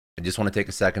I just want to take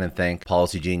a second and thank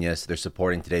Policy Genius. They're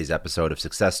supporting today's episode of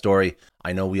Success Story.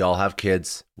 I know we all have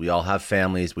kids, we all have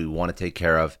families we want to take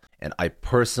care of, and I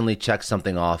personally checked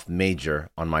something off major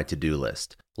on my to-do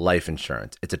list: life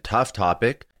insurance. It's a tough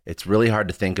topic. It's really hard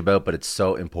to think about, but it's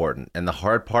so important. And the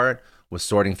hard part was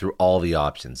sorting through all the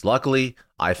options. Luckily,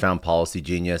 I found Policy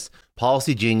Genius.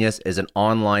 Policy Genius is an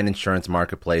online insurance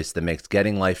marketplace that makes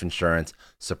getting life insurance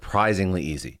surprisingly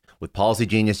easy. With Policy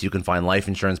Genius, you can find life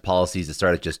insurance policies that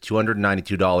start at just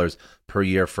 $292 per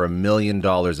year for $1 million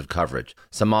of coverage.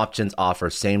 Some options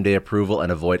offer same-day approval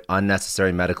and avoid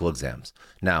unnecessary medical exams.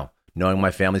 Now, knowing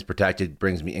my family's protected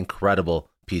brings me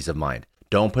incredible peace of mind.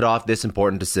 Don't put off this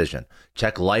important decision.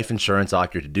 Check life insurance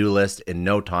off your to-do list in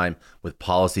no time with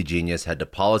Policy Genius. Head to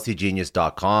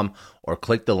policygenius.com or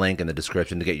click the link in the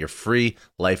description to get your free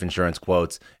life insurance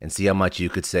quotes and see how much you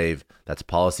could save. That's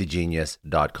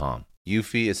policygenius.com.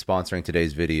 Eufy is sponsoring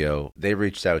today's video. They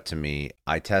reached out to me.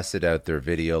 I tested out their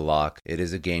video lock. It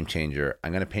is a game changer.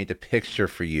 I'm going to paint a picture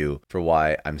for you for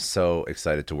why I'm so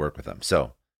excited to work with them.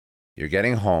 So, you're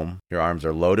getting home, your arms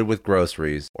are loaded with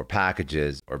groceries or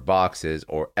packages or boxes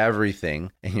or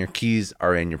everything, and your keys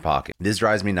are in your pocket. This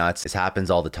drives me nuts. This happens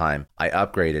all the time. I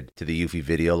upgraded to the Eufy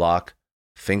video lock,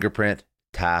 fingerprint,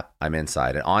 tap, I'm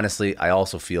inside. And honestly, I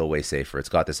also feel way safer. It's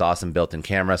got this awesome built-in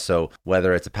camera, so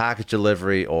whether it's a package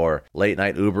delivery or late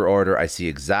night Uber order, I see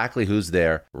exactly who's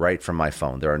there right from my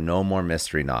phone. There are no more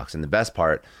mystery knocks. And the best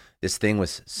part, this thing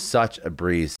was such a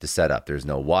breeze to set up. There's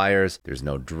no wires, there's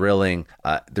no drilling.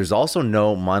 There's also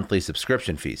no monthly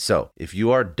subscription fees. So if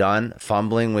you are done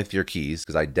fumbling with your keys,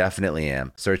 because I definitely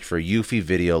am, search for Eufy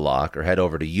Video Lock or head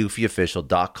over to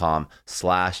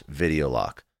eufyofficial.com/video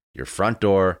lock. Your front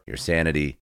door, your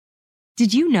sanity.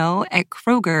 Did you know at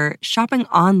Kroger, shopping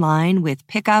online with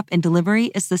pickup and delivery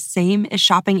is the same as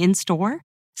shopping in store?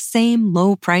 Same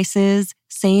low prices,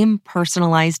 same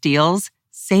personalized deals,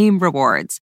 same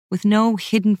rewards, with no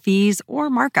hidden fees or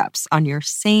markups on your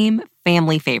same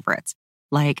family favorites,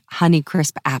 like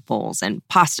Honeycrisp apples and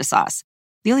pasta sauce.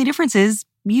 The only difference is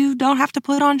you don't have to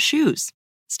put on shoes.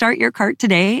 Start your cart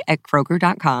today at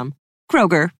Kroger.com.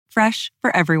 Kroger, fresh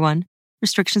for everyone.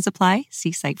 Restrictions apply.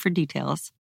 See site for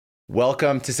details.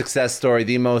 Welcome to Success Story,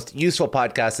 the most useful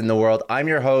podcast in the world. I'm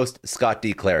your host, Scott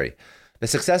D. Clary. The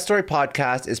Success Story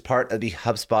podcast is part of the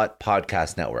HubSpot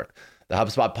Podcast Network. The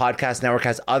HubSpot Podcast Network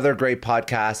has other great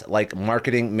podcasts like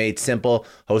Marketing Made Simple,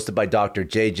 hosted by Dr.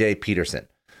 JJ Peterson.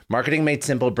 Marketing Made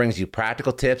Simple brings you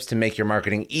practical tips to make your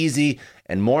marketing easy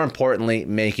and, more importantly,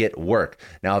 make it work.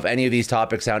 Now, if any of these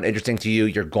topics sound interesting to you,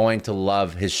 you're going to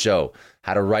love his show.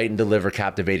 How to write and deliver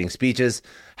captivating speeches,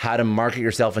 how to market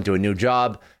yourself into a new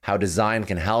job, how design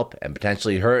can help and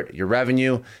potentially hurt your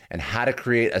revenue, and how to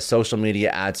create a social media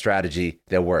ad strategy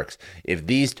that works. If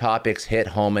these topics hit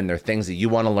home and they're things that you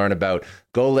want to learn about,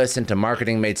 go listen to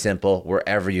Marketing Made Simple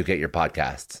wherever you get your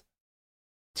podcasts.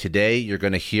 Today, you're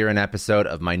going to hear an episode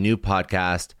of my new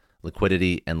podcast,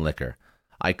 Liquidity and Liquor.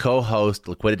 I co-host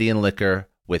Liquidity and Liquor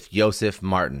with Yosef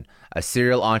Martin, a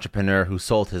serial entrepreneur who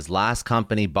sold his last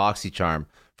company, BoxyCharm,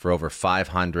 for over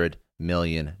 $500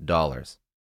 million.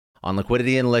 On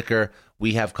Liquidity and Liquor,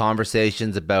 we have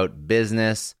conversations about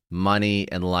business, money,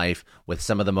 and life with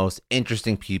some of the most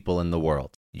interesting people in the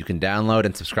world. You can download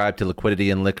and subscribe to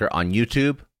Liquidity and Liquor on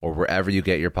YouTube or wherever you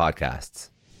get your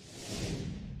podcasts.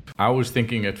 I was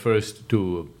thinking at first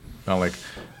to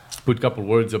put a couple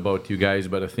words about you guys,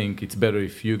 but I think it's better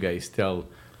if you guys tell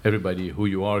everybody who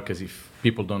you are, because if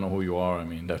people don't know who you are, I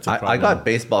mean, that's a problem. I got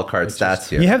baseball card stats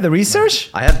here. You have the research?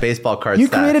 I have baseball card stats. You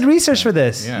created research for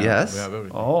this? Yeah, yes.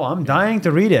 Oh, I'm dying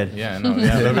to read it. Yeah, no,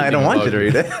 yeah. I don't want you to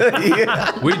read it.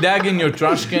 Yeah. We dug in your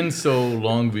trash can so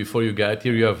long before you got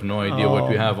here. You have no idea what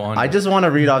we have on. I just want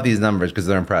to read off these numbers because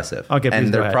they're impressive. Okay, please and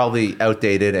go they're ahead. probably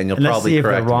outdated, and you'll Let's probably see if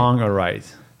correct they're wrong me. or right.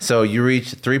 So you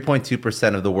reach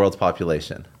 3.2% of the world's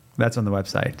population. That's on the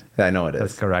website. I know it is.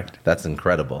 That's correct. That's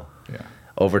incredible. Yeah.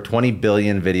 Over 20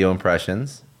 billion video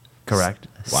impressions. Correct.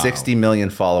 60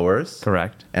 million followers.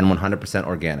 Correct. And 100%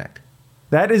 organic.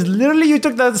 That is literally, you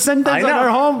took the sentence on our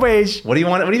homepage. What do you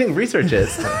want? What do you think research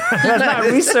is? That's not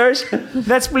research.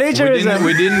 That's plagiarism.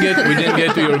 We didn't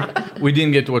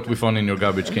get to what we found in your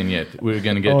garbage can yet. We're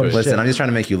gonna get to it. Listen, I'm just trying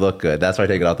to make you look good. That's why I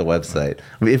take it off the website.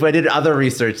 If I did other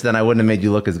research, then I wouldn't have made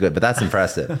you look as good. But that's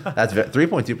impressive. That's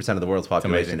 3.2% of the world's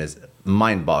population is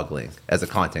mind-boggling as a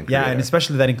content creator. Yeah, and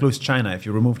especially that includes China. If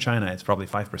you remove China, it's probably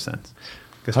 5%.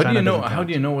 How do you know? How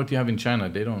do you know what you have in China?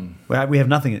 They don't. We have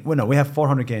nothing. Well, no, we have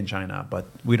 400K in China, but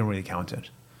we don't really count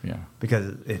it. Yeah.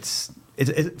 Because it's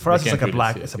for us, it's like a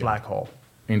black hole.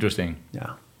 Interesting.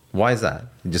 Yeah. Why is that?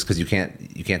 Just because you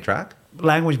can't track?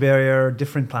 Language barrier,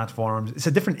 different platforms. It's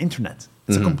a different internet.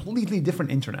 It's a completely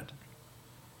different internet.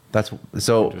 That's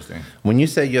so. Interesting. When you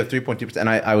say you have 3.2%, and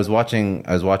I was watching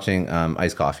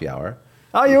Iced Coffee Hour.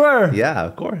 Oh, you were? Yeah,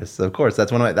 of course.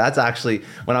 That's that's actually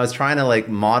when I was trying to like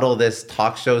model this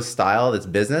talk show style, this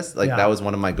business, like that was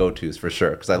one of my go-tos for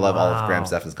sure. Cause I love all of Graham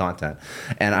Stephan's content.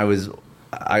 And I was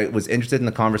interested in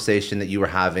the conversation that you were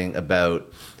having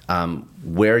about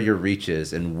where your reach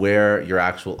is and where your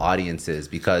actual audience is,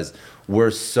 because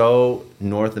we're so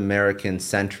North American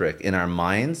centric in our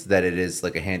minds that it is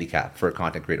like a handicap for a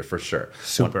content creator for sure.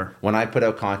 Super. When I put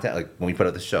out content, like when we put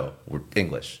out the show, we're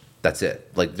English. That's it.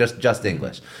 Like just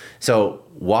English. So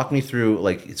walk me through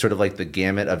like sort of like the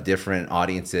gamut of different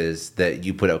audiences that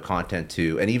you put out content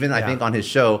to. And even I think on his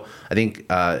show, I think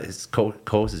his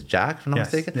co-host is Jack, if I'm not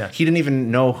mistaken. Yes. He didn't even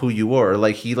know who you were.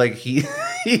 Like he's like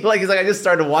I just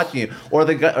started watching you, or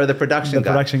the production guy. The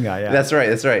production guy, yeah. That's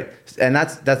right. And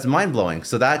that's mind blowing.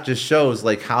 So that just shows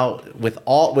like how with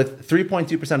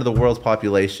 3.2% of the world's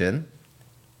population,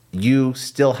 you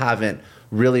still haven't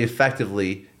really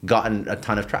effectively gotten a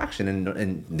ton of traction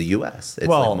in the U.S. It's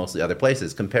like mostly other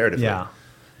places comparatively. Yeah.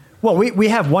 Well, we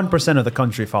have 1% of the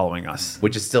country following us.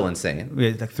 Which is still insane.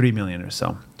 We have like 3 million or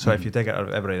so. So if you take it out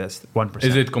of everybody, that's 1%.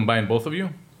 Is it combined, both of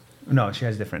you? No, she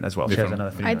has different as well. She has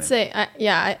another 3 million. I'd say,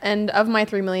 and of my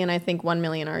 3 million, I think 1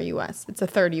 million are U.S. It's a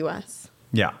third U.S.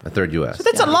 Yeah. A third U.S. So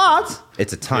that's a lot.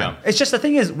 It's a ton. Yeah. It's just the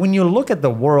thing is, when you look at the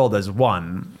world as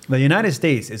one, the United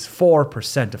States is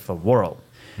 4% of the world.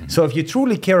 So if you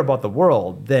truly care about the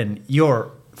world, then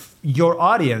your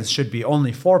audience should be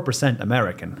only 4%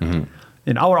 American.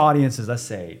 And our audience is, let's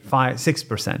say,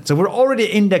 6%. So we're already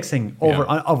indexing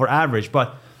over average.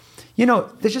 But,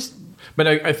 there's just... But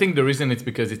I think the reason it's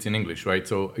because it's in English, right?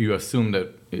 So you assume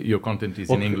that your content is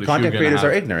in English. Content creators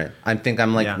are ignorant. I think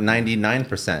I'm like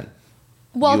 99%.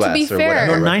 Well, US to be fair,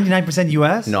 You're 99%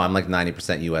 US? No, I'm like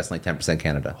 90% US, like 10%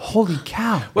 Canada. Holy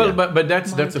cow. Well, but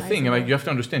that's the thing. Like, you have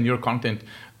to understand your content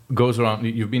goes around.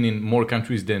 You've been in more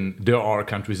countries than there are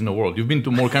countries in the world. You've been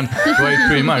to more countries, right?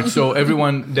 Pretty much. So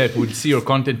everyone that would see your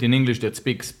content in English that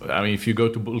speaks, I mean, if you go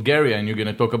to Bulgaria and you're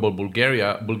going to talk about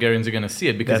Bulgaria, Bulgarians are going to see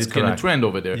it because it's in a trend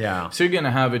over there. Yeah. So you're going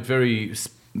to have it very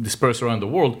dispersed around the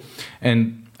world.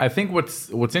 And I think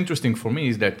what's interesting for me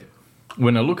is that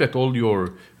when I look at all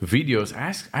your videos,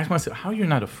 I ask myself, how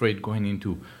you're not afraid going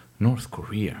into North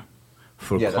Korea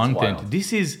for content?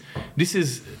 This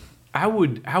is. I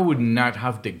would not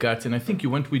have the guts, and I think you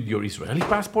went with your Israeli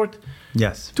passport.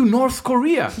 Yes. To North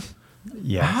Korea.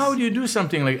 Yes. How do you do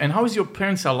something like? And how is your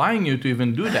parents allowing you to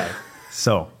even do that?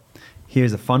 So,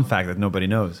 here's a fun fact that nobody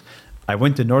knows. I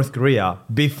went to North Korea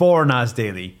before Nas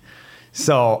Daily.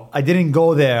 So I didn't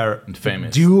go there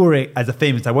as a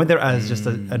famous. I went there as just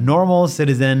a normal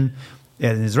citizen,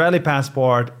 an Israeli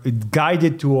passport,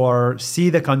 guided tour, see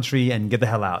the country, and get the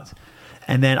hell out.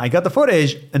 And then I got the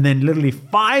footage, and then literally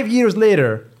 5 years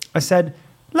later, I said,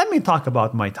 let me talk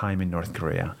about my time in North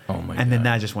Korea. Oh my God. And then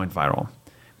that just went viral.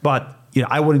 But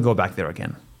I wouldn't go back there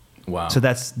again. Wow. So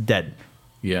that's dead.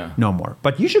 Yeah. No more.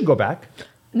 But you should go back.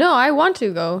 No, I want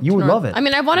to go. You would love it. I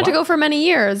mean, I've wanted to go for many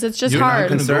years. It's just hard.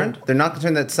 Not concerned? They're not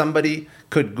concerned that somebody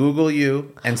could Google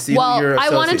you and see who you're associated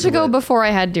with. I wanted to go before I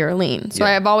had Dear Alyne. So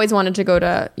I've always wanted to go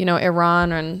to,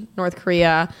 Iran and North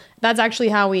Korea. That's actually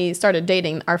how we started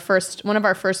dating. One of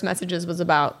our first messages was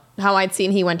about how I'd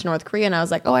seen he went to North Korea, and I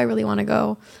was like, oh, I really want to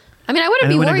go. I mean, I wouldn't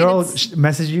be worried. And when a girl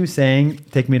messages you saying,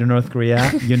 take me to North Korea,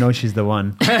 you know she's the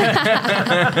one.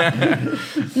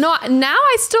 No, now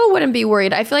I still wouldn't be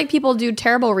worried. I feel like people do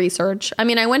terrible research. I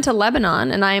mean, I went to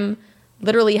Lebanon, and I'm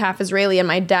literally half Israeli, and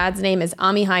my dad's name is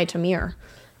Amihai Tamir.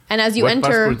 And as you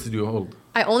enter... What passports do you hold?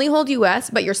 I only hold U.S.,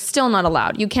 but you're still not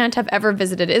allowed. You can't have ever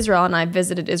visited Israel, and I've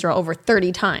visited Israel over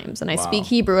 30 times. And I speak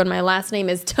Hebrew, and my last name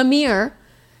is Tamir.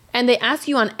 And they ask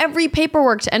you on every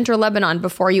paperwork to enter Lebanon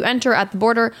before you enter at the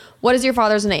border, what is your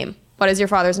father's name? What is your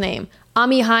father's name?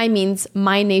 Amihai means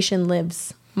my nation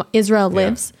lives. Israel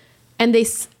lives. And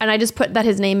I just put that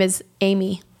his name is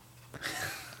Amy.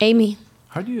 Amy.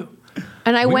 How do you...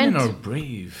 And I Women went... are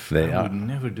brave. They I would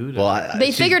never do that. Well,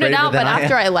 they figured it out, but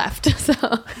after I left. So.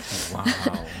 Wow.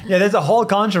 Yeah, there's a whole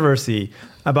controversy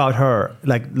about her.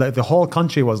 Like the whole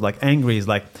country was like angry. It's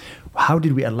like, how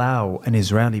did we allow an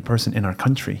Israeli person in our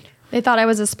country? They thought I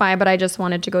was a spy, but I just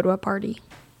wanted to go to a party.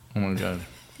 Oh my God.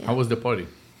 How was the party?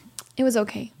 It was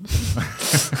okay.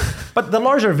 But the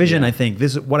larger vision, I think,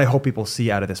 this is what I hope people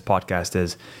see out of this podcast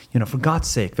is, for God's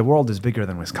sake, the world is bigger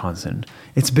than Wisconsin.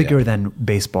 It's bigger than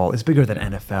baseball. It's bigger than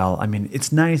NFL. I mean,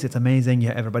 it's nice. It's amazing.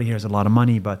 Yeah, everybody here has a lot of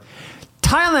money, but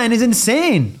Thailand is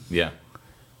insane. Yeah.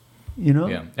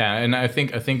 Yeah. And I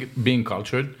think being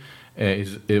cultured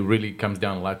it really comes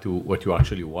down a lot to what you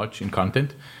actually watch in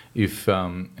content. If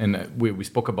we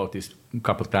spoke about this a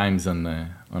couple of times on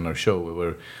our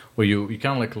show, where you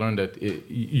kind of like learn that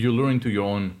you lure into your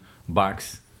own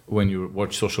box when you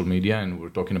watch social media, and we're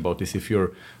talking about this. If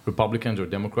you're Republicans or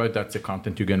Democrat, that's the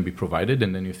content you're going to be provided,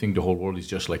 and then you think the whole world is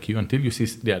just like you until you see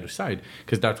the other side,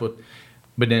 because that's what.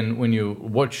 But then when you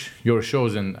watch your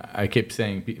shows, and I kept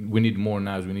saying we need more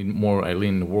Naz, we need more Alyne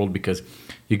in the world, because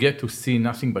you get to see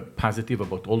nothing but positive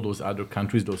about all those other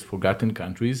countries, those forgotten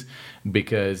countries,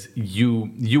 because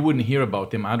you wouldn't hear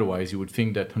about them otherwise. You would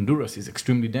think that Honduras is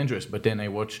extremely dangerous. But then I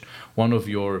watched one of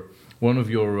your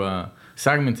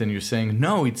segments, and you're saying,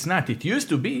 no, it's not. It used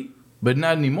to be, but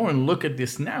not anymore. And look at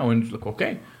this now, and it's like,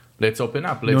 okay. Let's open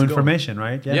up. Let's no information, go.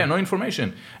 Right? Yeah, no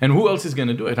information. And who else is going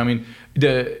to do it? I mean,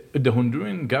 the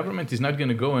Honduran government is not going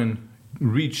to go and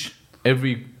reach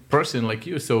every person like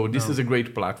you. So this is a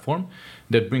great platform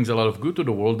that brings a lot of good to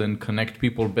the world and connect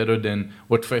people better than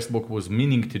what Facebook was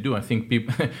meaning to do. I think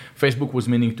Facebook was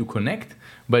meaning to connect,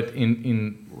 but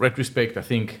in retrospect, I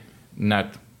think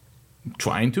not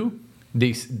trying to.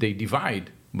 They divide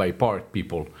by part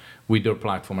people with their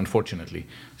platform, unfortunately.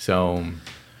 So.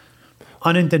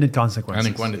 Unintended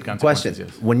consequences. Question.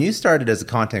 Yes. When you started as a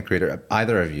content creator,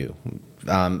 either of you,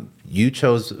 you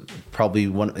chose probably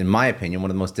in my opinion, one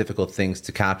of the most difficult things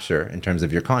to capture in terms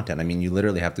of your content. I mean, you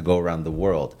literally have to go around the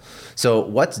world. So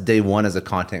what's day one as a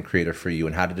content creator for you,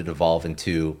 and how did it evolve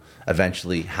into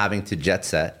eventually having to jet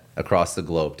set across the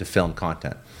globe to film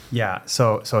content? Yeah,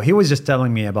 so he was just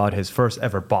telling me about his first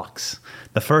ever box.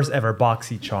 The first ever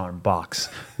BoxyCharm box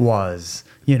was,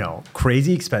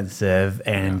 crazy expensive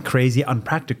and crazy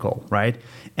unpractical, right?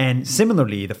 And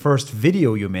similarly, the first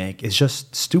video you make is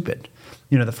just stupid.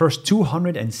 The first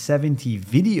 270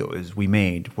 videos we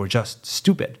made were just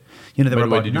stupid. By the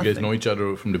way, did you guys know each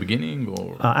other from the beginning,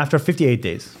 or after 58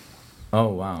 days? Oh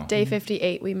wow! Day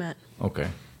 58, we met. Okay.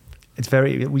 It's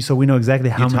so we know exactly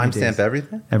how many days. You timestamp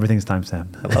everything? Everything's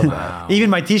timestamped. I love that. Wow. Even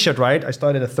my T-shirt, right? I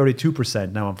started at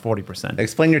 32%. Now I'm 40%.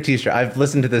 Explain your T-shirt. I've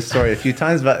listened to this story a few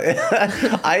times, but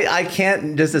I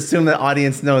can't just assume the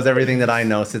audience knows everything that I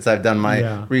know since I've done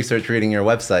my research reading your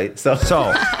website.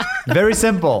 So very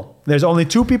simple. There's only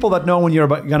two people that know when you're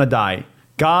going to die.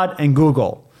 God and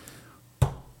Google.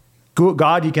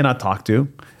 God you cannot talk to.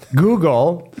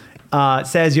 Google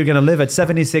says you're going to live at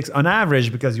 76 on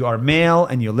average because you are male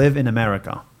and you live in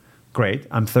America. Great.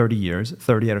 I'm 30 years.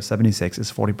 30 out of 76 is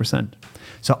 40%.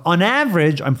 So on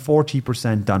average, I'm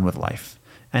 40% done with life.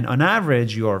 And on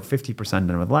average, you're 50%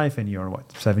 done with life, and you're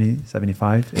what, 70,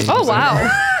 75? 80%? Oh, wow.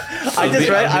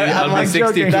 I'm like,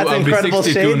 that's incredible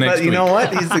shade, but you know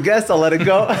what? He's the guest. I'll let it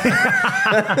go.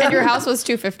 And your house was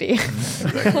 250.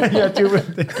 Yeah,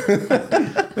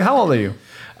 250. How old are you?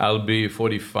 I'll be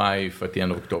 45 at the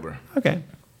end of October. Okay.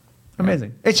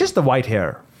 Amazing. It's just the white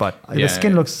hair, but the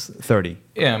skin looks 30.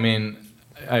 Yeah, I mean,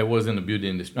 I was in the beauty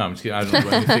industry. No, I'm just kidding. I don't do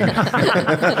anything.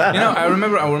 I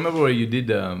remember where you did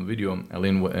the video,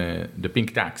 Alyne, the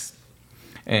pink tax.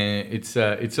 And it's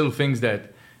little things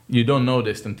that you don't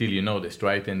notice until you notice,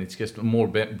 right? And it's just more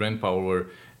brand power. Where,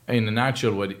 in a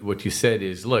nutshell, what you said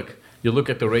is, look, you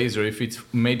look at the razor, if it's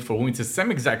made for women, it's the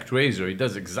same exact razor. It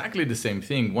does exactly the same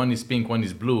thing. One is pink, one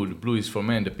is blue. The blue is for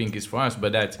men, the pink is for us,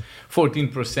 but that's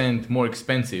 14% more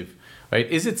expensive, right?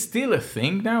 Is it still a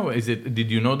thing now?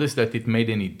 Did you notice that it made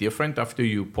any different after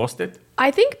you posted? I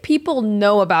think people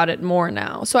know about it more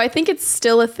now. So I think it's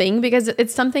still a thing because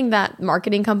it's something that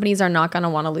marketing companies are not going to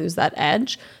want to lose that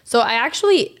edge. So I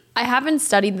haven't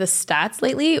studied the stats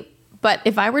lately, but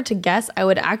if I were to guess, I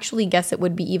would actually guess it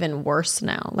would be even worse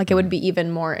now. Like it would be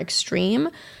even more extreme,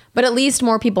 but at least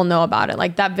more people know about it.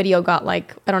 Like that video got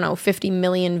 50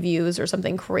 million views or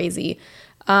something crazy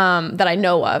that I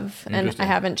know of. And I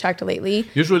haven't checked lately.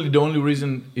 Usually the only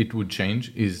reason it would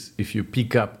change is if you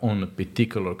pick up on a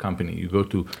particular company. You go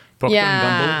to Procter &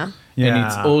 Gamble and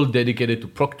it's all dedicated to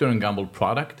Procter & Gamble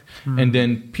product. And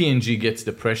then P&G gets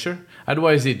the pressure.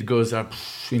 Otherwise, it goes up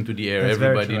into the air.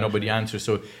 That's nobody answers.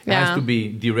 So it has to be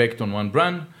direct on one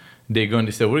brand. They're going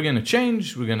to say, we're going to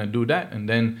change, we're going to do that. And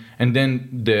then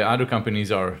the other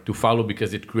companies are to follow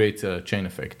because it creates a chain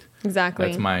effect.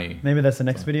 Exactly. Maybe that's the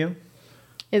next video?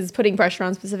 Is putting pressure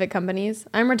on specific companies.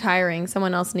 I'm retiring.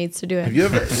 Someone else needs to do it. Have you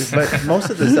ever? But most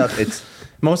of the stuff,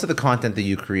 most of the content that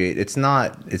you create, it's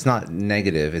not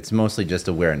negative. It's mostly just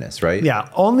awareness, right? Yeah,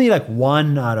 only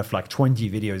 1 out of 20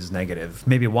 videos is negative.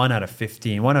 Maybe 1 out of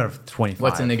 15, 1 out of 25.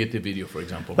 What's a negative video, for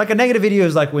example? A negative video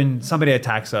is when somebody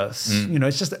attacks us.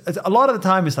 It's a lot of the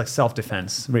time it's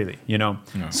self-defense, really.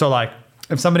 So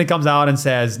if somebody comes out and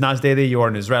says, Naz Daily, you're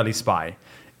an Israeli spy.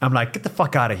 I'm like, get the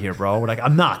fuck out of here, bro. Like,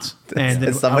 I'm not. And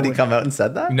Did somebody come out and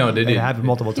said that? No, they It didn't. happened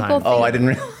multiple People times. Oh, I didn't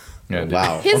realize. Yeah, they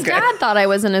Wow. His Okay. dad thought I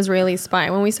was an Israeli spy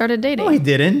when we started dating. No, he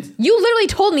didn't. You literally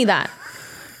told me that.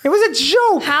 It was a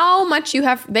joke. How much you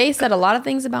have. They said a lot of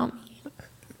things about me.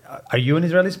 Are you an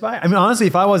Israeli spy? I mean, honestly,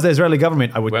 if I was the Israeli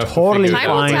government, I would We'll have to totally figure it Time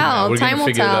will out. find. tell. We're gonna Time will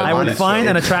figure it tell. out I on would this find show.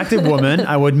 an attractive woman.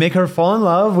 I would make her fall in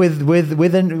love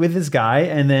with this guy,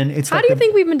 and then it's. How like do you the-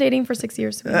 think we've been dating for 6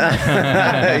 years? You're not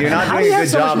How do doing you a have good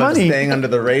so much job of money? staying under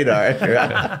the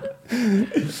radar.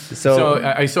 So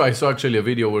I saw actually a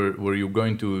video where you're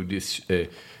going to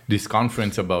this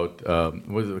conference about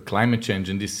what is it, climate change,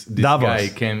 and this Davos. guy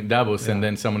came Davos, and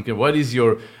then someone came. What is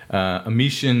your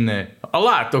mission? A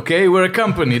lot, okay. We're a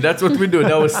company. That's what we do.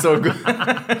 That was so good.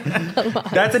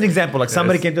 That's an example. Like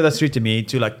somebody came to the street to me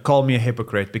to like call me a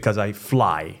hypocrite because I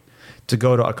fly to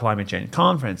go to a climate change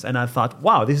conference, and I thought,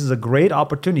 wow, this is a great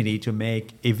opportunity to make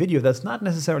a video that's not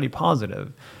necessarily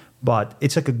positive, but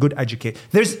it's like a good educate.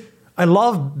 I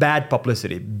love bad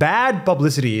publicity. Bad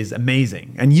publicity is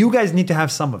amazing, and you guys need to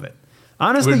have some of it.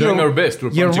 Honestly, We're doing our best.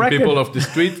 We're your punching record- people off the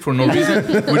street for no reason.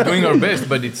 We're doing our best,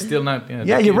 but it's still not.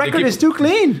 Yeah, your record is too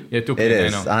clean. Yeah, too It clean.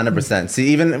 is I know. 100%. See,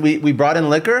 even we brought in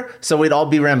liquor, so we'd all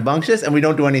be rambunctious, and we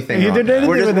don't do anything You wrong. didn't do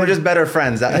anything we're with it. just better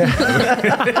friends.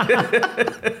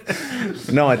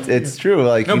 No, it's true.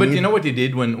 Like No, but you know what he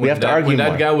did when have to that, argue when that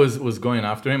more. guy was going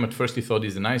after him? At first, he thought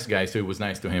he's a nice guy, so he was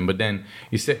nice to him. But then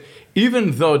he said, even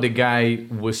though the guy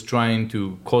was trying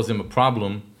to cause him a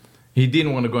problem, he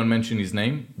didn't want to go and mention his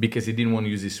name because he didn't want to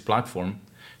use his platform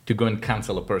to go and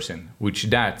cancel a person. Which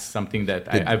that's something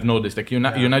that I've noticed. Like you're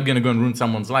not going to go and ruin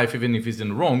someone's life, even if he's in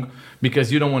the wrong,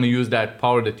 because you don't want to use that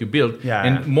power that you built. Yeah.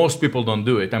 And most people don't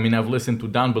do it. I mean, I've listened to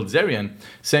Dan Bilzerian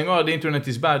saying, "Oh, the internet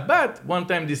is bad," but one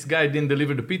time this guy didn't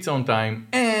deliver the pizza on time,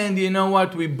 and you know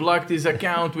what? We blocked his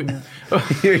account.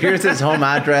 here's his home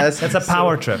address. That's a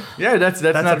power trip. Yeah, that's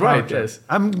That's not a power right. trip. Yes.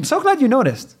 I'm so glad you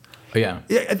noticed. Yeah.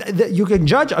 You can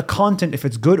judge a content if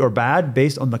it's good or bad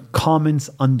based on the comments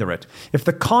under it. If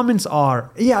the comments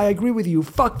are, yeah, I agree with you,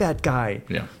 fuck that guy,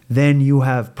 Yeah. then you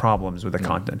have problems with the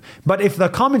content. But if the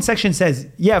comment section says,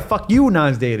 yeah, fuck you,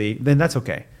 Nas Daily, then that's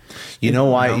okay. You know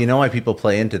why? You know why people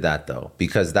play into that though,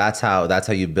 because that's how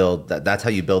you build that's how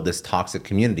you build this toxic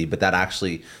community. But that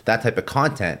type of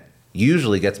content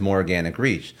usually gets more organic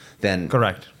reach than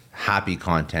Correct. happy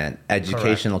content,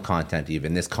 educational content,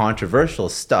 even this controversial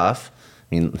stuff.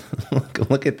 I mean,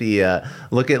 look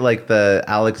at like the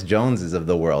Alex Joneses of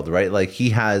the world, right? Like he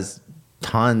has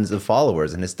tons of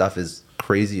followers and his stuff is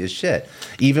crazy as shit.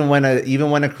 Even when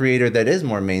a creator that is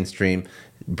more mainstream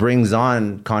brings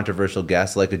on controversial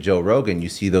guests like a Joe Rogan, you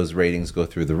see those ratings go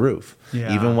through the roof.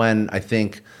 Yeah. Even when I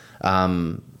think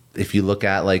if you look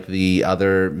at like the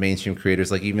other mainstream creators,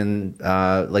 like even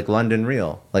like London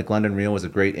Real was a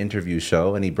great interview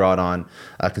show, and he brought on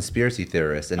a conspiracy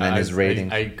theorist, and then his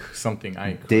ratings.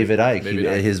 David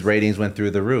Icke, his ratings went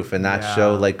through the roof, and that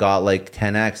show like got like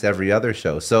 10x every other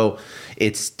show. So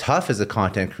it's tough as a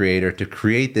content creator to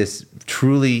create this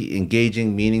truly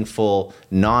engaging, meaningful,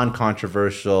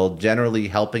 non-controversial, generally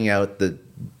helping out the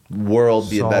world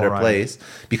be a better place,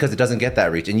 because it doesn't get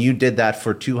that reach. And you did that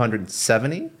for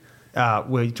 270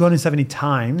 270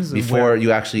 times before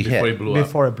you actually hit.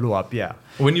 before it blew up. Yeah.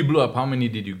 When you blew up, how many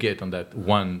did you get on that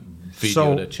one video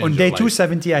So that changed on your day life?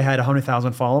 270, I had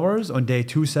 100,000 followers. On day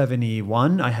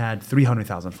 271, I had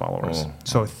 300,000 followers. Oh.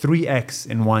 So 3x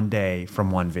in one day from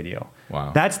one video.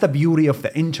 Wow. That's the beauty of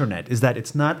the internet, is that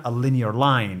it's not a linear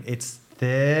line. It's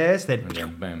this, that And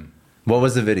then bam. What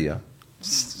was the video?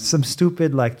 some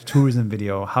stupid like tourism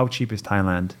video. How cheap is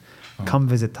Thailand? Come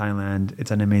visit Thailand.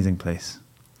 It's an amazing place.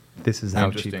 This is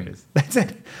how cheap it Interesting. is. That's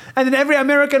it. And then every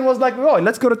American was like, "Oh,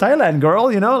 let's go to Thailand,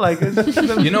 girl." You know, like.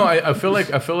 You know, I feel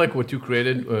like what you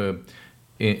created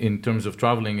in terms of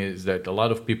traveling is that a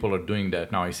lot of people are doing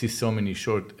that now. I see so many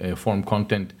short form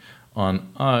content on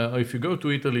if you go to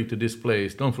Italy to this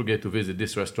place, don't forget to visit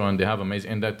this restaurant. They have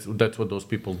amazing, and that's what those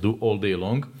people do all day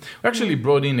long. We actually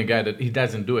brought in a guy that he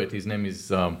doesn't do it. His name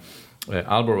is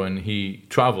Alvaro, and he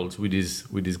travels with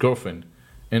his girlfriend.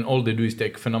 And all they do is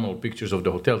take phenomenal pictures of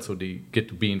the hotel, so they get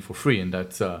to be in for free. And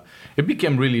that's it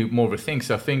became really more of a thing.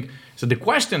 So I think the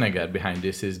question I got behind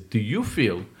this is: do you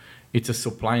feel it's a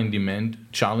supply and demand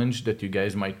challenge that you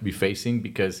guys might be facing?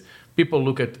 Because people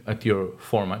look at your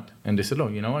format and they said, "Oh,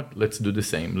 you know what? Let's do the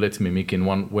same. Let's mimic in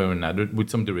one way or another with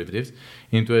some derivatives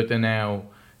into it." And now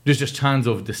there's just tons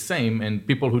of the same. And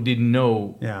people who didn't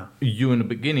know you in the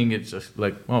beginning, it's just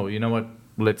like, "Oh, you know what?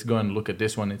 Let's go and look at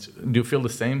this one." Do you feel the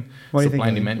same? What do you supply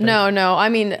and think, demand? No. I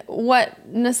mean, what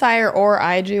Nasir or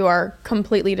I do are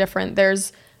completely different.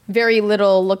 There's very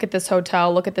little, look at this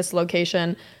hotel, look at this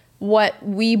location. what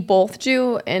we both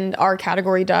do and our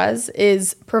category does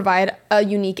is provide a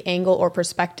unique angle or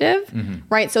perspective,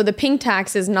 right? So the pink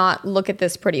tax is not look at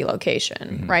this pretty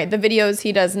location, right? The videos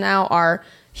he does now are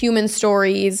human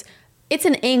stories. It's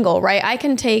an angle, right? I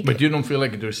can take... But you don't feel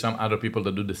like there's some other people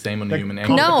that do the same on the human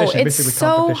angle? No, it's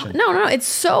so... No, it's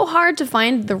so hard to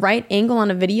find the right angle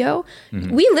on a video.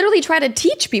 We literally try to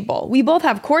teach people. We both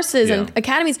have courses and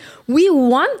academies. We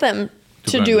want them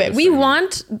to do it. We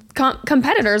want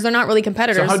competitors. They're not really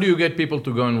competitors. So how do you get people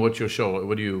to go and watch your show?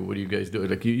 What do you guys do?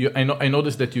 Like I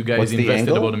noticed that you guys invested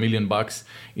about $1 million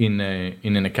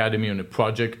in an academy, on a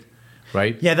project,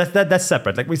 right? Yeah, that's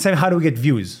separate. Like we say, how do we get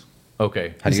views?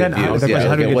 Okay. How do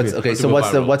you get views? So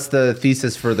what's the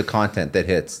thesis for the content that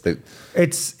hits?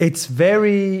 It's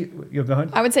very... You go ahead.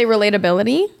 I would say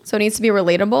relatability. So it needs to be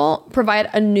relatable.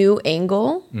 Provide a new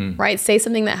angle, right? Say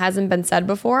something that hasn't been said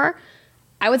before.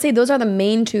 I would say those are the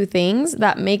main two things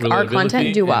that make our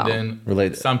content do well. And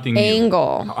then something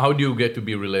angle. New. How do you get to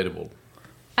be relatable?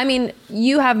 I mean,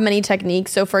 you have many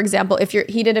techniques. So for example,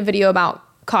 he did a video about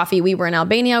coffee. We were in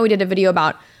Albania. We did a video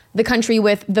about the country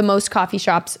with the most coffee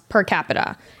shops per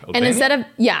capita. Albania? And instead of,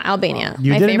 Albania, wow.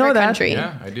 My favorite country.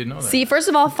 Yeah, I did know that. See, first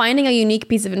of all, finding a unique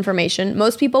piece of information.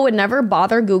 Most people would never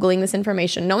bother Googling this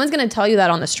information. No one's going to tell you that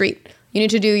on the street. You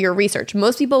need to do your research.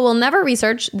 Most people will never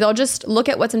research. They'll just look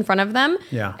at what's in front of them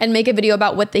and make a video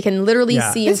about what they can literally see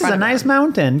in front of them. This is a nice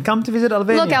mountain. Come to visit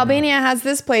Albania. Look, Albania has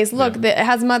this place. Look, it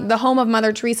has the home of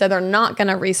Mother Teresa. They're not going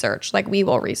to research like we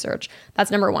will research.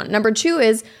 That's number one. Number two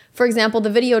is, for example, the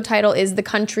video title is The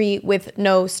Country with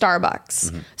No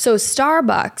Starbucks. So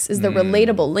Starbucks is the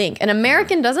relatable link. An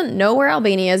American doesn't know where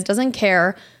Albania is, doesn't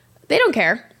care. They don't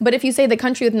care. But if you say The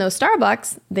Country with No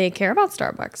Starbucks, they care about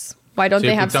Starbucks. Why don't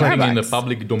they have Starbucks? Something in the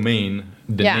public domain,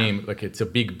 the name, like it's a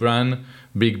big brand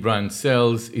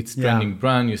sells, it's trending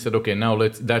brand. You said, okay, now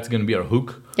that's going to be our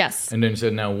hook. Yes. And then you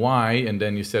said, now why? And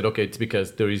then you said, okay, it's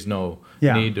because there is no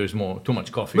need, there's too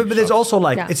much coffee. But there's also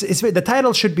it's the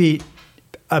title should be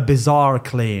a bizarre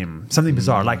claim, something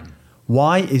bizarre. Like,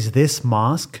 why is this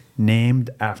mosque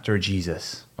named after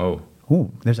Jesus? Ooh,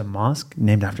 there's a mosque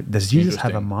named after, does Jesus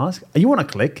have a mosque? You want to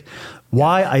click,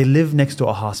 why I live next to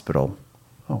a hospital.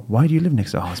 Oh, why do you live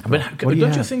next to a hospital? But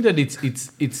don't you think that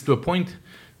it's to a point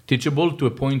teachable, to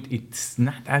a point it's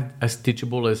not as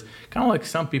teachable as kind of like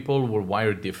some people were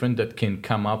wired different that can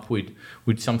come up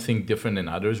with something different than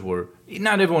others, where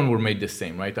not everyone were made the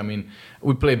same, right? I mean,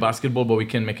 we play basketball, but we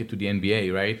can't make it to the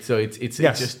NBA, right? So it's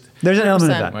just... There's an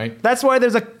element of that. Right? That's why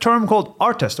there's a term called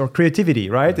artist or creativity,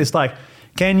 right? It's like,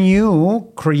 can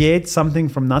you create something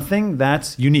from nothing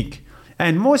that's unique?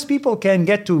 And most people can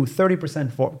get to 30%,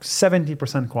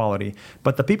 70% quality.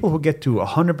 But the people who get to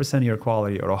 100% of your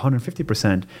quality or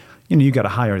 150%, you got to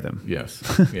hire them. Yes.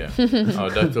 Yeah.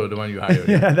 That's the one you hire.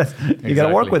 You got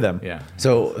to work with them. Yeah.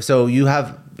 So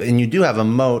you do have a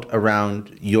moat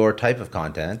around your type of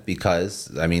content, because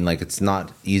I mean, like, it's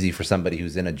not easy for somebody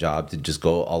who's in a job to just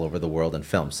go all over the world and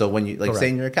film. So when you say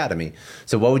in your academy,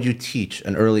 so what would you teach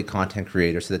an early content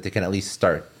creator so that they can at least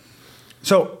start?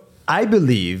 So I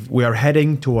believe we are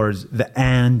heading towards the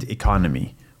and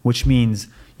economy, which means,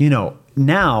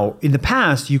 now in the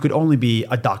past, you could only be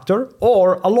a doctor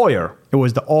or a lawyer. It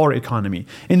was the or economy.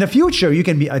 In the future, you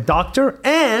can be a doctor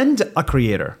and a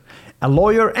creator, a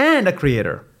lawyer and a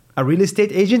creator, a real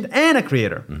estate agent and a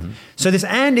creator. So this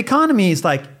and economy is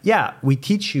like, we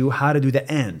teach you how to do the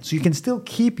and. So you can still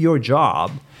keep your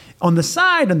job on the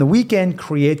side, on the weekend,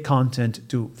 create content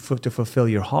to fulfill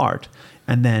your heart.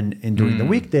 And then during the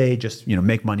weekday, just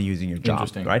make money using your job,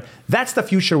 right? That's the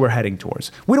future we're heading towards.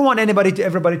 We don't want everybody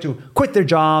to quit their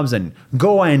jobs and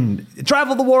go and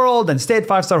travel the world and stay at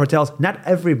 5-star hotels. Not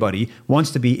everybody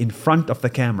wants to be in front of the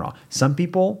camera. Some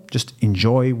people just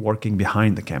enjoy working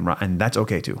behind the camera, and that's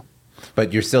okay too.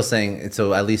 But you're still saying,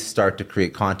 so at least start to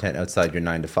create content outside your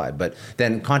 9 to 5. But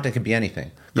then content can be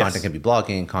anything. Content can be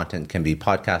blogging, content can be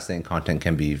podcasting, content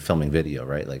can be filming video,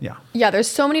 right? There's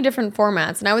so many different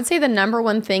formats. And I would say the number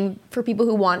one thing for people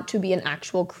who want to be an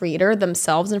actual creator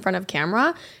themselves in front of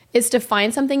camera is to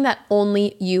find something that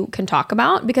only you can talk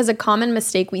about. Because a common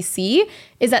mistake we see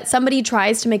is that somebody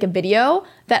tries to make a video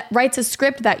that writes a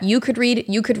script that you could read.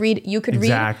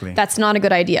 Exactly. That's not a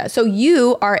good idea. So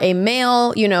you are a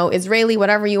male, Israeli,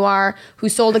 whatever you are, who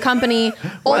sold a company.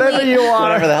 Whatever the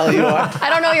hell you are. I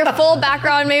don't know your full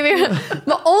background maybe,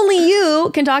 but only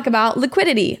you can talk about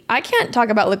liquidity. I can't talk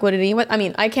about liquidity. I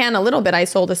mean, I can a little bit. I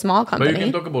sold a small company. But you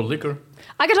can talk about liquor.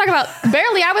 I could talk about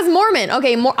barely. I was Mormon.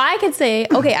 Okay, I could say,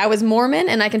 okay, I was Mormon,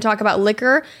 and I can talk about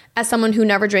liquor as someone who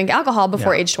never drank alcohol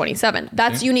before age 27.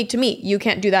 That's unique to me. You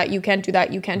can't do that. You can't do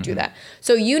that. You can't do that.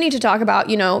 So you need to talk about,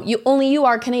 you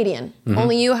are Canadian.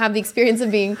 Only you have the experience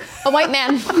of being a white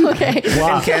man. Okay.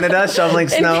 Wow. In Canada, shoveling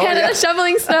snow. In Canada,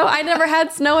 shoveling snow. I never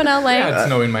had snow in LA. I had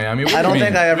snow in Miami. I don't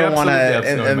think I ever want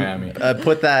to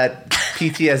put that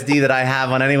PTSD that I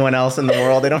have on anyone else in the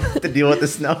world. They don't have to deal with the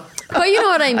snow. But you know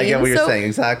what I mean. I get what you're saying.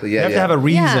 Exactly. Yeah. You have to have a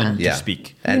reason to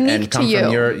speak. And come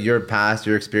from your past,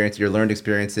 your experience, your learned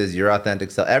experiences, your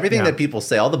authentic self. Everything that people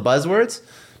say, all the buzzwords,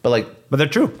 but they're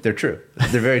true. They're true.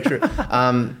 They're very true.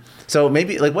 So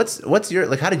maybe what's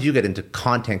your how did you get into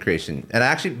content creation? And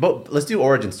actually, let's do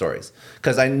origin stories,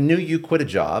 because I knew you quit a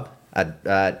job at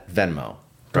Venmo,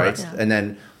 right? Yeah. And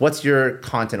then what's your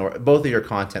content or both of your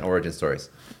content origin stories?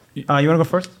 You want to go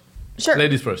first? Sure.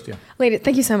 Ladies first, yeah. Ladies,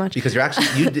 thank you so much. Because you're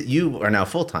actually you are now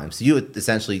full time, so you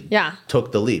essentially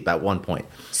took the leap at one point.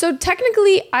 So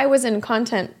technically, I was in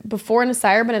content before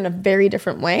Nasir, but in a very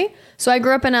different way. So I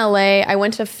grew up in LA. I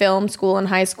went to film school in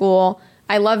high school.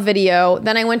 I love video.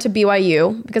 Then I went to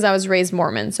BYU because I was raised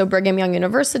Mormon. So Brigham Young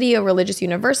University, a religious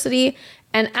university.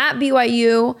 And at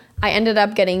BYU, I ended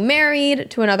up getting married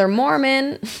to another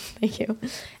Mormon. Thank you.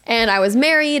 And I was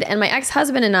married, and my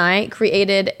ex-husband and I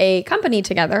created a company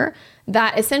together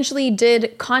that essentially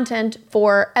did content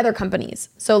for other companies.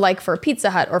 So like for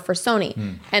Pizza Hut or for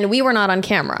Sony. And we were not on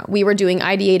camera. We were doing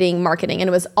ideating, marketing, and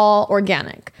it was all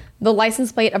organic. The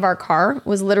license plate of our car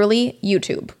was literally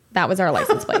YouTube. That was our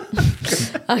license plate.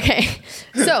 Okay.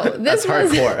 So this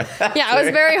was hardcore. Yeah, it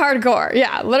was very hardcore.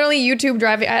 Yeah, literally YouTube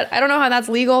driving. I don't know how that's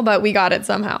legal, but we got it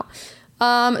somehow.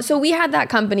 So we had that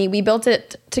company, we built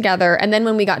it together. And then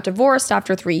when we got divorced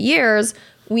after 3 years,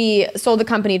 we sold the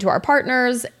company to our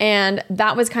partners. And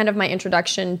that was kind of my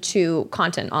introduction to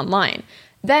content online.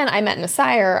 Then I met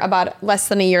Nasir about less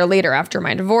than a year later after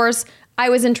my divorce. I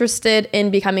was interested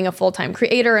in becoming a full-time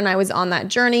creator, and I was on that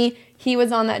journey. He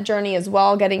was on that journey as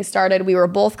well, getting started. We were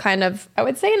both kind of, I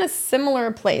would say, in a similar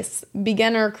place,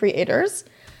 beginner creators.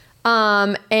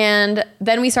 And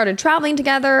then we started traveling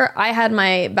together. I had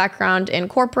my background in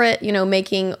corporate,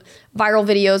 making viral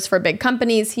videos for big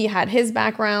companies. He had his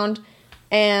background,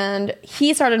 and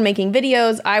he started making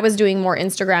videos. I was doing more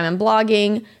Instagram and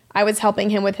blogging. I was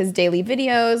helping him with his daily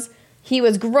videos. He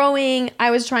was growing. I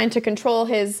was trying to control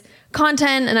his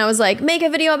content, and I was like, make a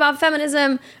video about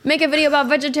feminism, make a video about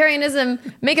vegetarianism,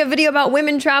 make a video about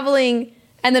women traveling.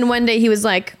 And then one day he was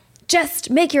like, just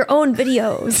make your own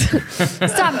videos.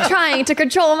 Stop trying to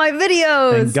control my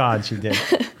videos. Thank God she did.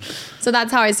 So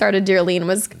that's how I started Dear Alyne,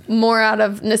 was more out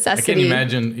of necessity. I can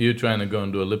imagine you trying to go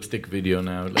and do a lipstick video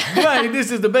now. Like,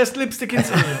 this is the best lipstick in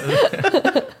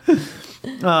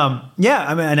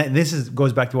this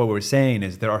goes back to what we were saying,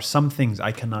 is there are some things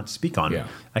I cannot speak on. Yeah.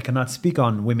 I cannot speak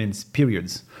on women's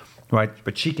periods, right?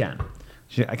 But she can.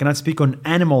 I cannot speak on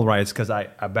animal rights because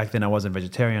back then I wasn't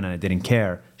vegetarian and I didn't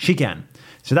care. She can.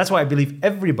 So that's why I believe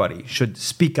everybody should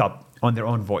speak up on their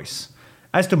own voice.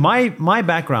 As to my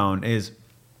background is,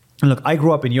 look, I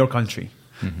grew up in your country.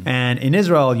 Mm-hmm. And in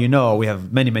Israel, we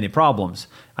have many, many problems.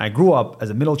 I grew up as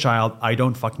a middle child. I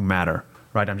don't fucking matter,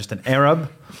 right? I'm just an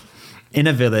Arab in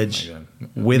a village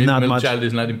with not much. Middle child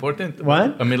is not important?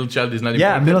 What? A middle child is not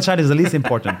important? Yeah, middle child is the least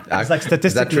important. It's like statistically.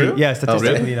 Is that true? Yeah,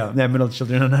 statistically. Oh, really? Yeah, middle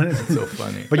children are not. That's so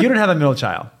funny. But you don't have a middle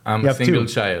child. I'm a single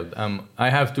child. I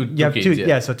have two kids.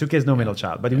 Yeah, so 2 kids, no middle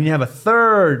child. But when you have a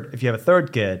third, if you have a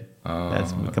third kid,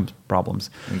 that becomes problems.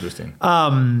 Interesting.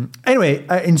 Anyway,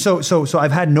 and so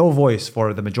I've had no voice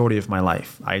for the majority of my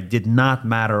life. I did not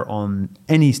matter on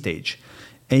any stage,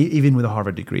 even with a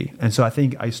Harvard degree. And so I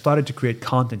think I started to create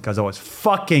content because I was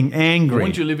fucking angry.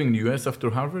 Weren't you living in the US after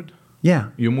Harvard? Yeah.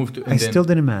 You moved to... Still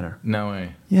didn't matter. No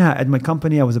way. Yeah, at my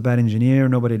company, I was a bad engineer.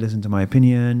 Nobody listened to my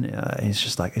opinion. It's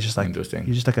just like interesting.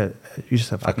 You're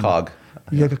just a fucking, cog.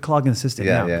 You're like a cog in the system.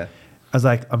 Yeah. I was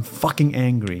like, I'm fucking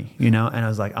angry, and I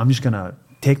was like, I'm just gonna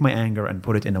take my anger and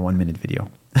put it in a 1-minute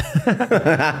video.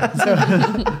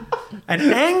 And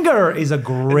anger is a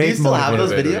great. Do you still have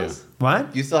those motivator, videos?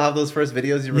 What? Do you still have those first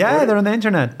videos you recorded? Yeah, they're on the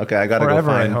internet. Okay, I gotta forever,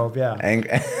 go find. I hope. Yeah.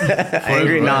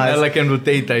 Angry Nas. Like a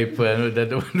rotate type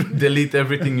that delete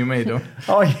everything you made. Huh?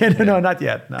 Oh yeah, no, not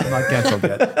yet. No, I'm not canceled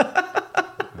yet.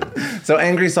 So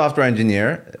angry software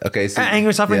engineer. Okay, so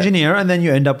angry software engineer, and then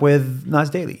you end up with Nas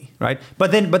Daily, right?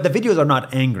 But the videos are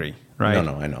not angry, right?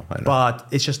 No, I know. But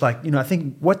it's just like, I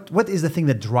think what is the thing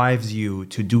that drives you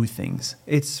to do things?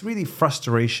 It's really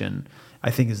frustration,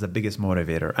 I think, is the biggest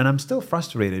motivator. And I'm still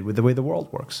frustrated with the way the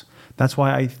world works. That's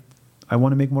why I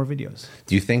want to make more videos.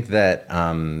 Do you think that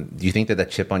that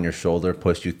chip on your shoulder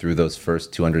pushed you through those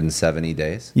first 270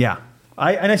 days? Yeah.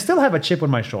 I still have a chip on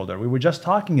my shoulder. We were just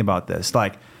talking about this.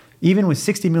 Like, even with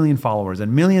 60 million followers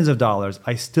and millions of dollars,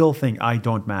 I still think I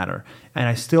don't matter. And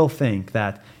I still think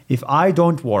that if I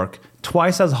don't work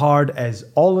twice as hard as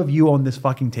all of you on this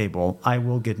fucking table, I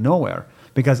will get nowhere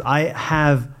because I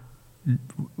have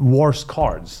worse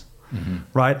cards,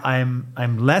 right?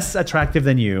 I'm less attractive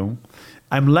than you.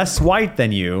 I'm less white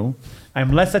than you.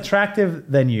 I'm less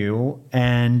attracactive than you,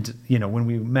 and when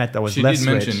we met, I was less rich. She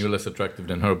did mention you're less attractive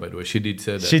than her, by the way. She did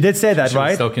say that. She did say that, right?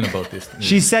 She was talking about this.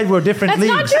 She said we're different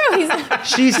leagues. That's not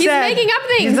true. He's making up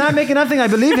things. He's not making up things. I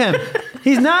believe him.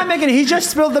 He's not making it. He just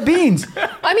spilled the beans.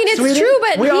 I mean, it's true,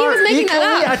 but he was making that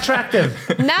up. We are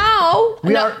attractive. Now.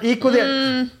 We are equally...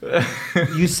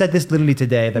 You said this literally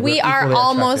today. That we are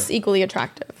almost equally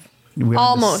attractive. We're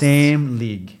almost in the same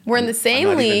league. We're in the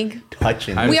same league.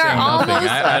 Touching. We are almost.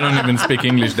 I don't even speak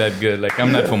English that good. Like,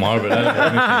 I'm not from Harvard.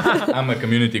 I'm a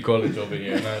community college over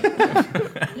here.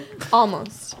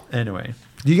 Almost. Anyway,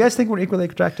 do you guys think we're equally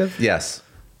attractive? Yes.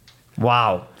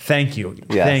 Wow. Thank you.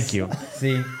 Yes. Thank you.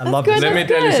 See, I love good. this. Let me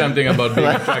tell you something about being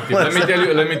attractive.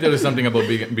 Let me tell you something about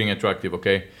being attractive.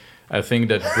 Okay. I think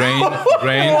that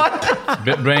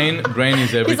brain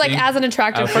is everything. He's like, as an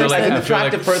attractive person. An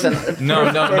attractive person. No.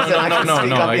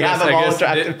 I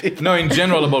guess no, in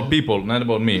general about people, not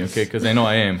about me. Okay, because I know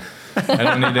I am. I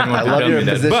don't need anyone to tell me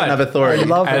that. Position of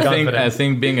authority. I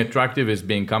think being attractive is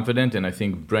being confident, and I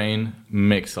think brain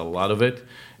makes a lot of it.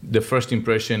 The first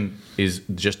impression is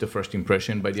just the first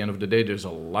impression. By the end of the day, there's a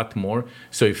lot more.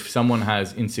 So if someone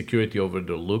has insecurity over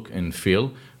their look and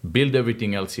feel, build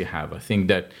everything else you have. I think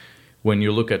that when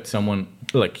you look at someone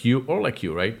like you,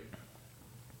 right?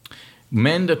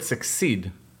 Men that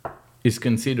succeed is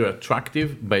considered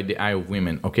attractive by the eye of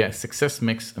women. Okay, success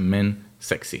makes a man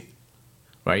sexy,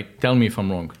 right? Tell me if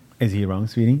I'm wrong. Is he wrong,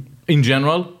 sweetie? In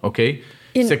general, okay.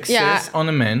 Success on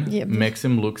a man makes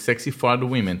him look sexy for other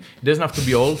women. It doesn't have to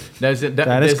be all.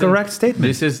 That is correct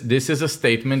statement. This is a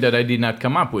statement that I did not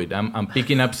come up with. I'm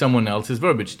picking up someone else's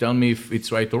verbiage. Tell me if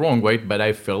it's right or wrong, right? But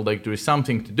I felt like there is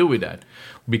something to do with that.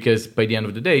 Because by the end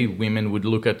of the day, women would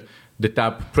look at the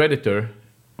top predator,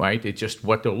 right? It's just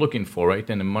what they're looking for, right?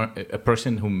 And a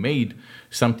person who made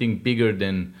something bigger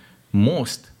than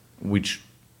most, which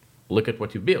look at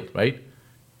what you built, right?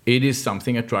 It is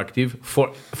something attractive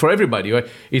for everybody, right?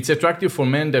 It's attractive for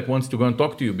men that wants to go and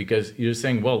talk to you because you're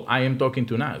saying, well, I am talking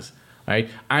to Naz, right?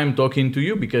 I am talking to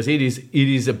you because it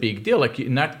is a big deal. Like,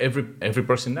 not every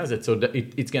person does it. So that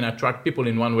it's going to attract people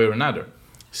in one way or another.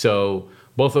 So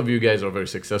both of you guys are very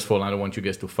successful. I don't want you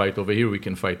guys to fight over here. We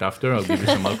can fight after. I'll give you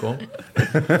some alcohol.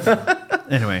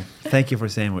 Anyway, thank you for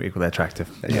saying we're equally attractive.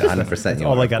 Yeah, 100%. That's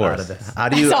all I got out of this. How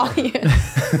do you?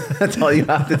 That's all you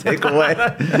have to take away.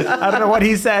 I don't know what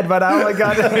he said, but oh my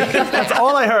God, that's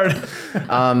all I heard.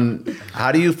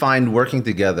 How do you find working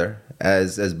together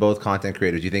as both content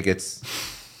creators? Do you think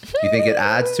it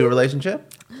adds to a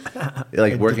relationship?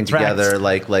 Like working together,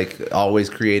 like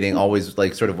always creating, always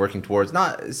like sort of working towards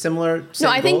not similar. No,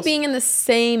 I think goals? being in the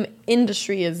same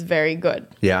industry is very good.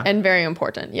 Yeah. And very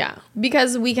important. Yeah.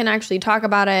 Because we can actually talk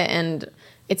about it and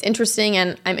it's interesting.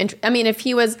 And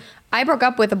I broke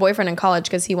up with a boyfriend in college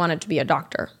because he wanted to be a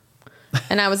doctor.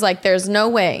 And I was like, there's no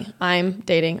way I'm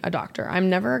dating a doctor. I'm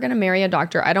never going to marry a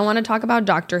doctor. I don't want to talk about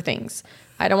doctor things.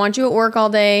 I don't want you at work all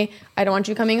day. I don't want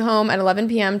you coming home at 11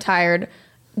 p.m. tired.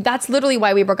 That's literally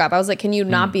why we broke up. I was like, can you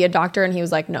not be a doctor? And he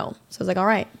was like, no. So I was like, all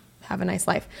right, have a nice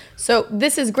life. So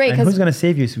this is great. And who's going to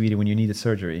save you, sweetie, when you need a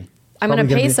surgery? I'm going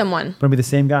to pay someone. Going to be the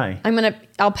same guy.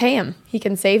 I'll pay him. He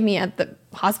can save me at the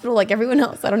hospital like everyone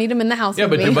else. I don't need him in the house. Yeah,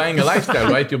 but me. You're buying a lifestyle,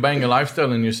 right? You're buying a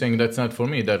lifestyle and you're saying that's not for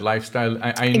me. That lifestyle,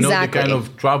 I know the kind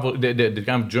of travel, the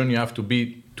kind of journey you have to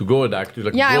be to go a doctor.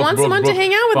 Like I want someone to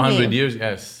hang out with for me. 100 years,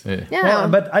 yes. Yeah. Well,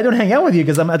 but I don't hang out with you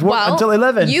because I'm at work until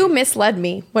 11. You misled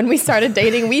me. When we started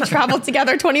dating, we traveled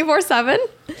together 24/7.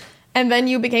 And then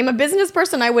you became a business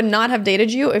person. I would not have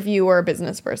dated you if you were a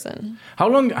business person. How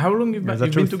long you've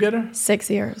been together? 6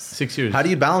 years. 6 years. How do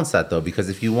you balance that though? Because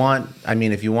if you want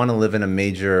to live in a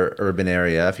major urban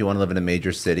area, if you want to live in a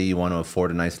major city, you want to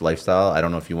afford a nice lifestyle. I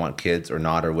don't know if you want kids or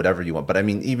not or whatever you want. But I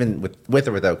mean, even with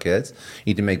or without kids, you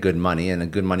need to make good money, and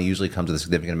good money usually comes with a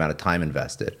significant amount of time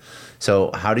invested.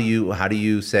 So how do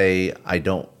you say I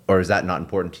don't, or is that not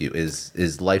important to you?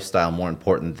 Is lifestyle more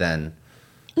important than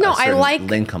No, I like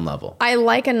income level? I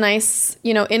like a nice,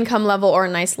 income level or a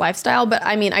nice lifestyle, but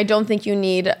I mean, I don't think you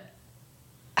need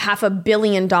 $500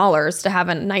 million to have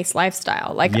a nice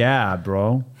lifestyle. Like, yeah,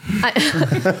 bro.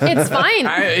 It's fine.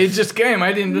 It just came.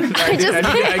 I didn't get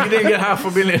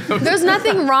 $500 million. There's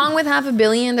nothing wrong with $500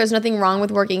 million. There's nothing wrong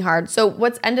with working hard. So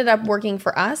what's ended up working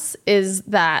for us is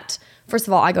that first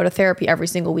of all, I go to therapy every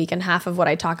single week, and half of what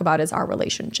I talk about is our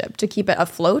relationship to keep it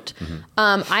afloat.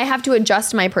 I have to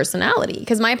adjust my personality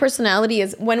because my personality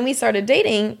is, when we started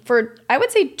dating for, I would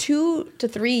say 2 to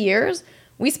 3 years,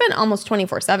 we spent almost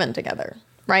 24/7 together,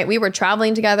 right? We were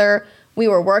traveling together. We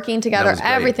were working together.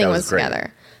 Everything was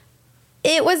together.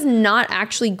 It was not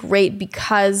actually great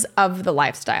because of the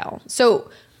lifestyle. So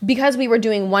because we were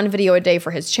doing one video a day for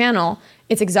his channel,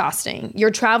 it's exhausting. You're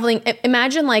traveling.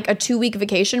 Imagine like a 2-week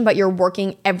vacation, but you're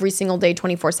working every single day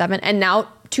 24/7. And now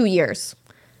 2 years.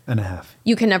 And a half.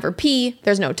 You can never pee.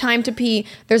 There's no time to pee.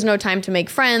 There's no time to make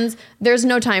friends. There's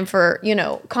no time for,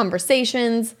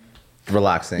 conversations.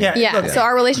 Relaxing. Yeah. So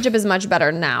our relationship is much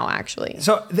better now, actually.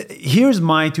 So here's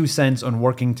my 2 cents on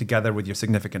working together with your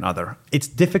significant other. It's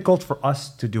difficult for us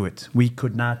to do it. We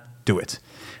could not do it.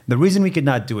 The reason we could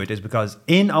not do it is because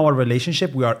in our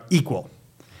relationship, we are equal.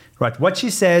 Right? What she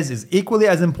says is equally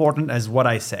as important as what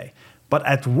I say. But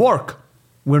at work,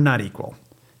 we're not equal.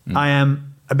 I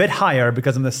am a bit higher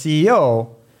because I'm the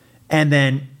CEO. And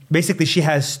then basically she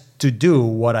has to do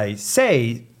what I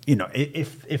say,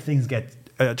 if things get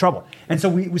trouble. And so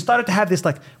we started to have this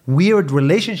like weird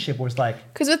relationship where it's like,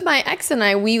 because with my ex and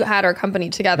I, we had our company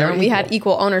together and we had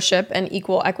equal ownership and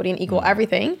equal equity and equal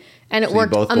everything. And it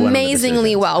worked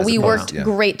amazingly well. We worked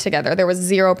great together. There was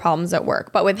 0 problems at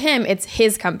work. But with him, it's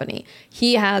his company.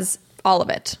 He has all of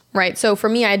it, right? So for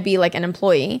me, I'd be like an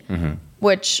employee,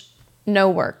 which no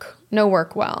work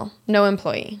well, no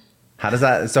employee. How does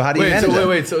that? So how do you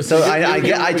manage it? So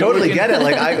I totally get it.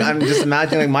 Like I'm just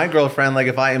imagining like my girlfriend. Like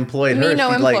if I employed her,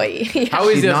 no employee. Like, how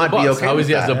is he as a boss? How is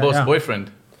he as a boss boyfriend?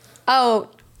 Oh,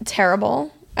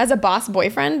 terrible. As a boss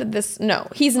boyfriend,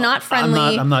 he's not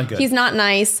friendly. I'm not good. He's not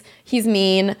nice. He's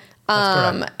mean.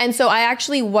 And so I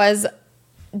actually was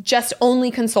just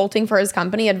only consulting for his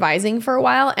company, advising for a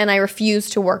while, and I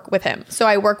refused to work with him. So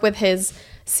I work with his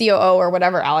COO or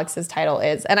whatever Alex's title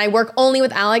is. And I work only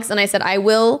with Alex. And I said, I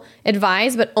will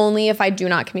advise, but only if I do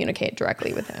not communicate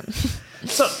directly with him.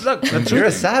 So look, you're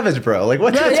a savage, bro. Like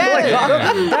what's going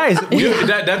on? Guys,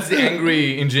 that's the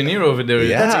angry engineer over there.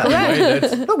 Yeah.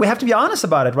 That's look, we have to be honest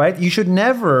about it, right? You should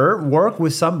never work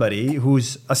with somebody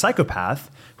who's a psychopath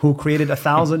who created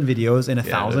 1,000 videos in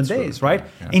 1,000 days, true. Right?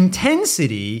 Yeah.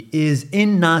 Intensity is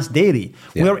in Nas daily.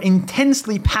 Yeah. We're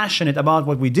intensely passionate about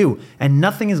what we do, and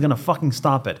nothing is gonna fucking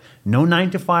stop it. No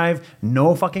 9 to 5,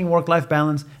 no fucking work-life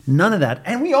balance, none of that,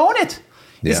 and we own it.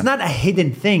 Yeah. It's not a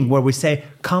hidden thing where we say,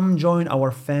 come join our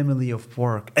family of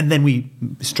work, and then we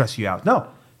stress you out. No,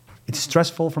 it's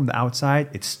stressful from the outside.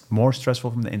 It's more stressful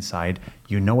from the inside.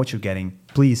 You know what you're getting.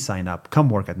 Please sign up. Come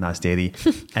work at Nas Daily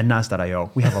and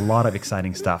Nas.io. We have a lot of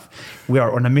exciting stuff. We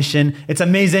are on a mission. It's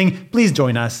amazing. Please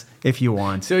join us if you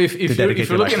want. So if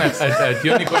you're looking at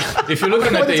unicorn, if you're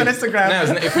looking at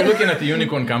if you're looking at the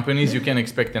unicorn companies, you can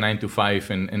expect a 9 to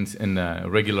 5 and a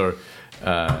regular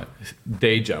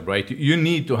day job, right? You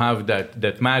need to have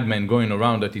that madman going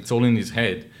around that it's all in his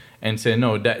head and say,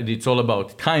 no, that it's all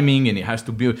about timing and it has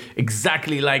to be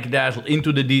exactly like that,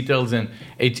 into the details, and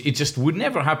it just would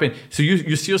never happen. So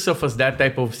you see yourself as that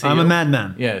type of CEO? I'm a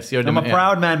madman. Yes. I'm a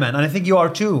proud madman, and I think you are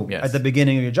too at the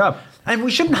beginning of your job. And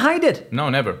we shouldn't hide it. No,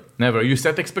 never. You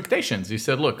set expectations. You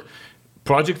said, look,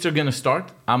 projects are going to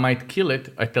start. I might kill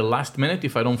it at the last minute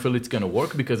if I don't feel it's going to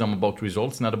work because I'm about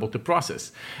results, not about the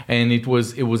process. And it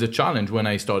was a challenge when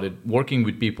I started working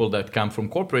with people that come from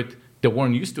corporate. They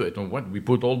weren't used to it. And we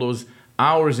put all those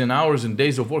hours and hours and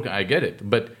days of work. I get it.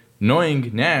 But knowing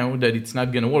now that it's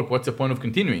not going to work, what's the point of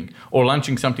continuing or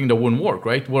launching something that wouldn't work,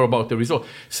 right? We're about the result.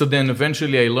 So then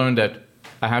eventually I learned that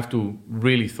I have to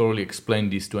really thoroughly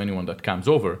explain this to anyone that comes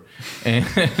over. And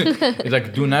it's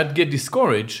like, do not get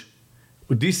discouraged.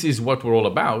 This is what we're all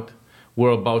about. We're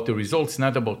about the results,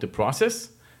 not about the process.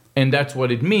 And that's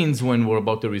what it means when we're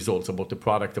about the results, about the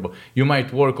product. You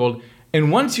might work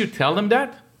and once you tell them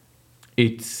that,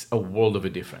 it's a world of a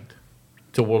different.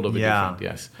 It's a world of a different,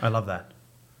 yes. I love that.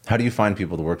 How do you find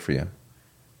people to work for you?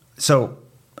 So,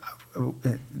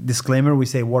 disclaimer, we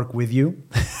say work with you.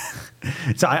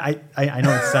 So I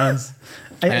know it sounds...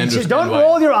 don't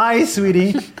roll your eyes,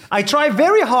 sweetie. I try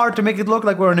very hard to make it look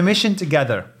like we're on a mission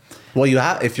together. Well, you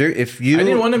have. If you. I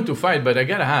didn't want them to fight, but I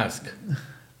gotta ask.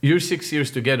 You're 6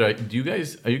 years together.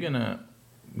 Are you gonna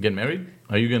get married?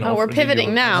 Are you gonna? Oh, we're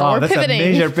pivoting now. We're pivoting. That's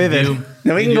a major pivot.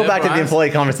 Now we can go back to the employee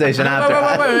conversation after.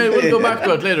 Wait. We'll go back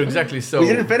to it later. Exactly. So we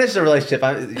didn't finish the relationship.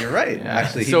 You're right. Yeah.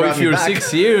 Actually, so if you're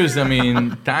 6 years, I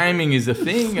mean, timing is a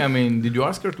thing. I mean, did you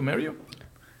ask her to marry you?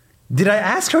 Did I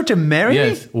ask her to marry me?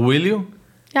 Yes. Will you?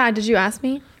 Yeah. Did you ask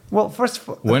me? Well, first of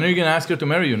all, when are you gonna ask her to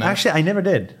marry you? Now? Actually, I never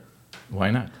did.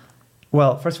 Why not?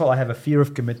 Well, first of all, I have a fear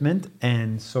of commitment,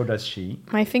 and so does she.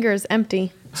 My finger is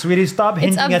empty. Sweetie, stop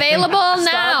hinting It's at things. available now.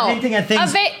 Stop hinting at things.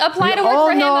 Apply to We work all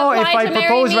for him. know Apply if I to marry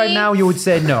propose right me. now, you would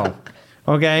say no.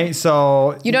 Okay,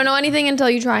 so You don't know anything until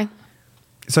you try.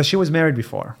 so she was married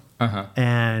before. Uh-huh.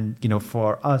 And,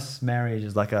 for us, marriage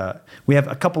is like we have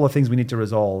a couple of things we need to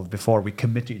resolve before we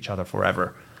commit to each other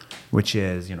forever, which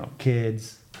is,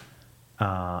 kids,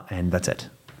 and that's it.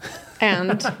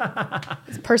 And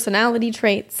personality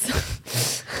traits.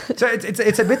 So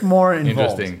it's a bit more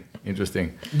involved.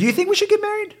 Interesting. Do you think we should get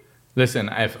married? Listen,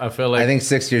 I feel like I think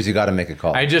 6 years you got to make a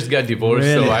call. I just got divorced,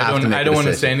 Really? so Have to make I a don't want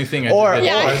to decision. say anything. Or-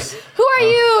 Yeah. Who are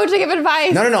you to give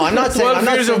advice? No, I'm not saying. 12 I'm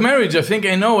not years of saying, marriage. I think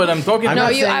I know what I'm talking I'm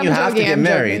about. not saying I'm you have to joking, get I'm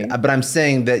married, joking. but I'm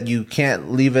saying that you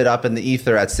can't leave it up in the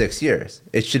ether at 6 years.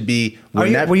 It should be.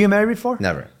 Were you married before?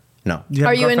 Never. No. Do you have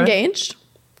Are a you girlfriend? engaged?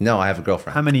 No, I have a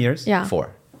girlfriend. How many years? Yeah.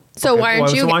 4. So Okay, why aren't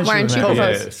well, you? so why Why aren't aren't you you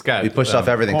married? proposed? Scott, We pushed off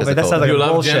everything Oh, because but that of sounds COVID. like you a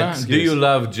love bullshit Jenna? excuse. Do you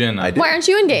love Jenna? I do. Why aren't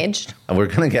you engaged? And we're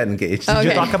gonna get engaged. Oh. Did you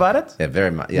Okay. talk about it? Yeah,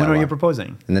 very much. Yeah. When are you well,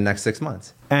 proposing? in the next 6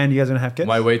 months. And you guys gonna have kids?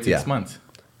 Why wait 6 Yeah. months?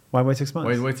 Why wait 6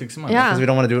 months? Wait 6 months. Yeah. Because we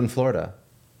don't want to do it in Florida.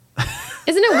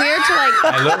 Isn't it weird to like?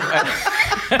 I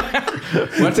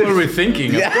love. What were we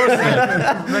thinking? Of course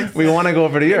not. We want to go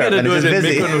over to We Europe, gotta and do it's it just in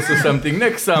busy. Mykonos or something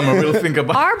next summer. We'll think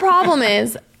about. Our problem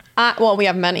is, well, we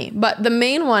have many, but the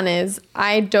main one is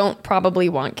I don't probably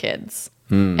want kids,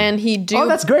 and he do. Oh,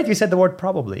 that's great. You said the word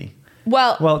probably.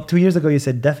 well. Well, 2 years ago you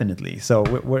said definitely. So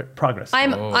we're progress.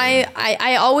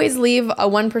 I always leave a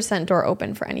 1% door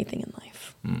open for anything in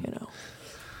life,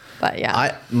 But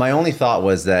yeah, My only thought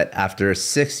was that after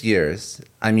 6 years,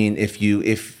 I mean, if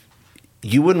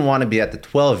you wouldn't want to be at the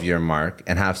 12-year mark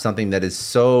and have something that is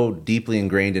so deeply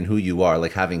ingrained in who you are,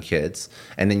 like having kids,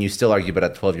 and then you still argue about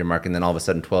a 12-year mark, and then all of a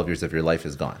sudden 12 years of your life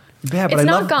is gone. Yeah, but It's I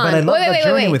not love, gone. But I love Wait, the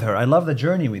journey wait. with her. I love the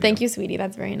journey with Thank you, sweetie.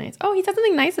 That's very nice. Oh, he said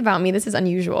something nice about me. This is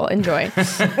unusual. Enjoy.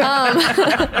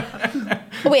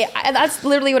 That's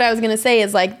literally what I was going to say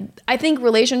is like, I think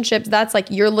relationships, that's like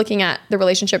you're looking at the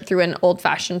relationship through an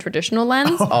old-fashioned traditional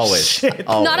lens. Always. Always.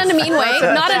 Not in a mean way.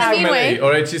 Not in a mean way. All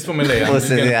right, she's from LA. I'm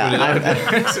Listen, just gonna yeah. put it out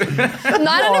there.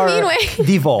 Not in a mean way.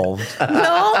 Devolved.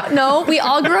 No, we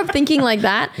all grew up thinking like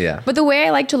that. Yeah. But the way I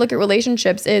like to look at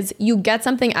relationships is you get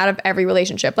something out of every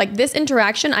relationship. Like this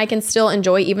interaction, I can still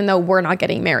enjoy even though we're not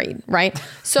getting married, right?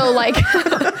 So like,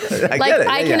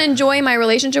 I can enjoy my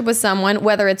relationship with someone,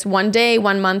 whether it's 1 day,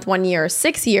 1 month, 1 year,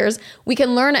 6 years. We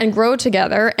can learn and grow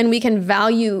together, and we can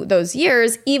value those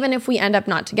years even if we end up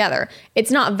not together.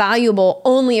 It's not valuable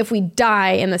only if we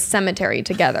die in the cemetery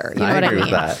together. You know what I agree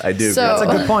mean? with that. I do. So- agree with That's a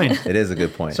that. good point. It is a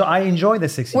good point. So I enjoy the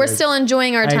 6 years. We're still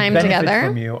enjoying our time I benefit together.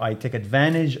 from you. I take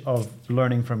advantage of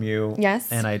learning from you.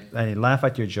 Yes. And I laugh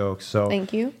at your jokes. So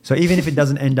Thank you. So even if it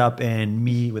doesn't end up in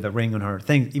me with a ring on her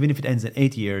thing, even if it ends in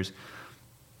 8 years,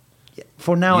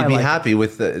 for now You'd I be like happy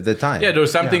with the time. Yeah, there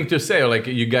was something Yeah. to say. Like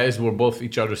you guys were both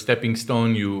each other's stepping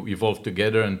stone. You evolved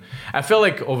together, and I feel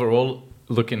like overall,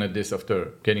 looking at this after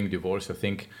getting divorced, I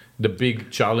think the big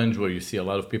challenge where you see a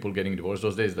lot of people getting divorced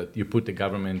those days is that you put the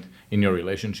government in your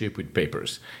relationship with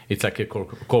papers. It's like a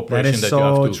corporation that so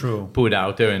you have to true. put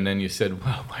out there, and then you said,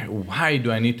 "Well, why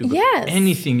do I need to?" Yes.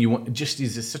 Anything you want just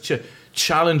is such a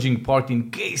challenging part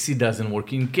in case it doesn't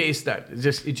work. In case that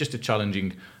it's just a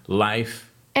challenging life.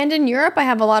 And in Europe, I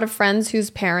have a lot of friends whose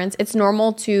parents, it's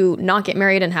normal to not get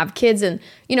married and have kids. And,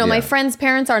 my Yeah. friends'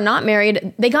 parents are not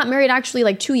married. They got married actually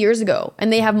like 2 years ago,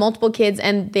 and they have multiple kids,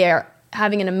 and they're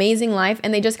having an amazing life.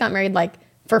 And they just got married like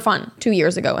for fun 2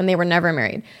 years ago, and they were never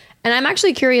married. And I'm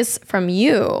actually curious from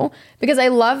you, because I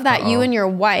love that you and your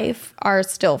wife are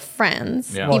still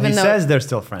friends. Yeah. Well, even he though says they're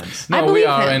still friends. I No, we believe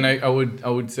are, him. and I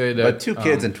would say that. But 2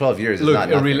 kids in 12 years is Look, not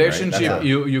nothing, a relationship, right?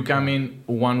 you come in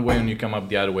one way and you come up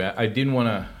the other way. I didn't want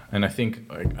to, and I think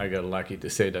I got lucky to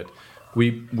say that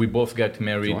we both got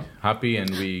married happy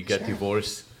and we got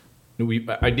divorced.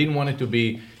 I didn't want it to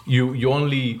be you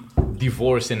only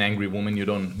divorce an angry woman, you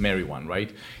don't marry one, right?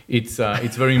 It's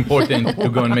very important to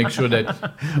go and make sure that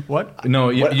What? no,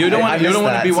 you don't I want to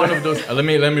missed be that. one of those. Let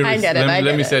me I get it, I let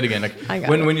get me it. say it again. Like I got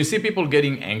when it. when you see people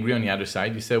getting angry on the other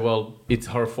side, you say, well, it's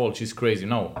her fault. She's crazy.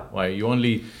 No, why? You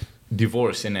only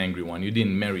divorce an angry one. You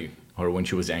didn't marry her when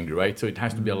she was angry, right? So it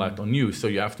has to be a lot on you. So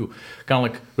you have to kind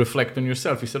of like reflect on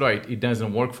yourself. You said, right, it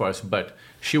doesn't work for us, but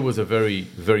she was a very,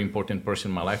 very important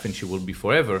person in my life, and she will be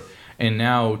forever. And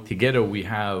now together we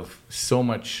have so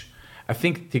much. I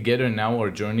think together now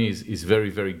our journey is very,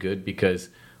 very good because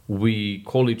we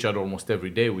call each other almost every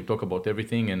day. We talk about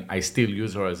everything, and I still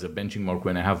use her as a benchmark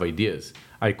when I have ideas.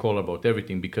 I call about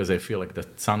everything because I feel like the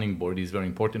sounding board is very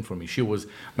important for me. She was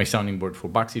my sounding board for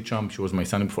Boxy Chump. She was my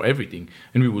sounding board for everything.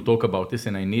 And we would talk about this,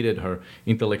 and I needed her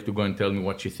intellect to go and tell me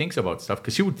what she thinks about stuff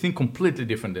because she would think completely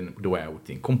different than the way I would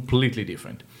think, completely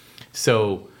different.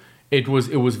 So it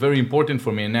was very important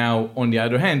for me. And now, on the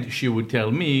other hand, she would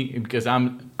tell me, because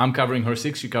I'm covering her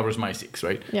 6, she covers my 6,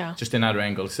 right? Yeah. Just another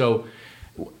angle. So,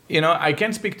 I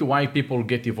can't speak to why people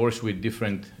get divorced with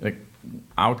different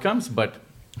outcomes, but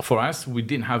for us, we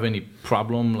didn't have any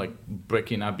problem like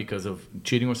breaking up because of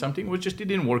cheating or something. It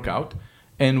didn't work out.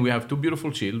 And we have 2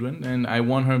 beautiful children, and I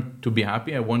want her to be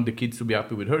happy. I want the kids to be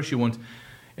happy with her.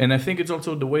 And I think it's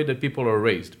also the way that people are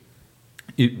raised.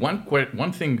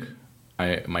 One thing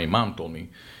my mom told me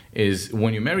is,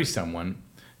 when you marry someone,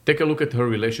 take a look at her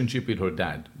relationship with her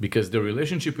dad, because the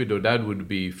relationship with her dad would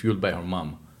be fueled by her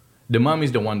mom. The mom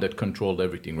is the one that controlled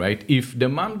everything, right? If the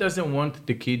mom doesn't want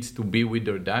the kids to be with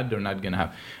their dad, they're not going to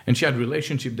have. And she had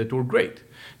relationships that were great.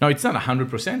 Now, it's not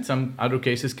 100%. Some other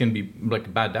cases can be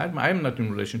like bad dad. I'm not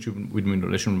in relation with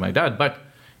my dad, but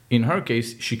in her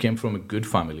case, she came from a good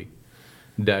family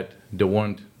that they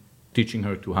weren't teaching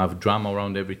her to have drama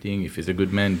around everything. If he's a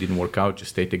good man, didn't work out,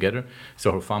 just stay together.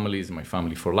 So her family is my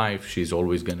family for life. She's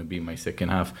always going to be my second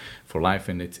half for life,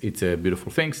 and it's a beautiful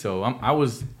thing. So I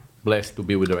was blessed to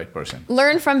be with the right person.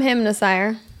 Learn from him,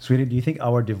 Nasir. Sweetie, do you think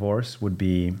our divorce would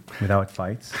be without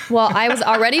fights? Well, I was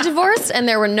already divorced and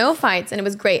there were no fights and it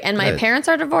was great. And my parents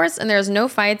are divorced and there's no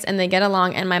fights and they get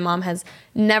along. And my mom has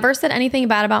never said anything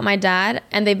bad about my dad,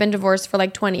 and they've been divorced for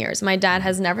like 20 years. My dad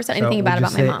has never said anything bad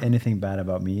about my mom. Anything bad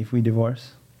about me if we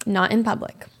divorce? Not in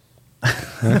public.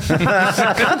 That's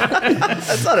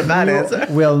not a bad answer.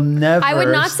 We'll never. I would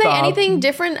not say anything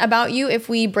different about you if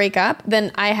we break up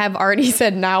than I have already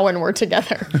said now when we're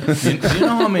together. Do you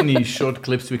know how many short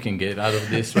clips we can get out of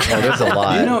this? Right? Oh, there's a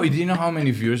lot. Do you know how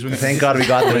many viewers we can? Thank God we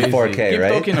got them in 4K, Keep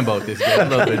right? talking about this, guys. I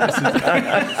love it.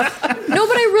 No,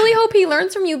 but I really hope he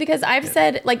learns from you, because I've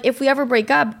said, like, if we ever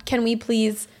break up, can we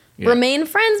please remain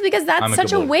friends, because that's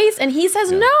such a waste, and he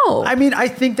says no. I mean, I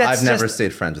think that's I've never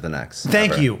stayed friends with an ex.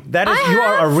 Thank Never. you. That is, you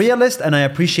are a realist, and I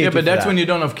appreciate you but for that's that. when you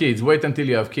don't have kids. Wait until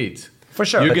you have kids. For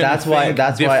sure. But that's why I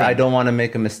different. don't want to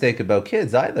make a mistake about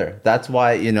kids either. That's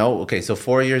why, okay, so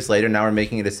 4 years later, now we're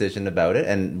making a decision about it,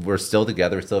 and we're still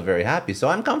together, we're still very happy. So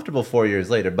I'm comfortable 4 years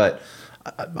later, but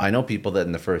I know people that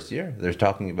in the first year, they're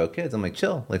talking about kids. I'm like,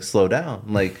 chill, like slow down,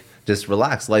 like just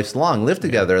relax. Life's long, live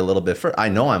together a little bit first. I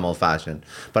know I'm old fashioned,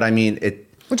 but I mean,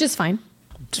 Which is fine.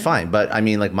 It's fine. But I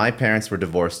mean, like, my parents were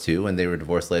divorced too, and they were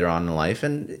divorced later on in life.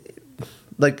 And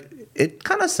like, it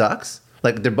kind of sucks.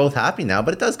 Like, they're both happy now,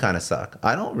 but it does kind of suck.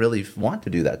 I don't really want to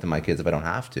do that to my kids if I don't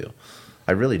have to.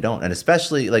 I really don't. And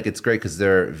especially, like, it's great because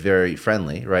they're very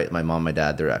friendly, right? My mom, my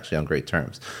dad, they're actually on great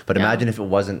terms. But imagine if it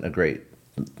wasn't a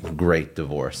great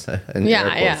divorce.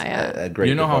 Yeah. A great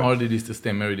You know divorce. how hard it is to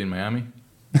stay married in Miami?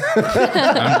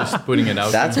 I'm just putting it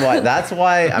out. That's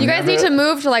why. You guys need to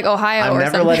move to like Ohio I'm or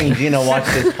never something. letting Gino watch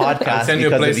this podcast. I'll send you a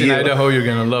because place of in you. Idaho. You're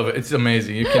gonna love it. It's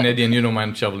amazing. You're Canadian. You don't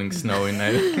mind shoveling snow in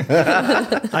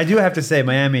Idaho. I do have to say,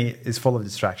 Miami is full of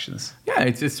distractions. Yeah,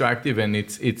 it's distractive, and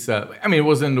it's. I mean, it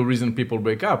wasn't the reason people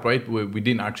break up, right? We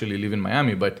didn't actually live in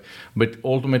Miami, but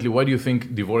ultimately, why do you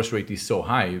think divorce rate is so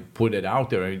high? Put it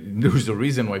out there. There's a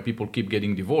reason why people keep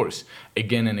getting divorced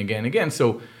again and again and again.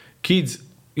 So, kids.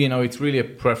 It's really a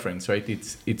preference, right?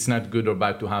 It's not good or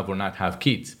bad to have or not have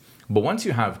kids. But once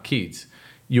you have kids,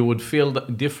 you would feel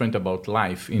different about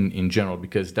life in general,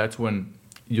 because that's when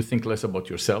you think less about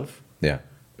yourself. Yeah.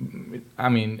 I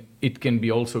mean, it can be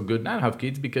also good not have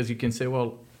kids, because you can say,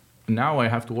 well, now I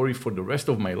have to worry for the rest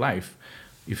of my life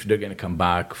if they're going to come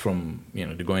back from,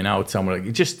 they're going out somewhere. Like,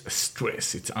 it's just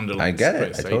stress. It's underlying stress. I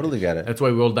get it. I totally get it. That's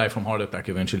why we all die from heart attack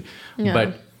eventually.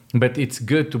 Yeah. But it's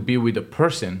good to be with a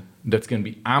person that's going to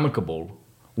be amicable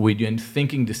with you and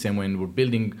thinking the same way, and we're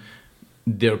building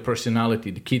their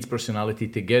personality, the kids' personality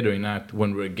together, and not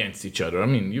when we're against each other. I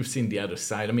mean, you've seen the other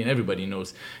side. I mean, everybody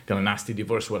knows kind of nasty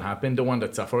divorce, what happened. The one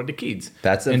that suffer are the kids.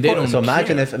 That's and important. So care.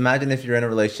 imagine if you're in a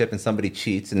relationship and somebody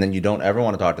cheats, and then you don't ever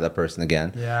want to talk to that person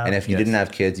again. Yeah. And if you didn't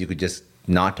have kids, you could just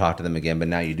not talk to them again, but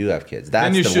now you do have kids. That's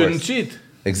Then you the shouldn't worst. cheat.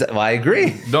 Exactly. Well, I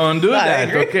agree. Don't do I that,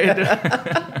 agree.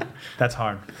 okay? That's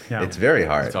hard. Yeah. It's very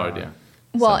hard. It's hard, yeah.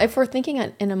 Well, if we're thinking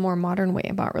in a more modern way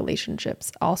about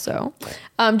relationships also,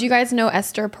 do you guys know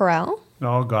Esther Perel?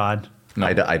 Oh, God. No.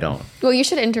 I don't. Well, you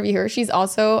should interview her. She's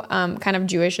also kind of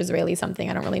Jewish, Israeli something.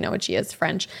 I don't really know what she is,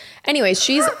 French. Anyways,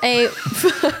 she's a...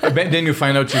 Then you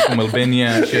find out she's from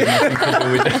Albania. She has nothing to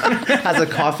do with it. Has a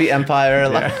coffee empire.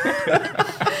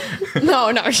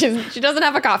 No, she doesn't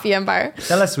have a coffee empire.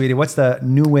 Tell us, sweetie, what's the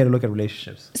new way to look at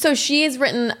relationships? So she has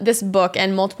written this book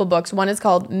and multiple books. One is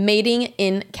called Mating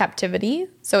in Captivity.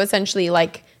 So essentially,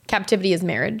 like, captivity is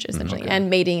marriage, essentially, and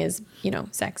mating is,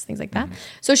 sex, things like that.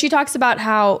 So she talks about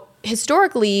how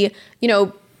historically,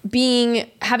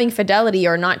 having fidelity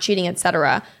or not cheating,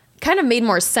 etc., kind of made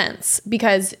more sense,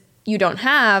 because you don't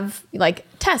have like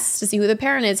tests to see who the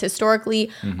parent is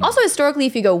historically. Also historically,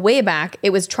 if you go way back,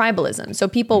 it was tribalism. So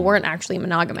people weren't actually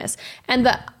monogamous. And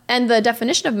the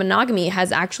definition of monogamy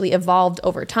has actually evolved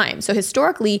over time. So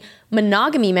historically,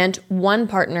 monogamy meant one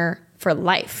partner for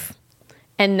life.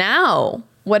 And now,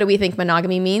 what do we think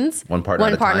monogamy means? One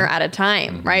partner at a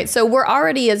time, right? So we're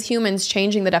already as humans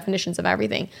changing the definitions of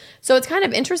everything. So it's kind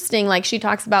of interesting, like she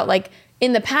talks about like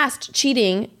in the past,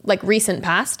 cheating, like recent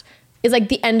past, is like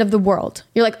the end of the world.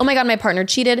 You're like, oh my God, my partner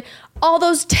cheated. All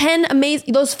those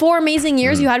 4 amazing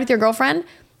years you had with your girlfriend,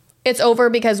 it's over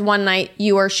because one night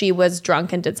you or she was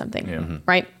drunk and did something,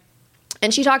 right?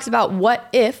 And she talks about what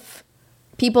if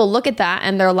people look at that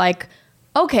and they're like,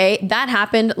 okay, that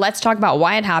happened. Let's talk about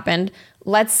why it happened.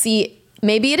 Let's see,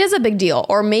 maybe it is a big deal,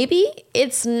 or maybe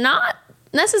it's not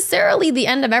necessarily the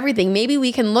end of everything. Maybe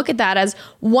we can look at that as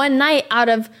one night out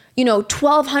of,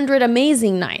 1,200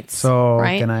 amazing nights. So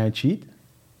right? Can I cheat?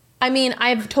 I mean,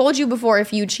 I've told you before,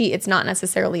 if you cheat, it's not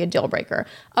necessarily a deal breaker.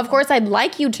 Of course, I'd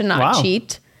like you to not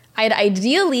cheat. I'd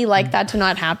ideally like that to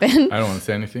not happen. I don't want to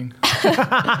say anything.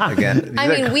 Again, I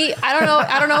mean,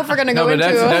 I don't know if we're going to go into...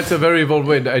 that's a very evolved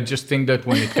way. I just think that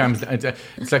when it comes...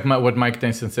 It's like what Mike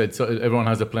Tyson said, so everyone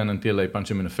has a plan until they punch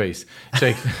him in the face. It's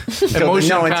like, until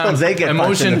they get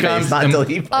punched in the face, not until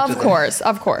he punches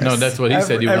Of course. No, that's what he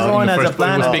said. He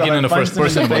was speaking in the first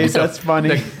person. That's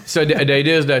funny. So the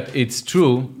idea is that it's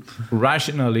true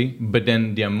rationally, but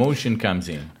then the emotion comes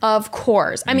in. Of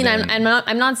course. I mean, I'm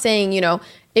not saying,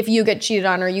 if you get cheated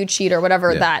on or you cheat or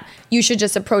whatever, that you should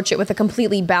just approach it with a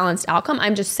completely balanced outcome.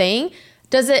 I'm just saying,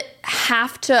 does it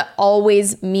have to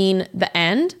always mean the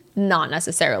end? Not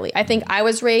necessarily. I think I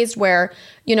was raised where,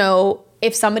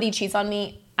 if somebody cheats on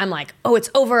me, I'm like, oh, it's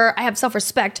over. I have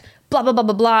self-respect, blah, blah, blah,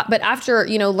 blah, blah. But after,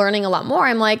 learning a lot more,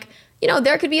 I'm like,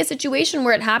 there could be a situation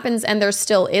where it happens and there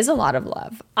still is a lot of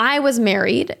love. I was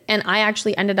married and I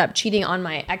actually ended up cheating on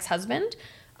my ex-husband.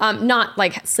 Not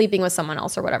like sleeping with someone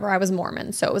else or whatever. I was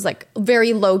Mormon, so it was like a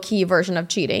very low-key version of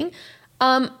cheating.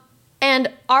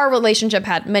 And our relationship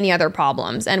had many other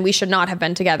problems, and we should not have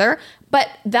been together. But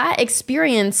that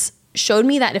experience showed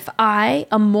me that if I,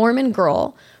 a Mormon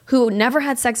girl who never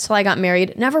had sex till I got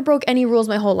married, never broke any rules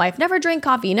my whole life, never drank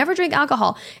coffee, never drank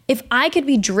alcohol, if I could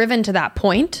be driven to that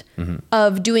point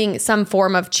of doing some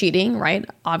form of cheating, right?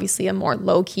 Obviously a more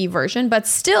low-key version, but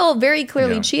still very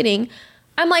clearly cheating,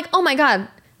 I'm like, oh my God,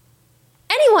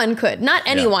 anyone could, not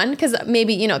anyone, because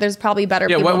maybe, there's probably better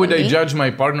people why would than I me. judge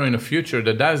my partner in the future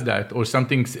that does that or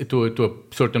something to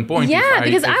a certain point? Yeah,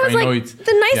 because I was like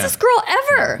the nicest girl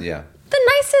ever. Yeah.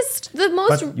 The nicest, the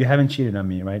most... But you haven't cheated on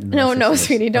me, right? No,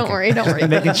 sweetie, don't worry.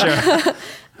 Making sure.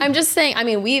 I'm just saying, I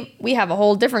mean, we have a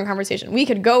whole different conversation we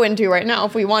could go into right now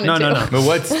if we wanted to. No. But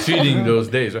what's cheating those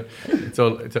days, right?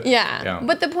 Yeah.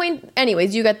 But the point,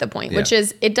 anyways, you get the point, which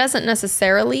is it doesn't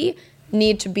necessarily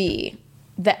need to be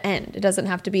the end. It doesn't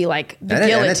have to be like the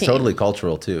guillotine. And it's totally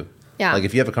cultural too. Yeah. Like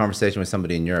if you have a conversation with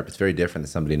somebody in Europe, it's very different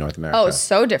than somebody in North America. Oh,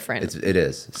 so different. It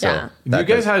is. So Yeah. You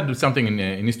guys had something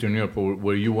in Eastern Europe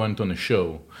where you went on a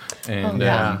show, and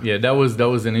that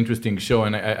was an interesting show.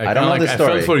 And I don't know the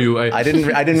story. I felt for you. I didn't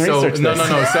research this.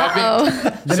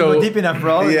 No. So deep enough,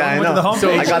 bro. Yeah, I know.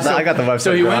 I got the website.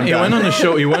 So he went on the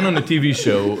show. He went on a TV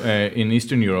show in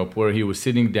Eastern Europe where he was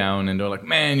sitting down, and they're like,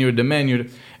 "Man, you're the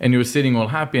man." And he was sitting all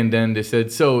happy, and then they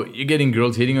said, "So you're getting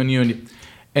girls hitting on you."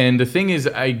 And the thing is,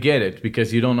 I get it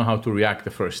because you don't know how to react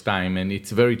the first time, and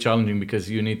it's very challenging because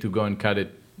you need to go and cut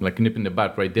it like nip in the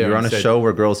butt right there. You're on a show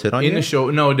where girls hit on you? In a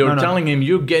show, no, they were telling him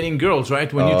you're getting girls,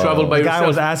 right? When you travel by yourself, guy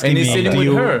was asking and he's me, sitting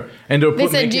with her, and they're They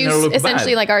said, making her look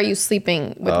essentially, bad. like, are you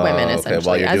sleeping with women,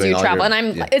 essentially, as you travel?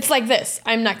 And it's like this.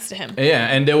 I'm next to him. Yeah,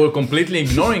 and they were completely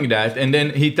ignoring that. And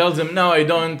then he tells them, no, I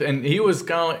don't. And he was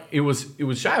kind of, he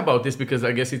was shy about this because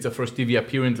I guess it's a first TV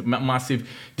appearance, massive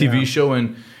TV show,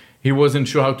 and he wasn't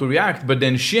sure how to react. But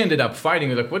then she ended up fighting.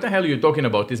 Like, what the hell are you talking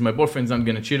about? This my boyfriend's not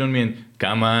going to cheat on me. And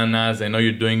come on, Naz, I know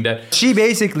you're doing that. She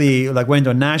basically went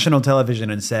on national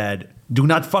television and said, do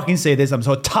not fucking say this. I'm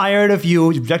so tired of you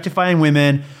objectifying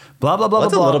women. Blah, blah, blah,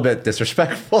 That's blah. a little bit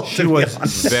disrespectful. She was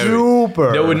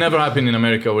super. That would never happen in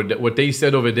America. What they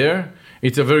said over there,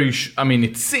 it's a very,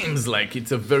 it seems like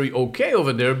it's a very okay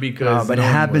over there because... but it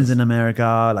happens in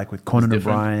America, like with Conan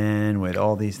O'Brien, with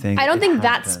all these things. I don't think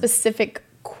that specific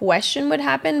question would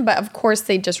happen, but of course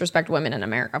they disrespect women in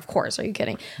America. Of course, are you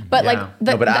kidding? But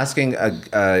but asking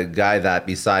a guy that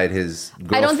beside his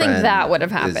girlfriend, I don't think that would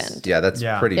have happened. That's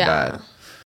pretty bad.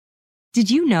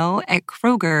 Did you know at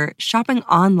Kroger, shopping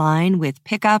online with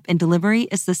pickup and delivery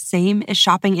is the same as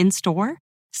shopping in store?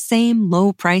 Same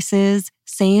low prices,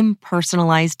 same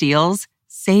personalized deals,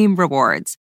 same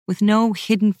rewards. with no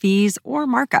hidden fees or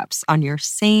markups on your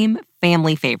same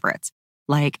family favorites,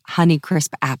 like Honeycrisp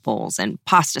apples and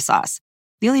pasta sauce.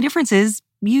 The only difference is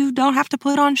you don't have to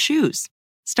put on shoes.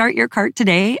 Start your cart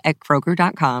today at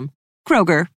Kroger.com.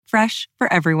 Kroger, fresh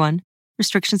for everyone.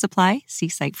 Restrictions apply. See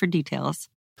site for details.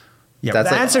 Yeah,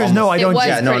 the answer is no, I don't.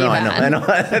 Yeah, no, I know.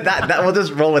 that we'll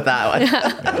just roll with that one.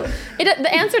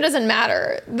 The answer doesn't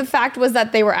matter. The fact was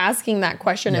that they were asking that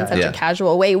question in such a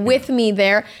casual way with me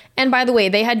there. And by the way,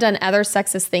 they had done other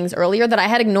sexist things earlier that I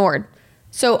had ignored.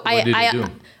 So what did he do?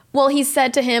 Well, he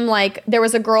said to him, like, there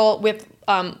was a girl with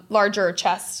larger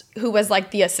chest who was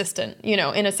like the assistant,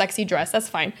 in a sexy dress. That's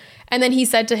fine. And then he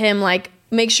said to him, like,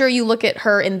 make sure you look at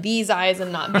her in these eyes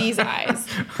and not these eyes.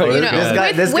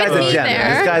 This guy's a gem.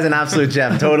 This guy's an absolute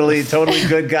gem. Totally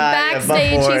good guy.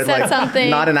 Backstage, he said something.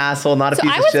 Not an asshole, not a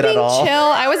piece of shit at all.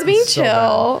 I was being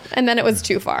chill. And then it was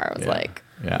too far. I was like...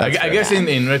 Yeah, I guess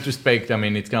in retrospect, I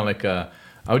mean, it's kind of like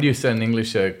how do you say in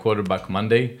English, quarterback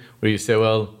Monday, where you say,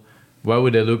 well, why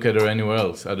would I look at her anywhere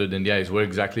else other than the eyes? Where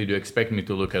exactly do you expect me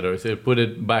to look at her? So put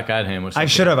it back at him or something. I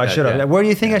should have. Yeah. Where do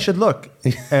you think I should look?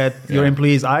 At your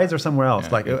employee's eyes or somewhere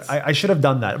else? I should have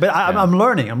done that. But I'm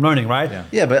learning, right?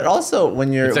 Yeah, but also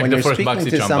when you're speaking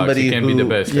to somebody who... You can't be the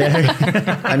best.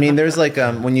 Yeah. I mean, there's like,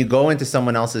 when you go into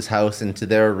someone else's house, into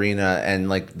their arena, and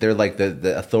like they're like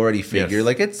the authority figure,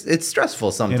 like it's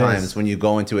stressful sometimes when you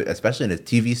go into it, especially in a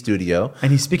TV studio.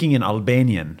 And he's speaking in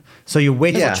Albanian. So you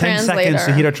wait for 10 seconds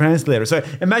to hear a translator. So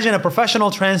imagine a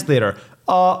professional translator.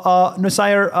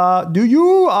 Nusair, do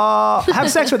you have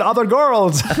sex with other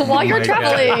girls? While you're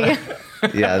traveling.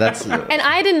 Yeah, that's... And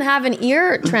I didn't have an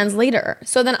ear translator.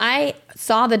 So then I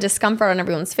saw the discomfort on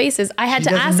everyone's faces. I had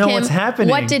to ask him,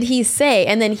 what did he say?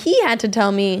 And then he had to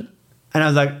tell me. And I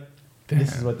was like,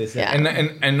 this is what they say. Yeah.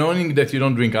 And knowing that you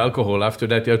don't drink alcohol, after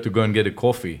that you have to go and get a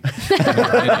coffee.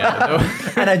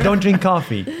 And I don't drink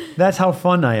coffee. That's how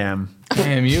fun I am.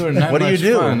 Damn, you are not what do you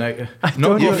do? Fun.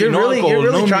 You're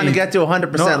really trying to get to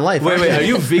 100% life. Wait, are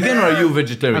you vegan or are you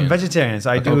vegetarian? I'm vegetarian,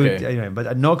 so I do anyway.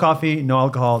 But no coffee, no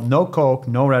alcohol, no Coke,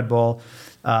 no Red Bull.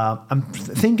 I'm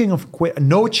thinking of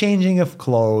no changing of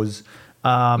clothes.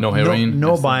 No heroin,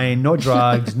 no buying, no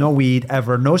drugs, no weed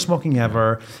ever, no smoking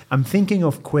ever. I'm thinking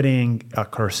of quitting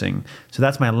cursing. So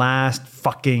that's my last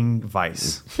fucking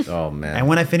vice. Oh man! And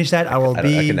when I finish that, I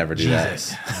can never do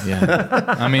Jesus. that.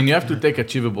 Yeah, I mean, you have to take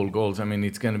achievable goals. I mean,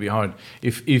 it's going to be hard.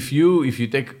 If you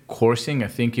take coursing, I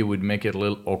think it would make it a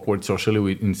little awkward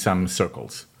socially in some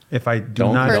circles. If I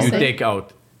not, if you take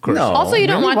out cursing. No. Also, you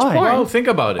don't watch porn. Well, think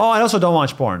about it. Oh, I also don't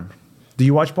watch porn. Do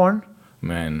you watch porn?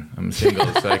 Man, I'm single,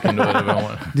 so I can do whatever I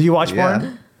want. Do you watch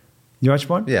porn? You watch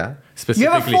porn? Yeah.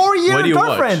 You have a 4-year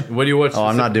girlfriend. What do you watch? Oh,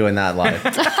 I'm not doing that live.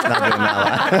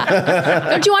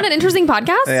 Don't you want an interesting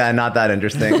podcast? Yeah, not that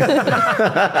interesting.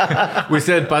 We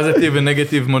said positive and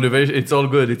negative motivation. It's all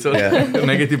good. It's all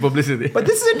negative publicity. But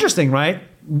this is interesting, right?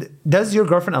 Does your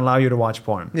girlfriend allow you to watch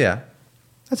porn? Yeah.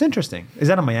 That's interesting. Is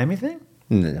that a Miami thing?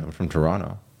 No, I'm from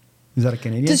Toronto. Is that a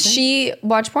Canadian Does thing? she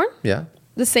watch porn? Yeah.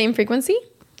 The same frequency?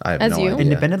 I have as no you? idea.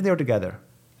 Independently or together?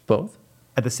 Both.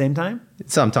 At the same time?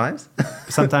 Sometimes.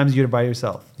 Sometimes you're by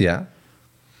yourself. Yeah.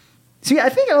 See, I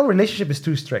think our relationship is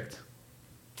too strict.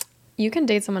 You can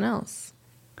date someone else.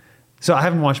 So I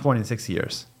haven't watched porn in 6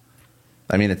 years.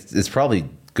 I mean, it's probably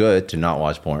good to not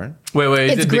watch porn. Wait.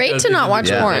 It's great to not watch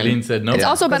porn. Alyne said no. It's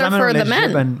also better for the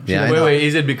men. Wait.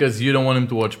 Is it because you don't want him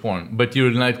to watch porn? But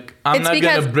you're like, I'm not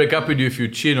going to break up with you if you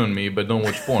cheat on me, but don't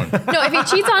watch porn. No, if he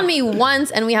cheats on me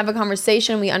once and we have a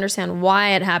conversation, we understand why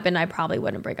it happened, I probably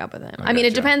wouldn't break up with him. I mean,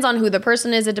 it depends on who the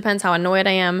person is. It depends how annoyed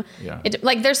I am. Yeah.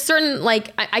 There's certain,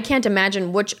 I can't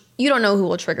imagine you don't know who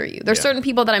will trigger you. There's certain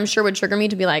people that I'm sure would trigger me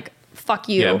to be like, fuck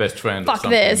you. Yeah, best friend. Fuck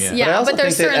this. Yeah, but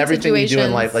there's certain everything situations. you do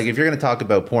in life, like if you're going to talk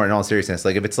about porn in all seriousness,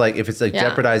 like if it's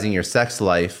jeopardizing your sex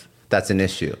life, that's an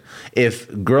issue.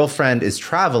 If girlfriend is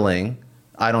traveling,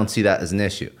 I don't see that as an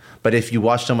issue. But if you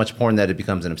watch so much porn that it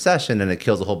becomes an obsession and it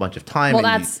kills a whole bunch of time. Well,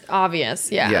 that's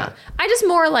obvious. Yeah. I just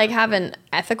more have an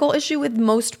ethical issue with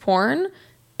most porn.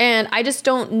 And I just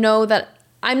don't know that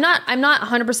I'm not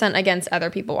 100% against other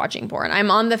people watching porn.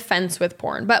 I'm on the fence with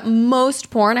porn. But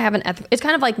most porn, I have an ethical. It's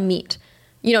kind of like meat.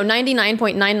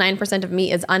 99.99% of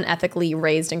meat is unethically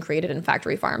raised and created in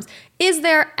factory farms. Is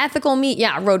there ethical meat?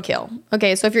 Yeah, roadkill.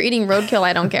 Okay, so if you're eating roadkill,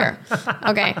 I don't care.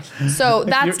 Okay, so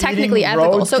that's technically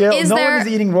ethical. So is no there... one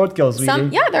is eating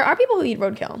roadkill. Yeah, there are people who eat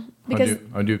roadkill. Because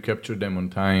how do you capture them on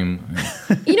time?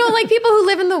 People who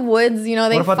live in the woods,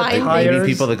 they find maybe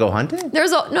people that go hunting?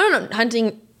 There's no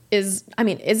hunting. Is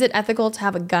it ethical to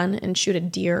have a gun and shoot a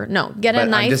deer? No, get a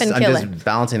knife and kill it. I'm just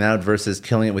balancing that out versus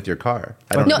killing it with your car.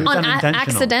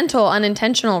 Accidental,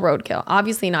 unintentional roadkill.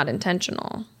 Obviously not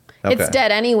intentional. It's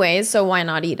dead anyways, so why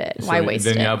not eat it? Why waste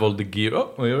it? Then you have all the gear.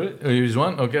 Oh, here's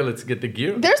one. Okay, let's get the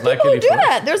gear. There's people who do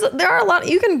that. There are a lot.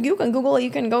 You can Google it. You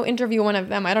can go interview one of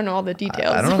them. I don't know all the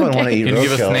details. I don't know if I want to eat Can you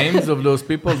give us roadkill. names of those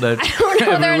people that I don't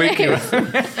know their names.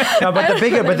 No, but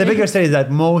the bigger study is that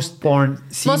most porn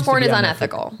seems to be is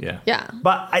unethical. Yeah.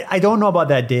 But I don't know about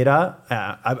that data.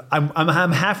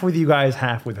 I'm half with you guys,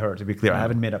 half with her. To be clear, I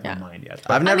haven't made up my mind yet.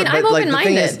 I've never. I'm but, like, the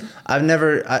thing is, open-minded. I've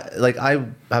never. I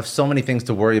have so many things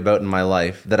to worry about in my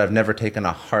life that I've never taken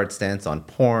a hard stance on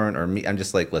porn or meat. I'm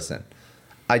just like, listen.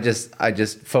 I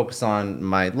just focus on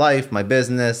my life, my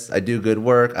business. I do good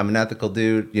work. I'm an ethical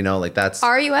dude. You know, like that's.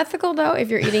 Are you ethical though? If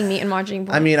you're eating meat and watching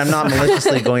porn? I mean, I'm not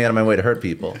maliciously going out of my way to hurt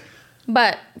people.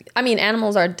 But I mean,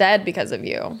 animals are dead because of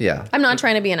you. Yeah. I'm not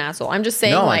trying to be an asshole. I'm just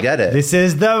saying. No, like, I get it. This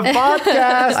is the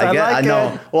podcast. I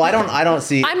know. Well, I don't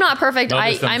see. I'm not perfect.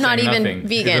 I'm not even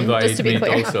vegan. Just to be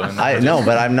clear. I know,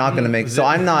 but I'm not going to make. So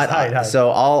I'm not. Hi. So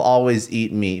I'll always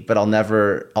eat meat, but I'll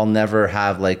never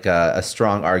have like a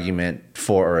strong argument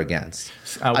for or against.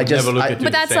 I just never look at you.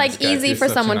 But that's like easy for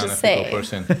someone to say.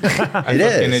 It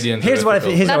is. Here's what I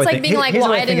think. That's like being like,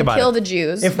 well, I didn't kill the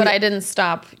Jews, but I didn't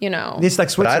stop. It's like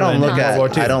But Switzerland.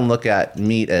 I don't look at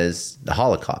meat as the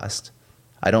Holocaust.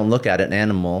 I don't look at an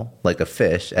animal like a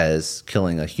fish as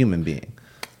killing a human being.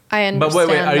 I understand. But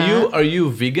wait, that. are you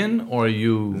vegan or are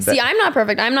you? See, I'm not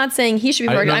perfect. I'm not saying he should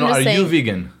be perfect. I'm just saying. Are you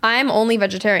vegan? I'm only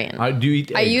vegetarian. Do you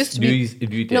eat eggs? I used to be.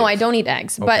 Do you eat no, eggs? I don't eat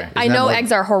eggs, Okay. but I know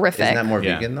eggs are horrific. Isn't that more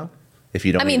vegan though? If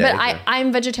you don't. I mean, eat but eggs,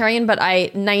 I'm vegetarian, but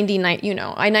I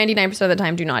 99% of the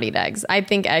time do not eat eggs. I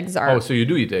think eggs are. Oh, so you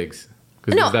do eat eggs?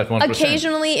 No, that 1%.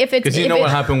 occasionally if it's because you know what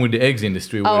happened with the eggs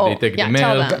industry where they take the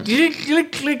tell milk.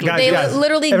 them. Guys, They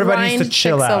literally everybody grind needs to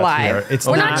chill chicks out alive. here.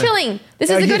 We're not chilling.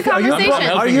 This is a good conversation.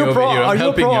 Are you pro? I'm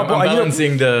helping you. I'm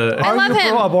balancing the. I love Are you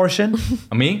him. pro-abortion?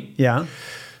 Me? Yeah.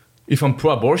 If I'm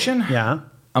pro-abortion? Yeah.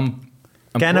 I'm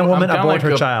Can a woman kinda abort like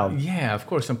her child? Yeah, of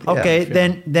course. I'm pro. Okay,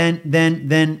 Yeah.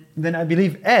 then I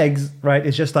believe eggs, right?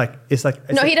 It's just like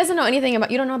No, he doesn't know anything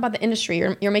about. You don't know about the industry.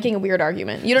 You're making a weird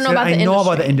argument. You don't know about the I industry. know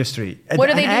about the industry. What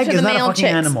do they An egg do to is the not a male fucking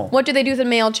chicks? animal. What do they do to the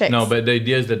male chicks? No, but the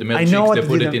idea is that the male I know chicks, what they they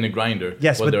put do. it in a grinder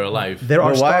Yes, while but they're alive. There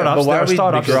are startups. But why There are are we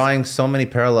startups. drawing so many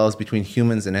parallels between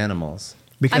humans and animals?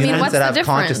 Because I mean, Humans what's that the have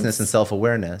difference? consciousness and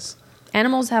self-awareness.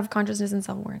 Animals have consciousness and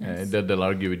self-awareness. They'll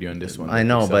argue with you on this one. I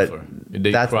know, They but suffer.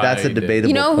 They that's cry, a they- debatable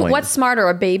You know point. what's smarter,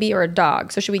 a baby or a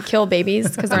dog? So should we kill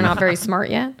babies because they're not very smart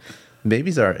yet?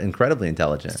 Babies are incredibly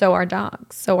intelligent. So are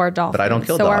dogs. So are dolphins. But I don't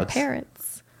kill so are dogs. parrots.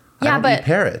 I Yeah, don't but eat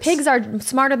parrots. pigs are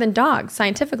smarter than dogs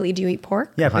scientifically. Do you eat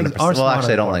pork? yeah, pigs 100%. are Well, smarter actually, I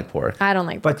than don't like pork. I don't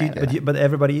like pork. either. but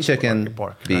everybody eats Chicken,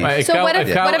 pork. beef. Right, So what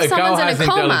if someone's in a has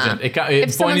coma? intelligence.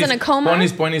 If someone's in a coma?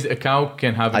 Point is a cow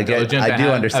can have I get- intelligence. I do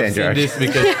understand I've your seen this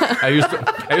because I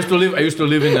used to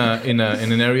live in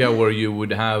an area where you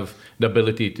would have the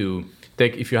ability to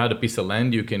take, if you had a piece of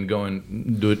land, you can go and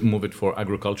move it for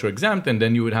agriculture exempt, and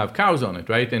then you would have cows on it,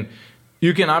 right? And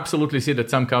you can absolutely see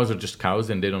that some cows are just cows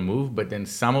and they don't move, but then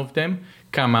some of them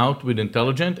come out with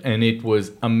intelligence, and it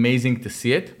was amazing to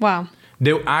see it. Wow.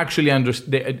 They actually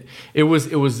understand. It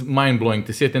was mind blowing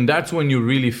to see it, and that's when you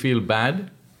really feel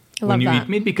bad I when love you that. eat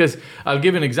meat. Because I'll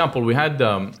give an example. We had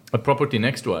a property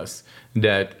next to us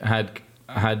that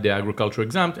had the agriculture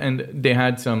exempt, and they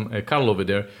had some cattle over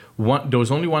there. There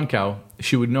was only one cow.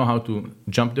 She would know how to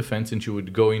jump the fence, and she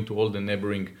would go into all the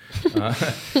neighboring.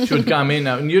 She would come in.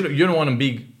 And you don't want a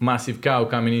big, massive cow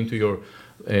coming into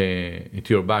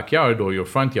your backyard or your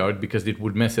front yard because it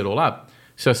would mess it all up.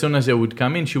 So as soon as they would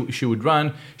come in, she would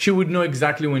run. She would know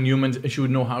exactly when humans. She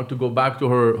would know how to go back to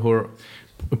her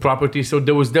property. So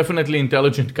there was definitely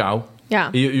intelligent cow.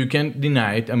 Yeah. You can't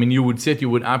deny it. I mean, you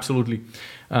would absolutely,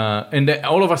 and then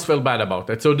all of us felt bad about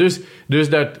that. So there's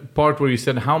that part where you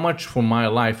said, how much for my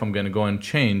life I'm going to go and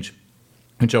change,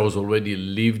 which I was already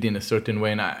lived in a certain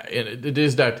way. And it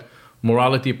is that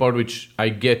morality part, which I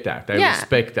get that. I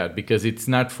respect that because it's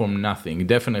not from nothing.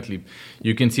 Definitely.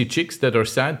 You can see chicks that are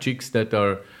sad, chicks that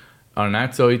are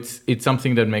not. So it's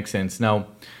something that makes sense. Now,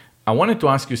 I wanted to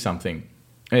ask you something.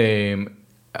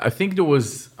 I think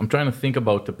I'm trying to think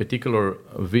about a particular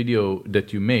video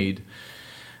that you made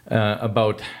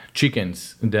about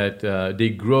chickens, that they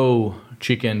grow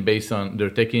chicken based on,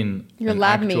 they're taking Your an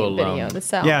lab meat actual, video, the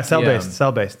cell. Yeah,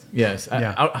 cell-based. Yes.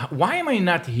 Yeah. Why am I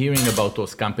not hearing about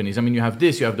those companies? I mean, you have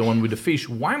this, you have the one with the fish.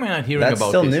 Why am I not hearing That's about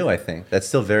still this? new, I think. That's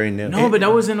still very new. No, but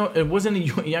it wasn't a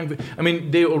young. I mean,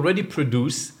 they already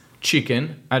produce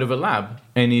chicken out of a lab,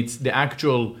 and it's the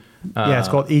actual. It's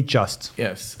called Eat Just.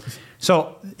 Yes.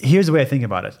 So here's the way I think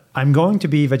about it. I'm going to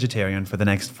be vegetarian for the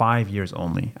next 5 years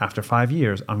only. After 5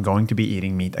 years, I'm going to be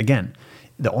eating meat again.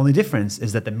 The only difference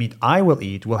is that the meat I will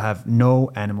eat will have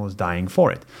no animals dying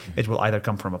for it. It will either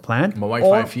come from a plant. But why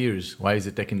or 5 years? Why is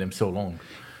it taking them so long?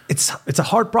 It's a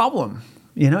hard problem.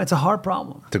 It's a hard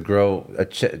problem. To grow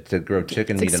chicken It's meat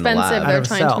in the expensive. lab. They're of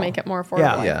trying to cell. make it more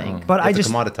affordable, Yeah. I think. But You I have to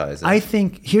just commoditize it. I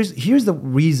think here's the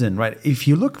reason, right? If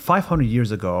you look 500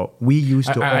 years ago, we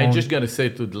used to I own. just got to say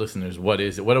to the listeners, what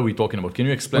is it? What are we talking about? Can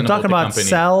you explain We're talking about the about company?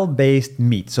 cell-based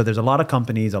meat. So there's a lot of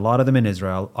companies, a lot of them in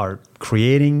Israel, are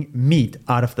creating meat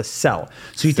out of the cell.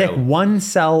 So you take Cell. one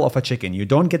cell of a chicken. You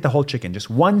don't get the whole chicken, just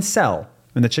one cell,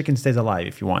 and the chicken stays alive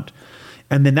if you want.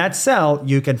 And then that cell,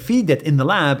 you can feed it in the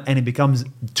lab, and it becomes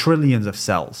trillions of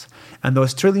cells. And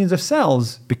those trillions of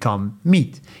cells become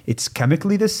meat. It's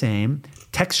chemically the same,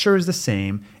 texture is the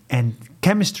same, and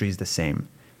chemistry is the same.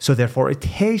 So therefore, it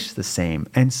tastes the same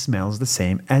and smells the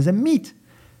same as a meat.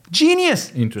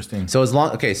 Genius. Interesting. So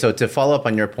so to follow up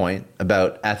on your point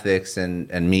about ethics and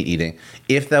meat eating,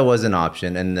 if that was an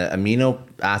option and the amino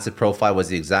acid profile was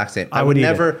the exact same, I would eat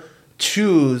never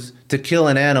choose to kill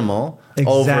an animal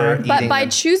over Exactly. eating But by them.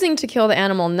 choosing to kill the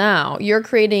animal now, you're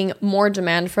creating more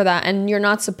demand for that, and you're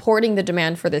not supporting the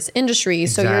demand for this industry.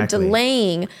 So you're Exactly.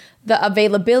 delaying the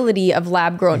availability of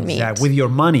lab-grown meat. With your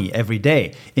money every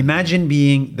day. Imagine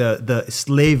being the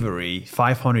slavery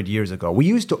 500 years ago. We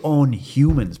used to own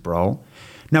humans, bro.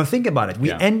 Now think about it.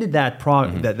 We ended that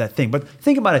that thing. But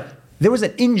think about it. There was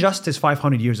an injustice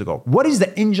 500 years ago. What is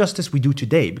the injustice we do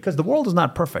today? Because the world is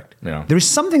not perfect. Yeah. There is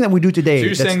something that we do today. So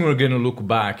you're that's- saying we're going to look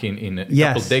back in a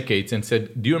couple decades and said,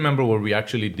 do you remember where we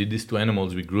actually did this to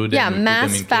animals? We grew them. Yeah, we put them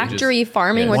mass in factory cages.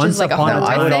 farming, Yes. which Once is like a upon a Now, I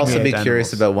time- would horrific. also be Animals.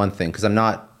 curious about one thing because I'm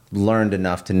not learned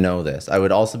enough to know this. I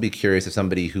would also be curious if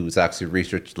somebody who's actually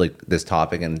researched like this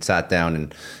topic and sat down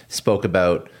and spoke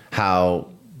about how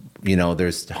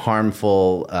there's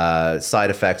harmful side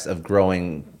effects of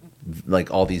growing like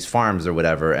all these farms or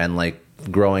whatever, and like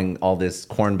growing all this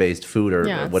corn-based food or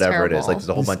Yeah, it's whatever it is. terrible. Like there's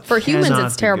a whole bunch. For humans, Cannot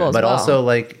it's be terrible good. as But well. also,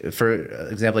 like for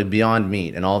example, like Beyond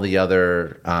Meat and all the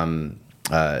other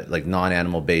like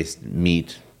non-animal based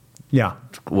meat, Yeah.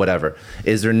 whatever.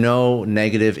 Is there no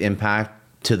negative impact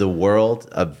to the world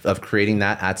of creating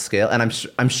that at scale? And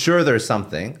I'm sure there's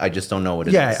something. I just don't know what it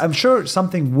is. Yeah, I'm sure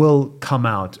something will come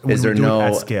out when Is there we do no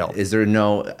it at scale. Is there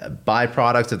no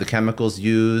byproducts of the chemicals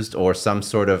used or some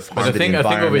sort of harm But to the I think over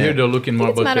here environment? they're looking more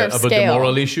I think it's a about matter of the scale.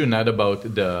 moral issue, not about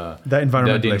the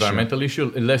environmental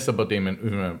issue, less about the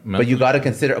environmental. But you got to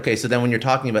consider, okay, so then when you're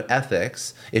talking about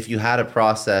ethics, if you had a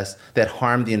process that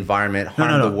harmed the environment,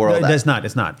 harmed the world. No, it's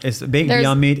not. It's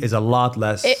Beyond Meat is a lot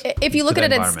less. If you look to at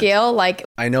the it at environment. scale, like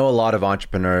I know a lot of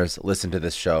entrepreneurs listen to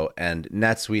this show, and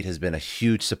NetSuite has been a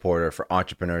huge supporter for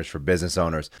entrepreneurs, for business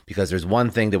owners, because there's one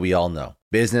thing that we all know.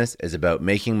 Business is about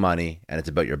making money, and it's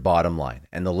about your bottom line.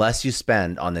 And the less you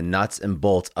spend on the nuts and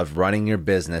bolts of running your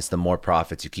business, the more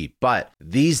profits you keep. But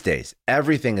these days,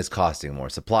 everything is costing more.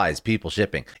 Supplies, people,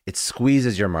 shipping. It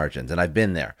squeezes your margins, and I've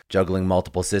been there, juggling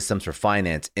multiple systems for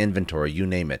finance, inventory, you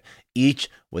name it, each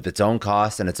with its own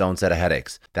costs and its own set of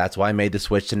headaches. That's why I made the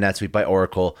switch to NetSuite by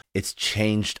Oracle. It's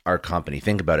changed our company.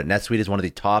 Think about it. NetSuite is one of the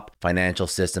top financial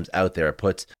systems out there. It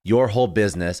puts your whole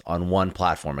business on one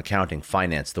platform, accounting,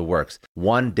 finance, the works.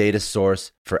 One data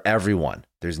source for everyone.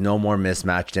 There's no more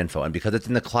mismatched info. And because it's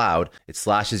in the cloud, it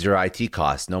slashes your IT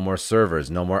costs. No more servers,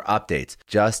 no more updates.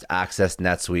 Just access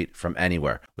NetSuite from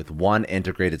anywhere. With one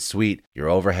integrated suite, your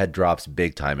overhead drops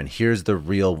big time. And here's the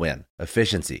real win.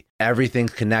 Efficiency.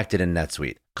 Everything's connected in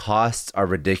NetSuite. Costs are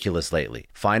ridiculous lately.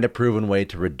 Find a proven way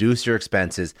to reduce your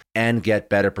expenses and get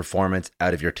better performance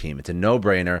out of your team. It's a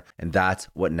no-brainer, and that's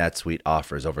what NetSuite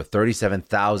offers. Over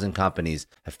 37,000 companies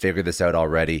have figured this out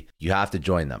already. You have to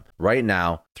join them. Right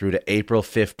now, through to April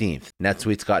 15th,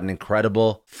 NetSuite's got an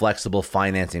incredible, flexible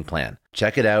financing plan.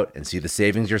 Check it out and see the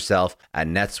savings yourself at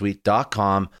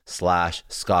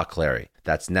netsuite.com/Scott Clary.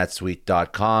 That's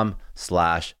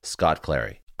netsuite.com/Scott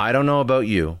Clary. I don't know about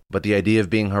you, but the idea of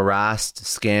being harassed,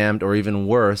 scammed, or even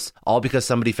worse, all because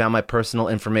somebody found my personal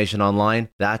information online,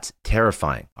 that's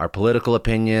terrifying. Our political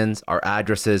opinions, our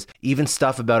addresses, even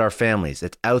stuff about our families,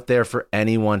 it's out there for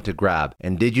anyone to grab.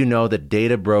 And did you know that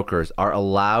data brokers are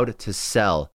allowed to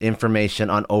sell information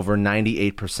on over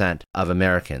 98% of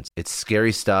Americans? It's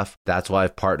scary stuff. That's why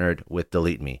I've partnered with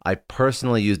Delete Me. I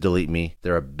personally use Delete Me.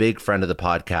 They're a big friend of the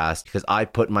podcast because I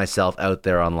put myself out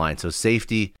there online. So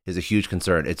safety is a huge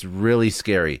concern. It's really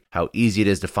scary how easy it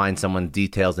is to find someone's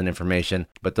details and information,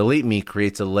 but Delete Me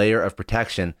creates a layer of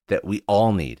protection that we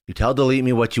all need. You tell Delete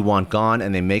Me what you want gone,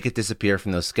 and they make it disappear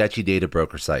from those sketchy data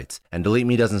broker sites. And Delete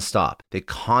Me doesn't stop. They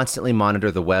constantly monitor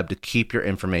the web to keep your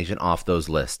information off those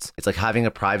lists. It's like having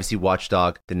a privacy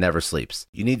watchdog that never sleeps.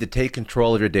 You need to take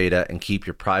control of your data and keep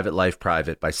your private life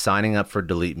private by signing up for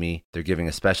Delete Me. They're giving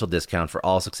a special discount for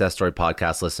all Success Story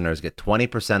podcast listeners. Get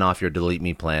 20% off your Delete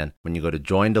Me plan when you go to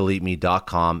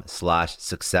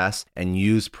joindeleteme.com/success and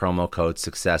use promo code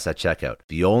success at checkout.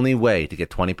 The only way to get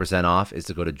 20% off is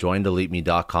to go to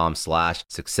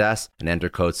joindeleteme.com/success and enter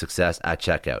code success at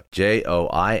checkout.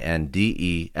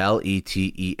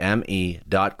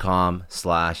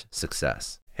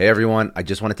 joindeleteme.com/success. Hey everyone, I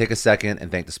just want to take a second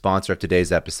and thank the sponsor of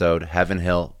today's episode, Heaven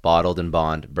Hill Bottled and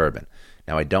Bond Bourbon.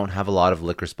 Now, I don't have a lot of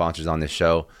liquor sponsors on this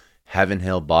show. Heaven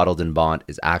Hill Bottled and Bond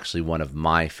is actually one of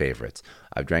my favorites.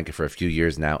 I've drank it for a few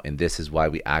years now, and this is why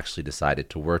we actually decided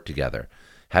to work together.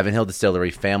 Heaven Hill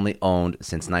Distillery, family owned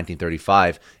since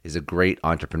 1935, is a great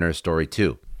entrepreneur story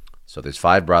too. So there's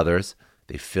 5 brothers.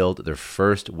 They filled their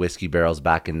first whiskey barrels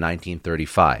back in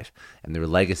 1935, and their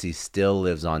legacy still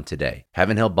lives on today.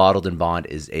 Heaven Hill Bottled and Bond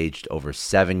is aged over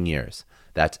 7 years.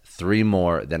 That's 3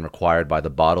 more than required by the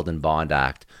Bottled and Bond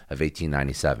Act of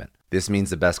 1897. This means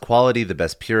the best quality, the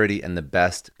best purity, and the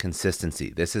best consistency.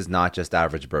 This is not just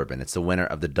average bourbon. It's the winner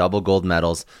of the double gold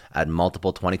medals at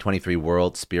multiple 2023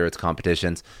 World Spirits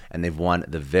competitions, and they've won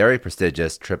the very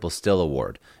prestigious Triple Still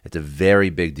Award. It's a very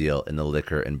big deal in the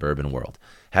liquor and bourbon world.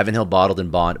 Heaven Hill Bottled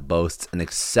and Bond boasts an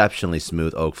exceptionally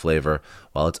smooth oak flavor,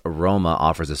 while its aroma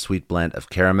offers a sweet blend of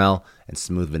caramel and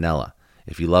smooth vanilla.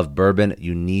 If you love bourbon,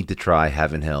 you need to try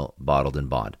Heaven Hill Bottled and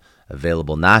Bond.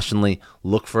 Available nationally,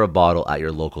 look for a bottle at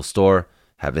your local store.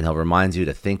 Heaven Hill reminds you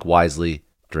to think wisely,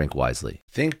 drink wisely.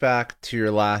 Think back to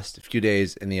your last few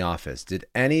days in the office. Did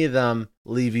any of them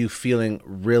leave you feeling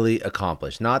really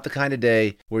accomplished? Not the kind of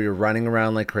day where you're running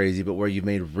around like crazy, but where you've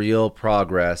made real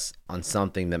progress on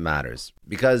something that matters.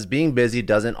 Because being busy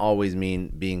doesn't always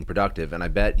mean being productive, and I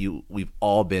bet we've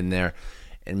all been there.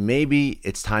 And maybe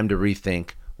it's time to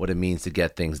rethink what it means to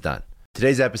get things done.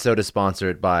 Today's episode is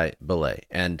sponsored by Belay,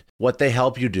 and what they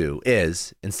help you do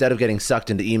is, instead of getting sucked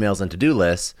into emails and to-do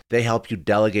lists, they help you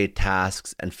delegate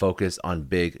tasks and focus on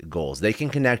big goals. They can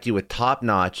connect you with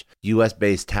top-notch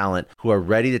US-based talent who are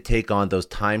ready to take on those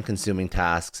time-consuming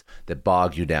tasks that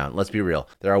bog you down. Let's be real.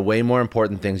 There are way more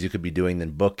important things you could be doing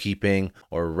than bookkeeping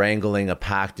or wrangling a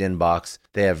packed inbox.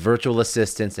 They have virtual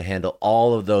assistants to handle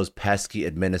all of those pesky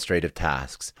administrative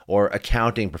tasks, or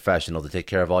accounting professional to take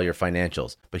care of all your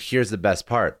financials. But here's the best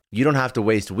part. You don't have to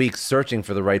waste weeks searching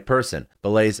for the right person.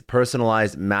 Belay's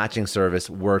personalized matching service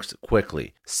works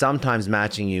quickly, sometimes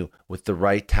matching you with the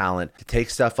right talent to take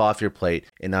stuff off your plate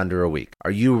in under a week. Are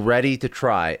you ready to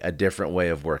try a different way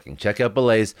of working? Check out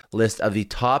Belay's list of the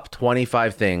top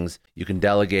 25 things you can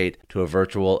delegate to a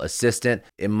virtual assistant.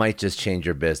 It might just change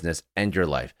your business and your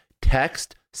life.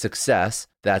 Text SUCCESS,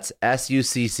 that's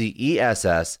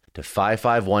SUCCESS, to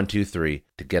 55123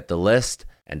 to get the list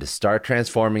and to start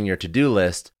transforming your to-do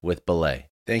list with Belay.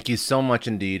 Thank you so much,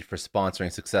 Indeed, for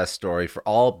sponsoring Success Story. For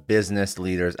all business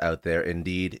leaders out there,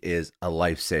 Indeed is a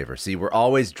lifesaver. See, we're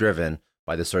always driven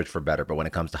by the search for better, but when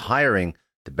it comes to hiring,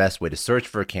 the best way to search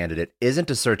for a candidate isn't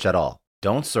to search at all.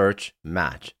 Don't search,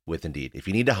 match with Indeed. If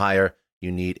you need to hire,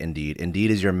 you need Indeed.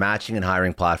 Indeed is your matching and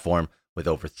hiring platform with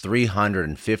over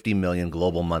 350 million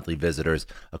global monthly visitors,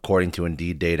 according to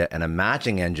Indeed data, and a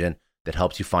matching engine that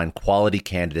helps you find quality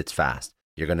candidates fast.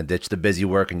 You're going to ditch the busy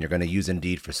work and you're going to use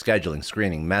Indeed for scheduling,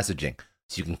 screening, messaging,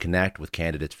 so you can connect with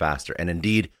candidates faster. And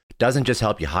Indeed doesn't just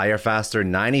help you hire faster.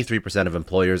 93% of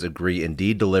employers agree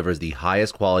Indeed delivers the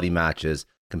highest quality matches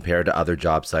compared to other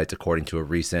job sites, according to a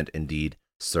recent Indeed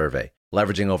survey.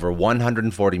 Leveraging over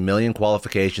 140 million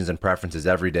qualifications and preferences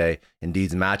every day,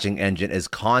 Indeed's matching engine is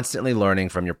constantly learning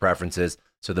from your preferences,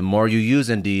 so the more you use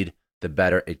Indeed, the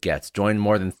better it gets. Join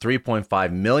more than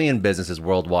 3.5 million businesses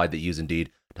worldwide that use Indeed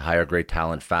to hire great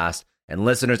talent fast. And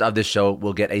listeners of this show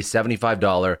will get a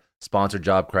 $75 sponsored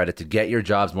job credit to get your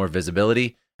jobs more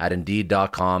visibility at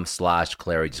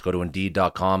Indeed.com/Clary. Just go to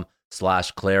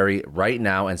Indeed.com/Clary right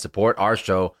now and support our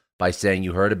show by saying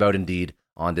you heard about Indeed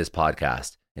on this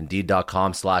podcast.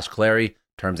 Indeed.com/Clary.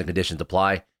 Terms and conditions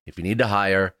apply. If you need to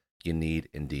hire, you need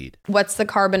Indeed. What's the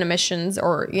carbon emissions,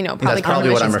 or, probably That's carbon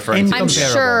probably emissions? what I'm referring to.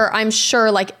 I'm sure,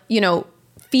 like,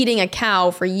 feeding a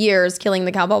cow for years, killing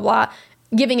the cow, blah, blah,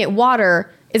 giving it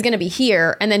water is going to be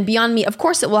here. And then Beyond Meat, of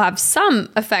course, it will have some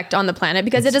effect on the planet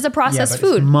because it is a processed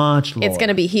food. It's much lower. It's going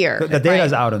to be here. The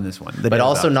data's out on this one. But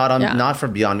also not for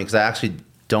Beyond Meat, because I actually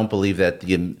don't believe that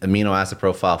the amino acid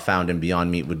profile found in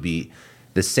Beyond Meat would be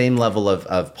the same level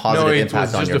of positive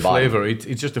impact on your body. No,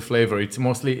 it's just the flavor. It's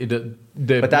mostly the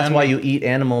but that's why you eat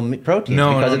animal proteins,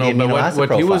 because of the amino acid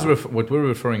profile. What we're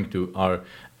referring to are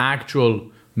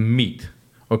actual meat.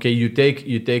 Okay, you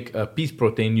take a piece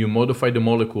protein, you modify the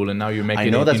molecule, and now you're making. I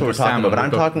know that's what we're talking about, but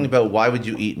I'm talking about why would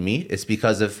you eat meat? It's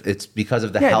because of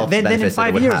the health then benefits. Then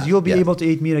in 5 years you'll be able to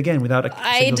eat meat again without a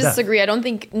I disagree. Death. I don't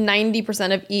think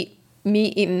 90% of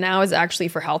meat eaten now is actually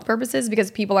for health purposes,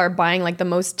 because people are buying like the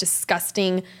most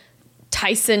disgusting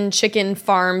Tyson chicken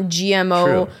farm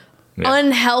GMO.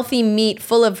 Unhealthy meat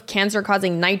full of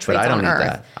cancer-causing nitrates on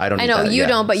Earth. I don't. I know you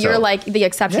don't, but you're like the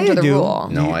exception to the rule.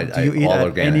 No, do you eat all at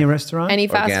organic. any restaurant? Any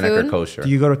fast organic food? or kosher. Do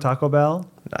you go to Taco Bell?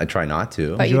 I try not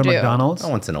to. But do you go to do. McDonald's?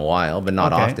 Once in a while, but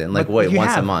not often. Like But you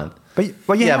once a have. month. But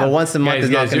once a month is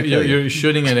not going to kill you. You're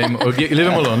shooting at him. Okay, leave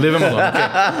him alone. Okay,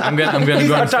 I'm gonna He's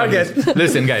go our and start target. this.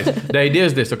 Listen, guys. The idea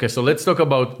is this. Okay, so let's talk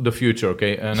about the future.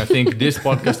 Okay, and I think this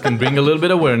podcast can bring a little bit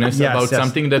of awareness about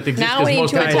something that exists. Now we need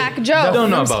most to people attack Joe. don't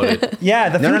know about it. Yeah,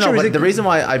 the future No. is But the reason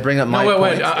why I bring up my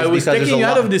points I is was because taking you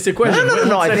out of this equation.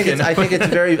 No. Wait, I think it's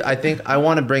very. I think I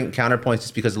want to bring counterpoints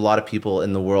just because a lot of people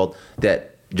in the world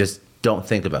that just don't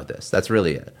think about this. That's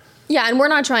really it. Yeah, and we're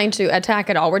not trying to attack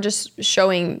at all. We're just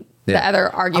showing the other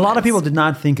arguments. A lot of people did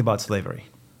not think about slavery.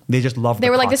 They just loved They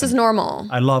the were cotton. like, this is normal.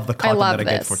 I love the cotton love that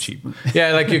I get this. for cheap.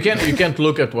 Yeah, like you can't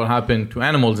look at what happened to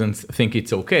animals and think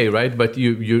it's okay, right? But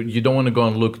you don't want to go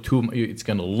and look too. It's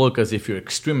going to look as if you're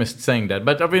extremist saying that.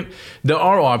 But I mean, there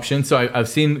are options. So I've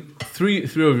seen three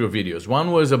of your videos.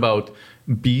 One was about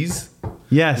bees.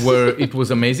 Yes. Where it was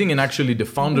amazing. And actually the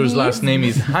founder's last name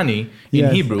is Honey in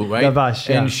Yes, Hebrew, right? Davash,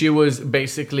 yeah. And she was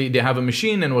basically, they have a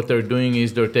machine, and what they're doing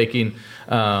is they're taking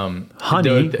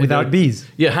honey without bees.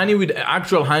 Yeah, honey with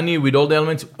actual honey with all the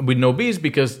elements with no bees,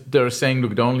 because they're saying,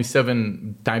 look, there are only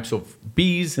 7 types of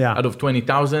bees out of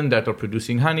 20,000 that are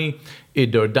producing honey.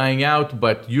 They're dying out,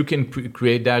 but you can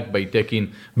create that by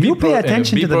taking You pay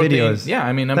attention to the videos. Yeah,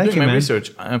 I mean, I'm doing my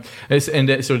research.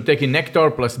 So taking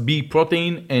nectar plus bee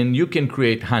protein, and you can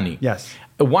create honey. Yes.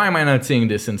 Why am I not seeing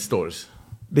this in stores?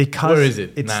 Because Where is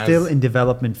it? It's still in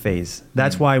development phase.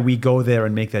 That's why we go there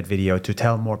and make that video to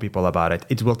tell more people about it.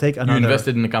 It will take another... You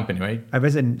invested in the company, right? I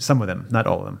invested in some of them, not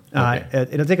all of them. Okay.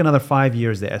 It'll take another 5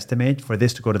 years, they estimate, for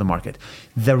this to go to the market.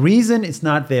 The reason it's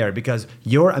not there, because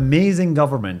your amazing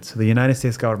government, the United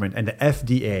States government and the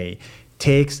FDA,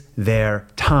 takes their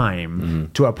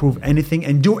time to approve anything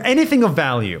and do anything of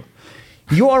value.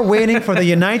 You are waiting for the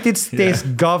United States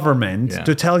government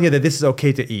to tell you that this is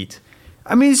okay to eat.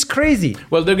 I mean, it's crazy.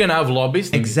 Well, they're going to have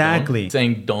lobbyists Exactly.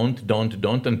 saying don't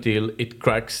until it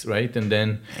cracks, right? And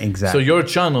then Exactly. So your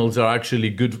channels are actually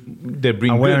good. They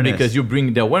bring Awareness. good because you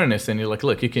bring the awareness, and you're like,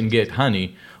 look, you can get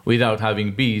honey without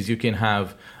having bees. You can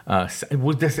have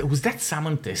was that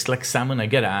salmon taste like salmon? I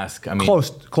gotta ask. I mean,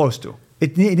 Close to.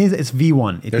 It's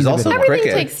V1. There's also Everything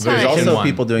crickets. takes There's time. also One.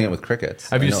 people doing it with crickets.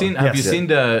 Have you Yes. seen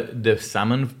the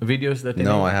salmon videos that they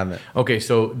No, make? I haven't. Okay,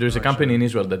 so there's a company in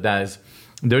Israel that does.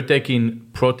 They're taking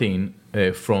protein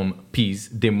from peas.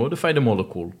 They modify the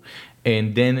molecule,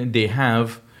 and then they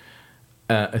have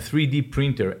a 3D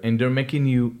printer, and they're making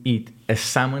you eat a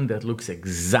salmon that looks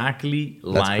exactly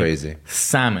like crazy.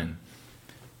 salmon.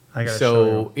 I gotta show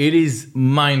you. So it is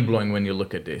mind-blowing when you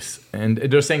look at this. And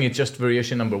they're saying it's just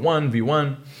variation number 1,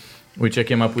 V1, which I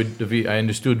came up with. I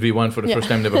understood V1 for the first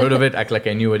time, never heard of it, act like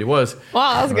I knew what it was.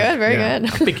 Wow, that was good. Very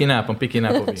good. I'm picking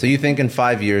up over here. So you think in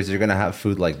 5 years you're going to have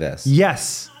food like this?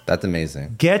 Yes. That's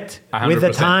amazing. Get with the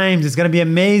 100%. times. It's going to be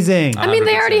amazing. I mean,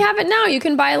 they 100%. already have it now. You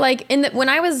can buy like when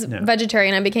I was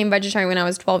vegetarian, I became vegetarian when I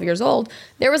was 12 years old.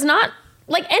 There was not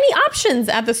like any options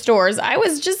at the stores. I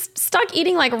was just stuck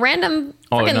eating like random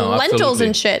freaking lentils absolutely.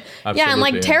 and shit. Absolutely, and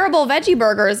like yeah. terrible veggie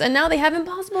burgers. And now they have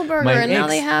Impossible Burger. Now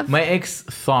they have. My ex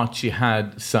thought she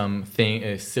had something,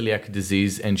 celiac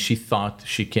disease, and she thought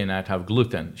she cannot have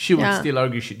gluten. She would still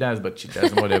argue she does, but she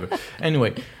doesn't, whatever.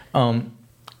 Anyway,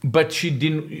 but she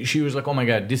didn't. She was like, "Oh my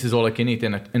God, this is all I can eat."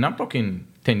 And I'm talking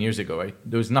 10 years ago, right?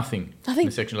 There was nothing in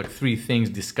the section, like 3 things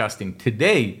disgusting.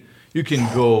 Today, you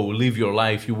can go live your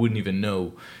life. You wouldn't even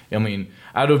know. I mean,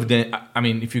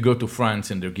 if you go to France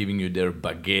and they're giving you their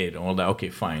baguette and all that, okay,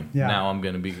 fine. Yeah. Now I'm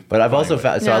going to be. But I've also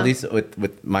found, so Yeah. at least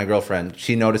with my girlfriend,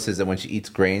 she notices that when she eats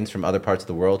grains from other parts of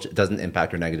the world, it doesn't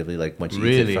impact her negatively like when she eats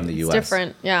Really? it from the It's US.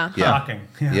 different. Yeah. Yeah. Shocking.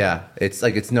 Yeah.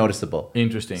 It's noticeable.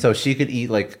 Interesting. So she could eat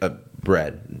like a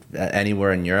bread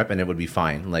anywhere in Europe and it would be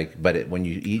fine. Like, but when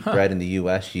you eat bread in the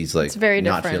US, she's like It's very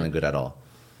not different. feeling good at all.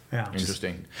 Yeah.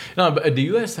 Interesting. No, but the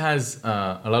U.S. has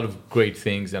a lot of great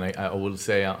things, and I will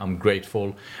say I'm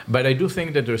grateful. But I do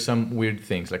think that there's some weird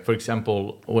things. Like, for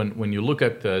example, when you look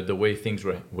at the way things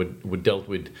were dealt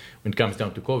with when it comes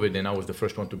down to COVID, and I was the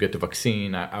first one to get the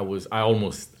vaccine.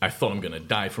 I thought I'm gonna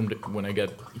die when I got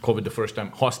COVID the first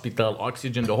time. Hospital,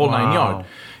 oxygen, the whole 9 yards.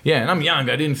 Yeah, and I'm young.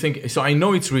 I didn't think so. I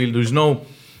know it's real. There's no,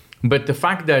 but the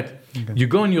fact that you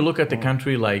go and you look at a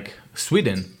country like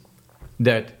Sweden,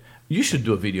 that you should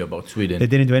do a video about Sweden. They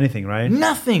didn't do anything, right?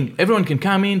 Nothing. Everyone can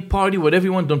come in, party, whatever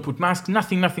you want. Don't put masks.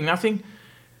 Nothing.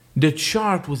 The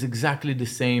chart was exactly the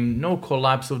same. No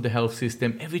collapse of the health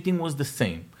system. Everything was the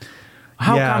same.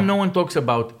 How come no one talks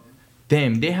about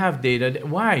them? They have data.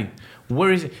 Why?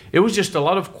 Where is it? It was just a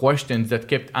lot of questions that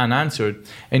kept unanswered.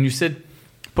 And you said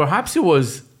perhaps it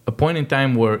was a point in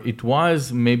time where it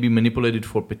was maybe manipulated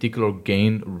for particular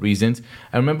gain reasons.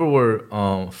 I remember where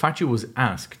Fauci was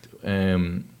asked.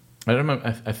 I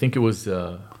remember. I think it was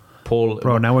Paul.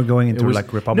 Bro, now we're going into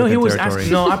like Republican he was territory.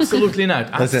 No, absolutely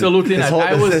not. Absolutely not.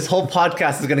 This whole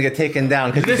podcast is going to get taken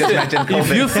down because you just mentioned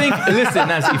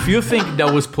COVID. If you think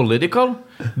that was political,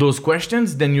 those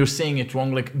questions, then you're saying it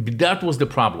wrong. Like that was the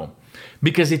problem,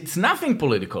 because it's nothing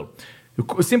political.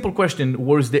 A simple question: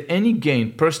 was there any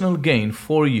personal gain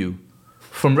for you?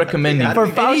 From recommending for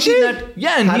Fauci? He said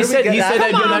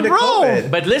that you're not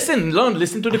COVID. But listen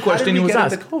to the question he was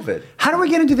asked. How do we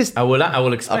get into this? I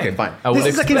will explain. Okay, fine. This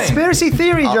is a conspiracy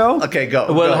theory, Joe. Okay,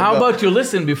 go. Well, how about you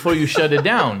listen before you shut it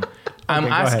down? I'm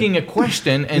asking a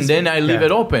question and then I leave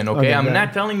it open. Okay, I'm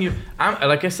not telling you.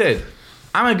 Like I said,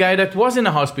 I'm a guy that was in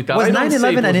a hospital. Was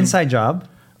 9/11 an inside job?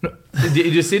 No.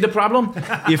 Did you see the problem?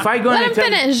 If I go and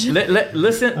finish.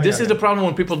 Listen, this is the problem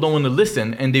when people don't want to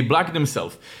listen and they block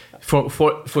themselves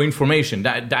for information.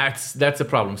 That's a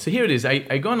problem. So here it is.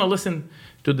 I go and I listen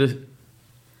to the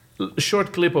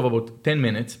short clip of about 10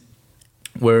 minutes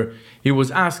where he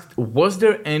was asked, was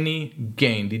there any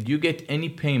gain? Did you get any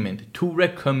payment to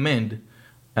recommend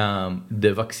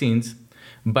the vaccines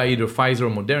by either Pfizer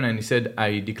or Moderna? And he said,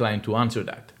 I declined to answer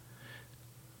that.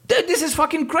 This is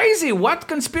fucking crazy. What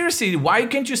conspiracy? Why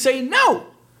can't you say no?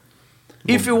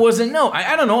 If it was a no.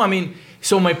 I don't know. I mean,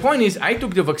 so my point is, I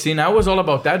took the vaccine. I was all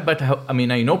about that. But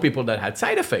I know people that had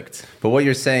side effects. But what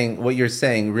you're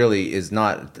saying really is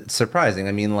not surprising.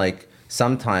 I mean, like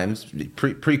sometimes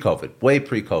pre-COVID, way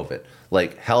pre-COVID,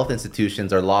 like health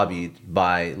institutions are lobbied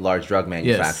by large drug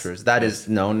manufacturers. Yes. That is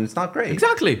known, and it's not great.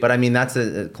 Exactly. But I mean, that's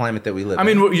a climate that we live in. I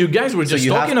mean, you guys were just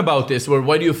talking about this. Where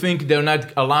why do you think they're not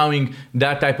allowing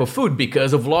that type of food?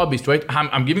 Because of lobbyists, right?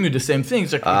 I'm giving you the same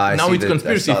things. Like, now it's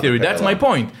conspiracy theory. That's my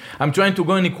point. I'm trying to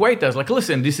go and equate us. Like,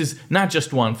 listen, this is not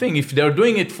just one thing. If they're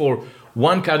doing it for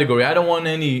one category, I don't want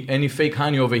any fake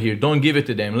honey over here. Don't give it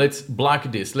to them. Let's block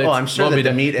this. Let's I'm sure that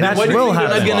the meat industry will have.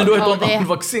 They're not going to do it on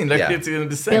vaccine. Like it's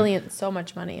the same. Billions, so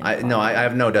much money. I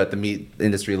have no doubt the meat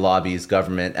industry lobbies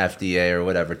government, FDA or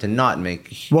whatever, to not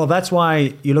make. Well, that's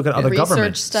why you look at other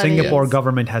governments. Studies. Singapore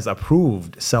government has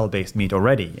approved cell-based meat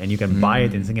already, and you can buy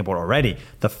it in Singapore already.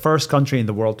 The first country in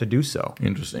the world to do so.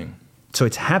 Interesting. So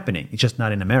it's happening. It's just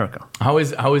not in America. How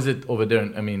is it over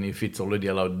there? I mean, if it's already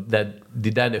allowed,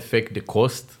 did that affect the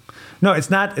cost? No, it's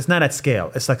not. It's not at scale.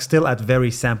 It's like still at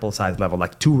very sample size level.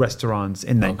 Like 2 restaurants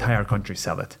in the entire country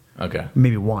sell it. Okay.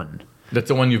 Maybe 1. That's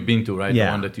the one you've been to, right? Yeah.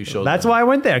 The one that you showed. That's why I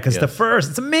went there, because the first.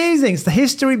 It's amazing. It's the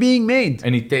history being made.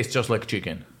 And it tastes just like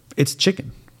chicken. It's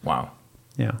chicken. Wow.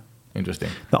 Yeah. Interesting.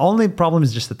 The only problem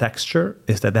is just the texture,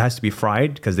 is that it has to be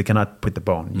fried because they cannot put the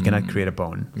bone. You cannot create a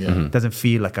bone. Yeah. It doesn't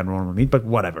feel like a normal meat, but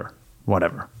whatever. No,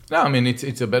 I mean,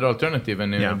 it's a better alternative.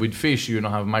 And with fish, you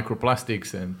don't have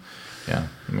microplastics. And it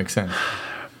makes sense.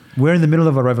 We're in the middle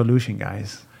of a revolution,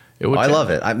 guys. I love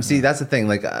it. That's the thing.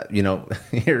 Like,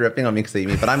 you're ripping on me because you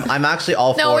mean, but I'm actually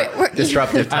all for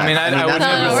disruptive tech. I mean, I would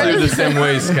never see you the same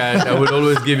way, Scott. I would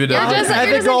always give you the. You're just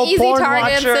an easy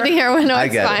target sitting here when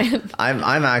it's fine.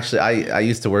 I'm actually. I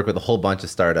used to work with a whole bunch of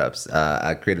startups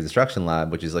at Creative Destruction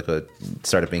Lab, which is like a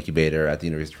startup incubator at the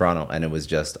University of Toronto, and it was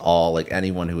just all like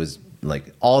anyone who was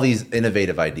like all these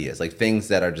innovative ideas, like things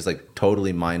that are just like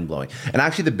totally mind blowing. And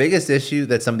actually, the biggest issue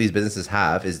that some of these businesses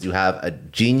have is you have a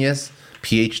genius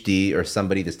PhD or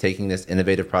somebody that's taking this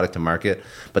innovative product to market,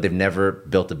 but they've never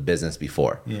built a business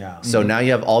before. Yeah. So now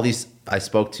you have all these. I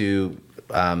spoke to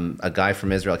a guy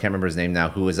from Israel, I can't remember his name now,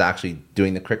 who is actually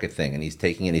doing the cricket thing, and he's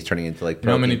taking it and he's turning it into like. You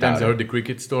know how many times I heard the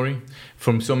cricket story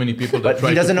from so many people that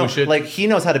try to push it? Like, he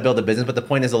knows how to build a business, but the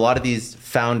point is, a lot of these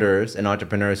founders and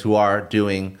entrepreneurs who are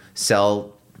doing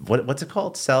cell what's it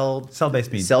called?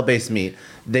 Cell-based meat. Cell-based meat.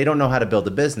 They don't know how to build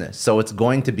a business. So it's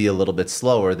going to be a little bit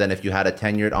slower than if you had a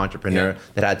tenured entrepreneur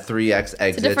that had 3x exits.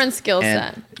 It's a different skill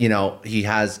set. You know, he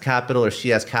has capital or she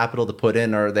has capital to put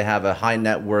in, or they have a high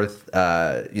net worth,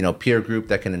 peer group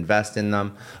that can invest in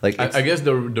them. Like, I guess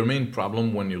the main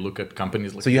problem when you look at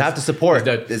companies like so you have to support.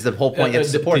 Is the whole point? You have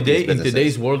to support these businesses. In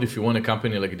today's world, if you want a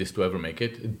company like this to ever make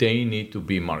it, they need to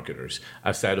be marketers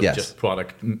aside of just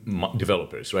product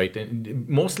developers, right? And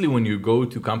mostly when you go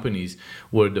to companies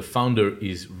where the founder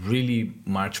is really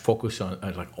much focused on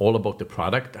like all about the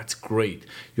product, that's great.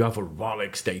 You have a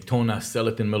Rolex, Daytona, sell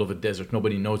it in the middle of a desert,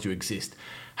 nobody knows you exist.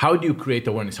 How do you create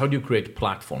awareness? How do you create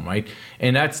platform, right?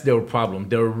 And that's their problem.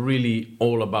 They're really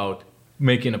all about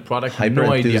making a product, hyper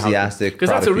enthusiastic, because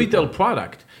that's a retail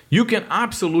product. You can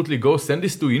absolutely go send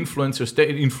this to influencers,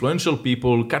 influential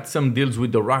people, cut some deals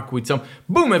with The Rock, with some,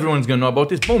 boom, everyone's gonna know about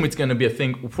this. Boom, it's gonna be a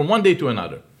thing from one day to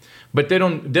another. But they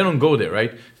don't go there,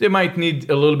 right? They might need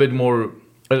a little bit more,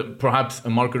 perhaps a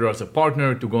marketer as a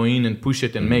partner to go in and push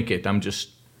it and make it. I'm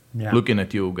just looking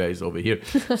at you guys over here,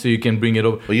 so you can bring it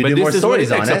over. Well, you do more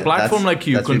stories on it. A platform like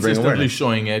you, consistently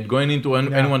showing it, going into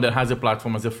anyone that has a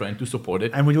platform as a friend to support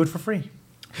it. And we do it for free.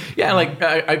 Yeah, like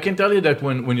I can tell you that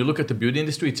when you look at the beauty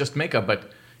industry, it's just makeup.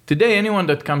 But today, anyone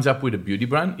that comes up with a beauty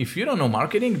brand, if you don't know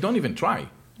marketing, don't even try.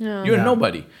 No. You're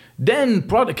nobody. Then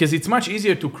product, because it's much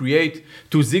easier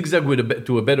to zigzag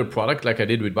to a better product like I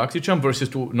did with BoxyCharm versus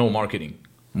to know marketing.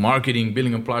 Marketing,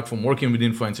 building a platform, working with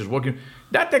influencers,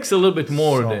 that takes a little bit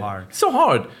more. So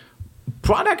hard.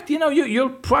 Product, you'll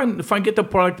get the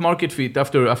product market fit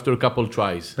after a couple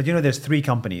tries. But there's three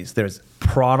companies. There's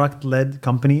product-led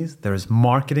companies, there's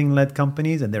marketing-led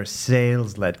companies, and there's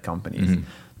sales-led companies. Mm-hmm.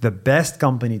 The best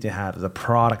company to have is a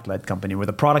product-led company where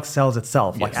the product sells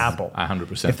itself, like Apple.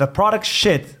 100%. If the product's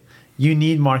shit, you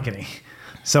need marketing.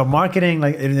 So marketing,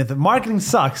 like if the marketing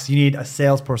sucks, you need a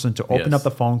salesperson to open up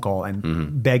the phone call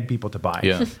and beg people to buy.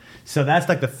 Yeah. So that's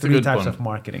like the three types of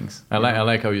marketings. I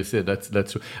like how you said that's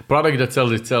true. Product that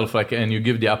sells itself, like, and you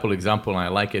give the Apple example, and I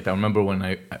like it. I remember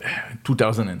when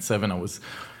 2007,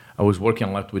 I was working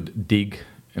a lot with Dig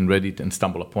and Reddit and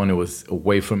StumbleUpon. It was a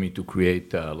way for me to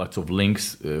create lots of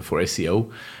links for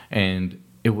SEO, and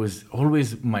it was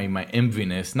always my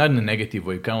enviness, not in a negative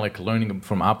way, kind of like learning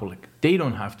from Apple. Like, they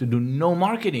don't have to do no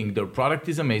marketing. Their product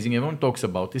is amazing. Everyone talks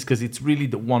about this because it's really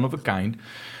the one of a kind.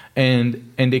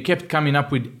 And they kept coming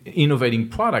up with innovating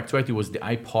products, right? It was the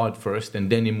iPod first, and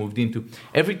then it moved into,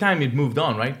 every time it moved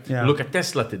on, right? Yeah. Look at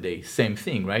Tesla today, same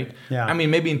thing, right? Yeah. I mean,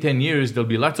 maybe in 10 years, there'll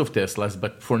be lots of Teslas,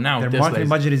 but for now, their marketing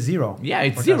budget is zero. Yeah,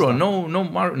 it's zero.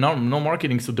 No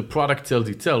marketing, so the product sells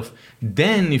itself.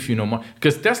 Then if you know,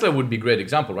 because Tesla would be a great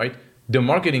example, right? The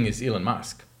marketing is Elon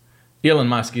Musk. Elon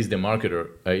Musk is the marketer.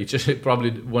 It's just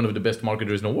probably one of the best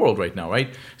marketers in the world right now,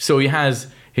 right? So he has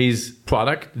his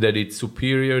product that it's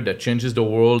superior, that changes the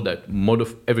world, that mode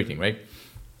of everything, right?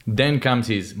 Then comes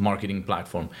his marketing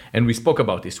platform. And we spoke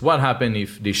about this. What happened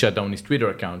if they shut down his Twitter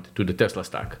account to the Tesla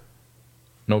stack?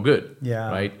 No good,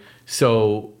 right?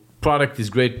 So product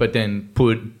is great, but then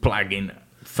plug in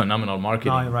phenomenal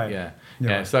marketing. No, you're right. Yeah.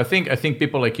 Right. So I think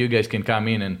people like you guys can come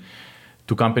in and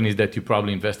to companies that you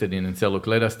probably invested in and say, look,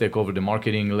 let us take over the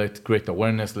marketing, let's create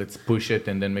awareness, let's push it,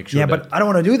 and then make sure. Yeah, but I don't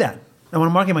want to do that. I want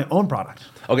to market my own product.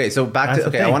 Okay, so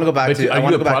I want to go back to.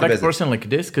 Are you a product person like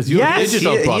this? Because you're a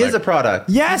digital product. He is a product.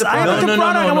 Yes, I was a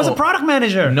product. I was a product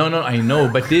manager. No, I know,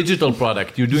 but digital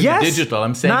product. You're doing digital.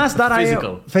 I'm saying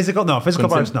physical. Physical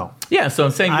products, no. Yeah, so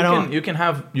I'm saying you can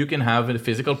have a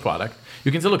physical product.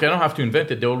 You can say, look, I don't have to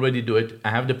invent it. They already do it. I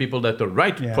have the people that are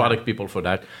right product people for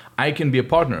that. I can be a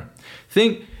partner.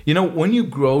 When you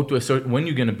grow to a certain, when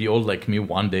you're going to be old like me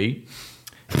one day,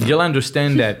 you'll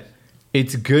understand that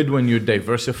it's good when you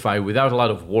diversify without a lot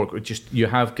of work. Or just you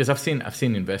have, because I've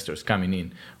seen investors coming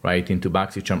in right into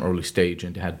BoxyCharm early stage,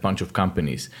 and they had a bunch of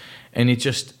companies, and it's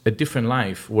just a different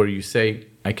life where you say,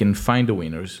 I can find the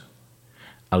winners,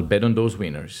 I'll bet on those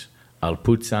winners, I'll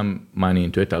put some money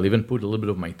into it, I'll even put a little bit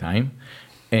of my time,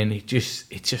 and it's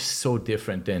just so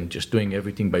different than just doing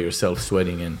everything by yourself,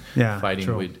 sweating and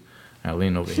fighting with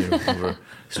Alyne over here over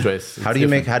stress. How do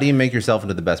you make yourself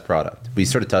into the best product? We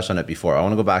sort of touched on it before. I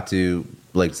want to go back to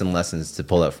like some lessons to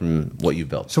pull out from what you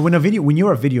built. So when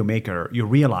you're a video maker, you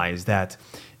realize that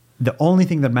the only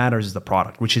thing that matters is the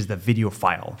product, which is the video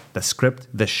file, the script,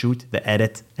 the shoot, the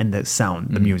edit, and the sound,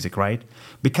 the music, right?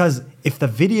 Because if the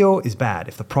video is bad,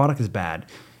 if the product is bad,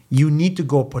 you need to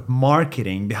go put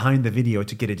marketing behind the video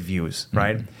to get it views,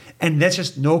 right? And that's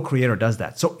just no creator does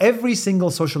that. So every single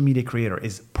social media creator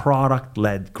is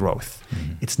product-led growth.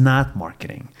 It's not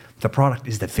marketing. The product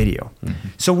is the video.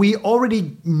 So we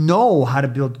already know how to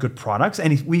build good products.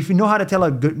 And if we know how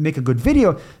to make a good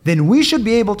video, then we should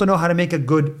be able to know how to make a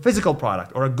good physical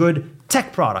product or a good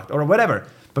tech product or whatever.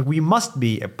 But we must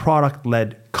be a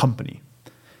product-led company.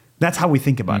 That's how we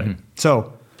think about it.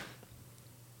 So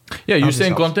yeah, you're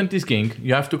saying content is king.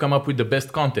 You have to come up with the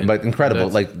best content. But incredible.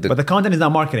 But the content is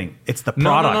not marketing. It's the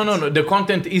product. No. The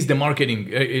content is the marketing.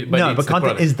 But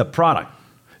content is the product.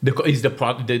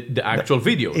 The actual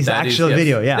video. Is the actual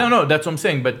video, yeah. No, that's what I'm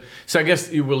saying. But so I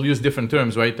guess you will use different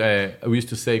terms, right? We used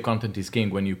to say content is king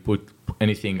when you put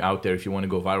anything out there. If you want to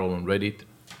go viral on Reddit,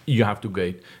 you have to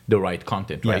get the right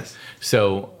content, right? Yes.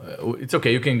 So it's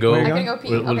okay. You can go. I can go pee.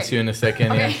 We'll see you in a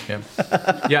second. Okay.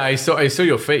 Yeah. I saw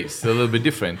your face a little bit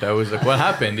different. I was like, what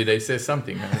happened? Did I say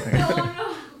something? No.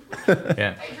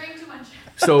 Yeah. I drank too much.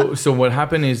 So what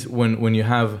happened is when you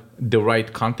have the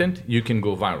right content, you can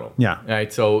go viral. Yeah.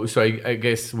 Right. So I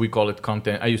guess we call it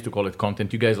content. I used to call it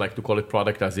content. You guys like to call it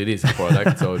product, as it is a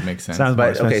product. So it makes sense. Sounds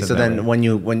But okay, expensive so that then way.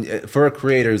 when for a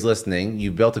creator who's listening,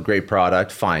 you built a great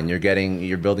product. Fine,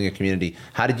 you're building a community.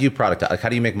 How did you how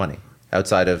do you make money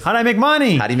outside of? How do I make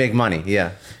money? How do you make money?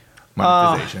 Yeah.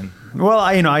 Monetization. Well,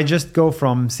 I just go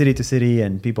from city to city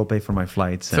and people pay for my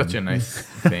flights. Such a nice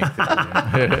thing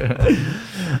to do.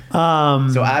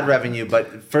 So ad revenue,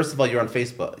 but first of all, you're on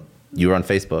Facebook. You were on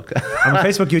Facebook. I'm on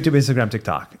Facebook, YouTube, Instagram,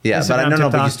 TikTok. Yeah, Instagram, but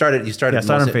TikTok. but you started. Yeah, I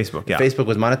started on Facebook. Yeah. Facebook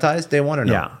was monetized day one or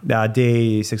no? Yeah,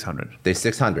 day 600. Day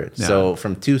 600. Yeah. So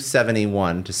from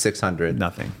 271 to 600.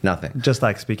 Nothing. Just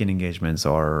like speaking engagements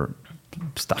or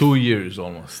stuff. 2 years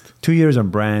almost. 2 years on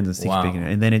brands and Wow. speaking,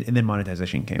 and then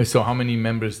monetization came. So how many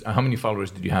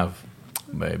followers did you have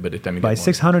by the time you By got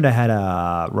 600, I had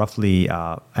roughly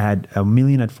I had 1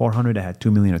 million at 400. I had 2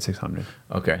 million at 600.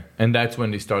 Okay, and that's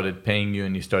when they started paying you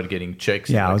and you started getting checks.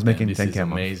 Yeah, I Like, was making this 10K is a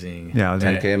month. amazing. Yeah, I was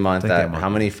 10K a month. 10K a month. How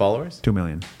many followers? 2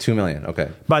 million. 2 million. Okay.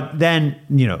 But then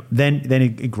then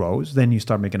it grows. Then you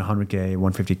start making 100K,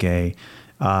 150K.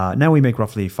 Now we make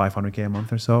roughly 500K a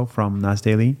month or so from Nas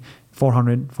Daily.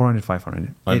 400,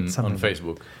 500. On It's something like that.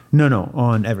 Facebook. No,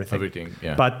 on everything. Everything,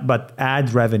 yeah. But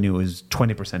ad revenue is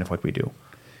 20% of what we do.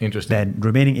 Interesting. Then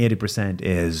remaining 80%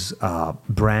 is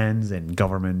brands and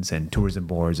governments and tourism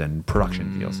boards and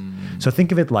production deals. So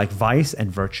think of it like Vice and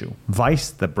Virtue. Vice,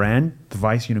 the brand, the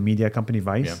Vice, media company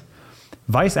Vice. Yeah.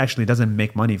 Vice actually doesn't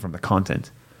make money from the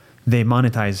content. They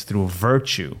monetize through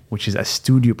Virtue, which is a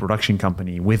studio production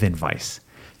company within Vice.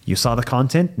 You saw the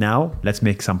content, now let's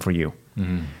make some for you.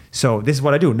 So this is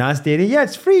what I do. Nas Daily, yeah,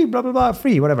 it's free, blah, blah, blah,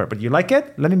 free, whatever. But you like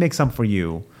it? Let me make some for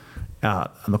you on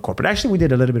the corporate. Actually, we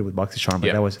did a little bit with Boxy Charm, but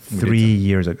Yeah, that was we 3 did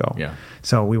years ago. Yeah.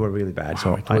 So we were really bad. Wow,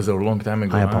 So it was a long time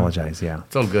ago. I huh? apologize, yeah.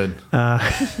 It's all good.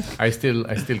 I still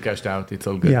cashed out. It's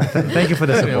all good. Yeah, thank you for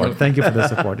the support. Thank you for the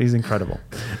support. He's incredible.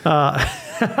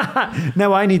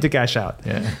 Now I need to cash out.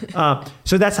 Yeah.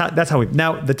 So that's how we.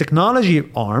 Now the technology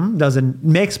arm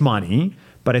makes money,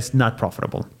 but it's not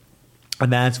profitable,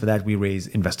 and for that we raise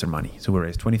investor money. So we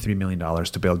raised $23 million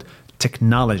to build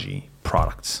technology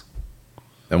products.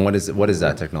 And what is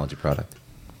that technology product?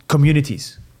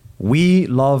 Communities. We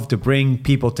love to bring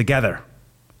people together.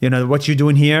 What you're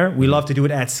doing here, we love to do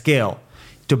it at scale.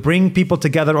 To bring people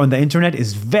together on the internet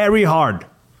is very hard.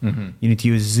 You need to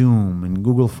use Zoom and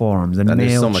Google Forms and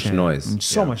there's so MailChimp much noise. and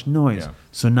so much noise. Yeah.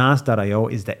 So Nas.io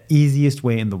is the easiest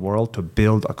way in the world to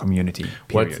build a community.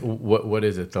 Period. What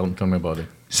is it? Tell me about it.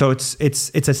 So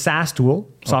it's a SaaS tool,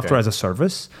 software as a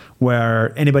service,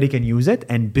 where anybody can use it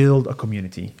and build a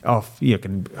community you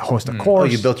can host a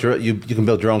course. You can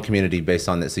build your own community based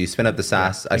on this. So you spin up the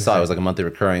SaaS. I saw it was like a monthly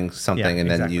recurring something, and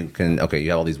then you can you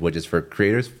have all these widgets for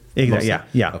creators. Exactly.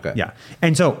 Mostly? Yeah. Okay. Yeah.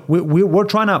 And so we want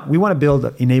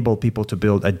to enable people to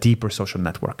build a deeper social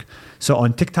network. So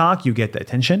on TikTok, you get the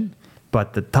attention,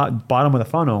 but the bottom of the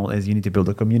funnel is you need to build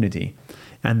a community.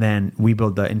 And then we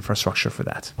build the infrastructure for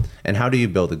that. And how do you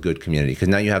build a good community? Because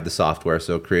now you have the software,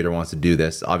 so a creator wants to do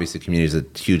this. Obviously, community is a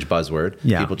huge buzzword.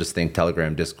 Yeah. People just think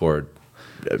Telegram, Discord,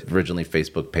 originally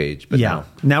Facebook page, but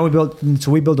Now we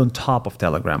build on top of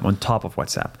Telegram, on top of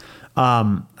WhatsApp.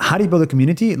 How do you build a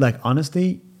community? Like,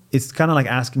 honestly, it's kind of like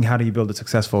asking how do you build a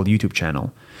successful YouTube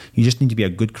channel. You just need to be a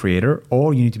good creator,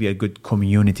 or you need to be a good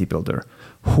community builder.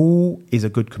 Who is a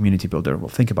good community builder? Well,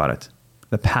 think about it.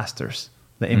 The pastors,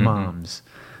 the imams,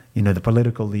 the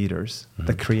political leaders,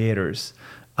 the creators,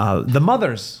 the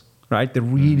mothers, right? The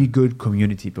really good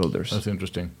community builders. That's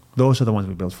interesting. Those are the ones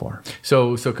we build for.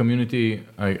 So community,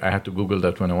 I had to Google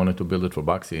that when I wanted to build it for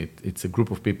Boxy. It's a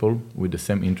group of people with the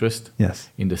same interest, Yes.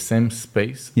 in the same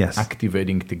space, Yes.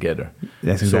 activating together.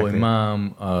 Yes, exactly. So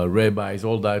imam, rabbis,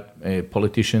 all that,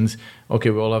 politicians, okay,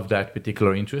 we all have that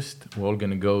particular interest. We're all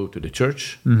going to go to the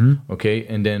church, okay,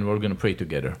 and then we're going to pray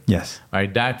together. Yes. All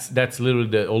right, that's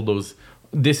literally all those.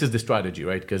 This is the strategy,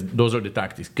 right? Because those are the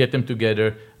tactics. Get them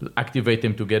together, activate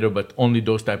them together, but only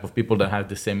those type of people that have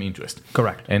the same interest.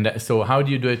 Correct. And so how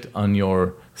do you do it on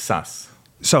your SaaS?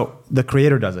 So the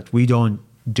creator does it. We don't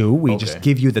do. We Okay. just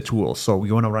give you the tools. So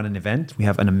you want to run an event? We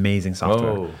have an amazing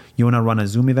software. Oh. You want to run a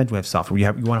Zoom event? We have software. You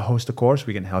want to host a course?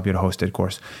 We can help you to host a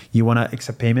course. You want to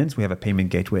accept payments? We have a payment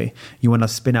gateway. You want to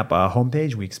spin up a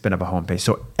homepage? We spin up a homepage.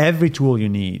 So every tool you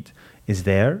need is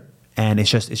there, and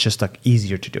it's just like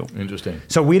easier to do. Interesting.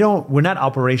 So we're not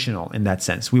operational in that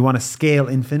sense. We want to scale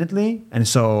infinitely, and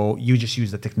so you just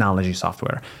use the technology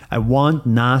software. I want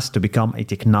NAS to become a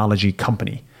technology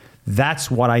company.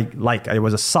 That's what I like. I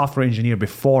was a software engineer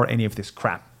before any of this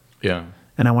crap, Yeah.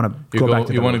 and I want to go back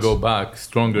to You want to those. go back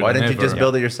stronger. Why than didn't you ever. just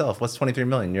build it yourself? What's 23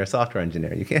 million? You're a software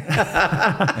engineer. You can't.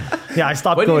 Yeah, I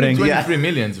stopped What do you coding. need 23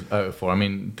 millions for? I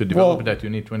mean, to develop Well, that, you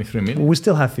need 23 million. We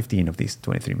still have 15 of these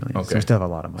 23 million. So Okay. we still have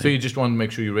a lot of money. So you just want to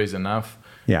make sure you raise enough.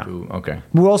 Yeah. Okay.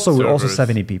 we're also Servers.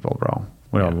 70 people, bro.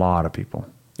 We're a Yeah. lot of people.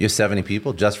 You have 70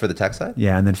 people just for the tech side?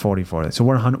 Yeah, and then 40 for it. So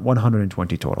we're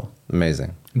 120 total.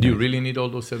 Amazing. Do you really need all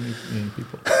those 70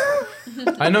 people?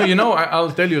 I know,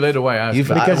 I'll tell you later why I asked. You've-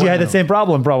 but Because I you had wanna the same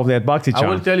problem probably at know. I will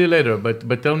BoxyCharm. tell you later,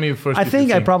 but tell me first. I if you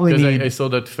think I probably 'cause need- I saw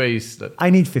that face. I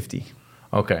need 50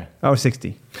 Okay. or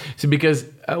 60. See, because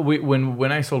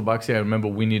when I sold Boxy, I remember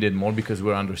we needed more because we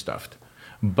were understaffed.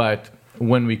 But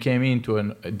when we came into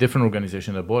a different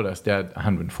organization that bought us, they had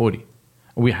 140.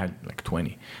 We had like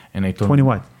 20. And I told 20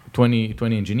 what?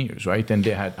 20 engineers, right? And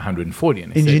they had 140.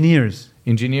 And I said,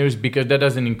 Engineers. because that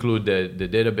doesn't include the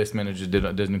database managers,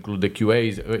 that doesn't include the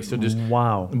QAs. So just,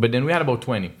 Wow. But then we had about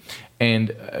 20.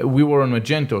 And we were on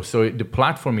Magento, so the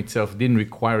platform itself didn't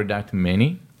require that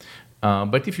many.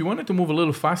 But if you wanted to move a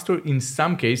little faster, in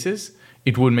some cases,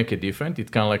 it would make a difference.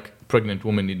 It's kind of like pregnant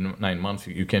woman in 9 months.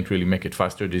 You can't really make it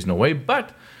faster. There's no way. But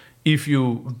if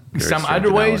you Very some strange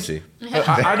other ways,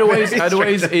 analogy. other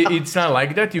ways, it's not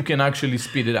like that. You can actually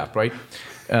speed it up, right?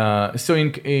 So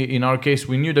in our case,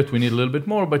 we knew that we need a little bit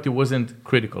more, but it wasn't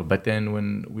critical. But then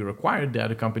when we required, the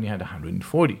other company had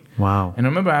 140. Wow. And I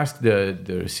remember I asked the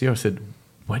CEO, I said,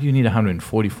 "Why do you need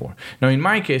 140 for?" Now, in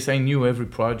my case, I knew every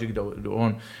project that was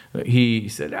on. He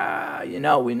said,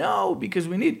 we know because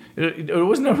we need. It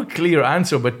was not a clear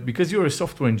answer, but because you're a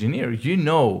software engineer, you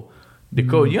know the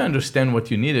code, you understand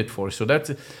what you need it for. So that's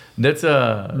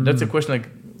a question like,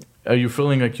 are you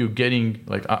feeling like you're getting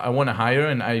like I want to hire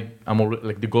and I'm already,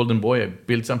 like the golden boy, I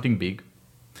built something big.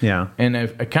 Yeah. And I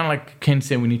kind of like can't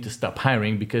say we need to stop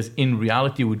hiring because in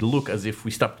reality it would look as if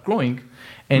we stopped growing,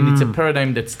 and it's a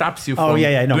paradigm that stops you from Oh,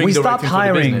 yeah. No, doing we the right stopped thing for the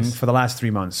hiring business. for the last 3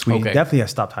 months. We Okay. definitely have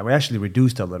stopped hiring. We actually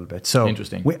reduced a little bit. So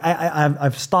Interesting.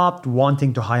 I've stopped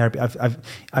wanting to hire.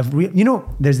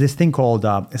 There's this thing called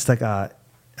it's like I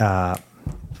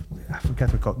forget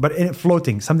what it's called, but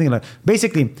floating, something like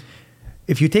basically.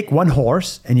 If you take one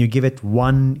horse and you give it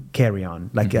one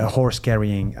carry-on, like a horse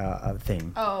carrying a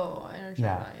thing, Oh, I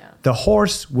understand that, yeah. the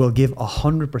horse will give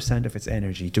 100% of its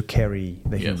energy to carry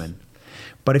the Yes. human.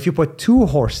 But if you put two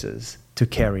horses to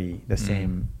carry the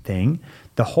same thing,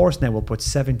 the horse now will put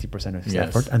 70% of its Yes.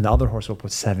 effort and the other horse will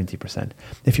put 70%.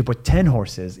 If you put 10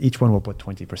 horses, each one will put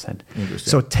 20%. Interesting.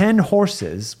 So 10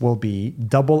 horses will be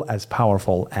double as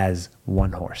powerful as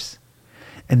one horse.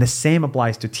 And the same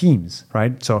applies to teams,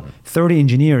 right? So 30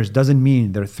 engineers doesn't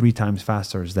mean they're 3 times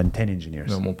faster than 10 engineers.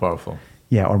 No, more powerful.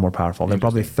 Yeah, or more powerful. They're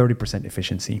probably 30%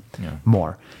 efficiency Yeah.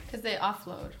 more. Because they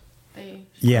offload. They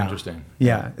Yeah. Interesting.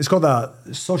 Yeah. It's called the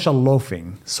social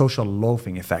loafing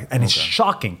effect. And it's Okay.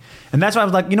 shocking. And that's why I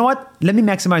was like, you know what? Let me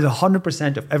maximize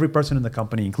 100% of every person in the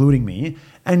company, including me.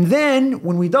 And then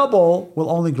when we double, we'll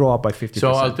only grow up by 50%.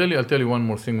 So I'll tell you one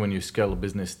more thing when you scale a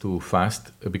business too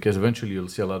fast, because eventually you'll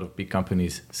see a lot of big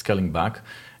companies scaling back,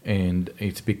 and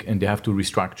it's big, and they have to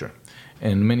restructure.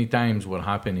 And many times what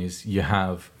happens is you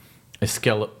have a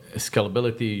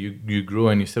scalability. You grew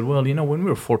and you said, well, when we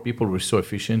were 4 people, we were so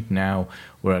efficient. Now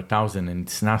we're 1,000 and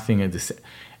it's nothing.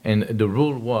 And the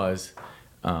rule was,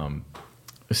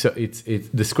 so it's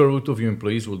the square root of your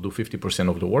employees will do 50%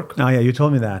 of the work. Oh, yeah. You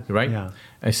told me that. Right? Yeah.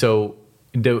 And so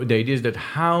the idea is that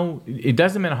it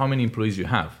doesn't matter how many employees you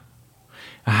have.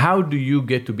 How do you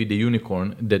get to be the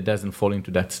unicorn that doesn't fall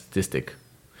into that statistic?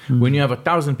 When you have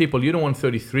 1,000 people, you don't want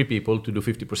 33 people to do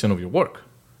 50% of your work.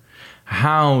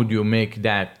 How do you make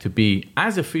that to be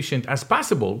as efficient as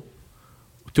possible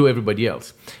to everybody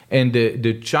else. And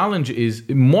the challenge is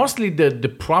mostly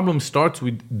the problem starts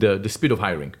with the speed of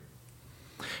hiring.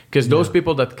 Because those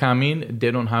people that come in,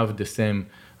 they don't have the same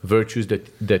virtues that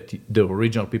the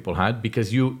original people had,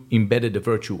 because you embedded the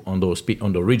virtue on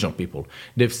the original people.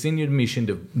 They've seen your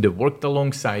mission, they've worked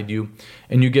alongside you,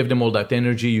 and you gave them all that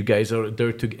energy. You guys are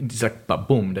there together. It's like,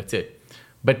 boom, that's it.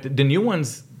 But the new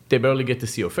ones, they barely get to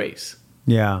see your face.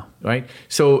 Yeah. Right?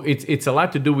 So it's a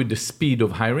lot to do with the speed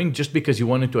of hiring, just because you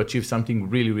wanted to achieve something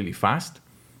really, really fast.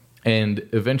 And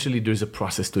eventually there's a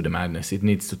process to the madness. It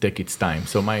needs to take its time.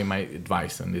 So my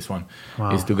advice on this one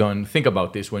is to go and think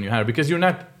about this when you hire, because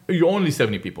you're only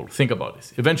 70 people. Think about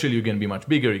this. Eventually you're going to be much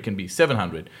bigger. You can be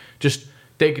 700. Just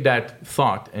take that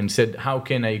thought and said, how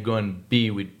can I go and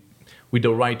be with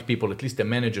the right people, at least the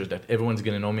managers that everyone's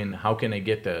going to know me, and how can I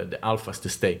get the alphas to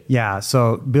stay? Yeah,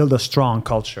 so build a strong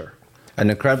culture. An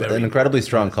incredibly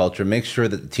strong culture. Make sure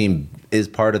that the team is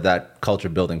part of that culture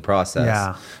building process.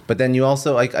 Yeah. But then you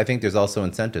also, I think there's also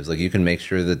incentives. Like you can make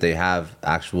sure that they have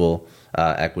actual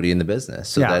equity in the business,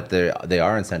 so that they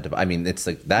are incentivized. I mean, it's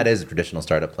like that is a traditional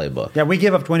startup playbook. Yeah, we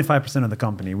gave up 25% of the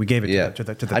company. We gave it to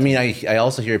the I mean, I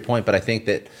also hear your point, but I think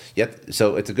that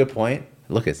so it's a good point.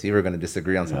 Look, I see we're going to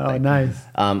disagree on something. Oh, nice.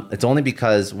 It's only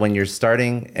because when you're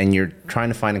starting and you're trying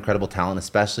to find incredible talent,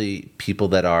 especially people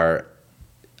that are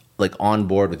like on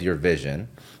board with your vision,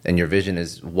 and your vision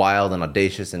is wild and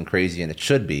audacious and crazy, and it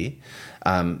should be,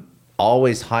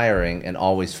 always hiring and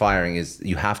always firing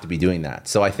you have to be doing that.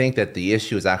 So I think that the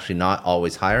issue is actually not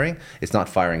always hiring, it's not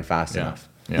firing fast enough.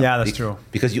 Yeah, that's true.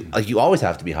 Because you always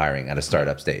have to be hiring at a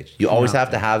startup stage. You always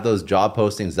have to have those job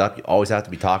postings up. You always have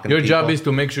to be talking to people. Your job is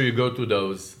to make sure you go to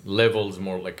those levels,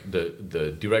 more like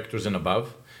the directors and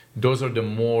above. Those are the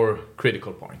more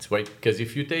critical points, right? Because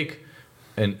if you take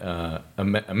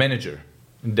a manager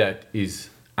that is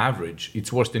average,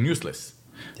 it's worse than useless.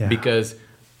 Yeah. Because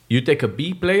you take a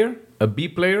B player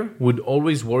would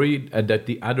always worry that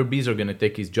the other Bs are going to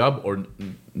take his job, or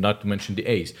not to mention the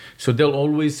As. So they'll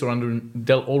always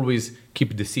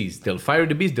keep the Cs. They'll fire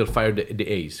the Bs, they'll fire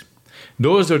the As.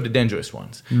 Those are the dangerous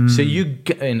ones. So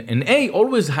an A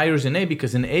always hires an A,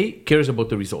 because an A cares about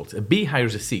the results. A B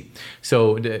hires a C.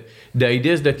 So the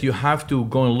idea is that you have to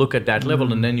go and look at that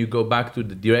level, and then you go back to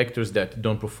the directors that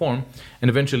don't perform, and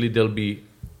eventually they'll be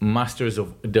masters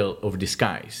of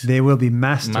disguise. They will be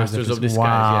masters of disguise.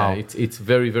 Wow. Yeah, it's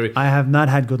very, very. I have not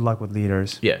had good luck with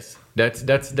leaders. Yes,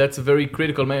 that's a very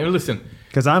critical. Man, listen,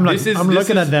 because I'm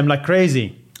looking at them like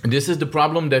crazy. This is the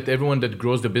problem that everyone that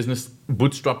grows the business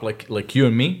bootstrap like you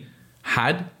and me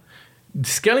had.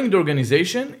 Scaling the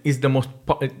organization is the most.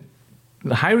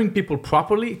 Hiring people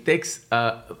properly takes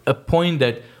a point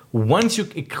that once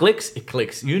it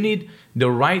clicks. You need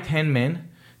the right-hand man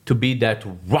to be that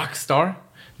rock star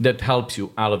that helps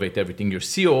you elevate everything. Your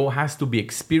COO has to be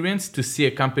experienced to see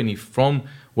a company from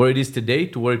where it is today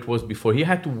to where it was before. He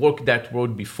had to walk that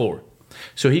road before.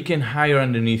 So he can hire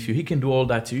underneath you. He can do all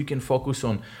that, so you can focus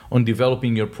on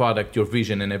developing your product, your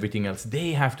vision, and everything else.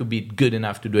 They have to be good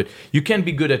enough to do it. You can't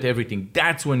be good at everything.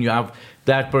 That's when you have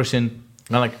that person.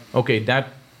 I'm like, okay, that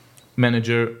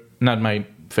manager, not my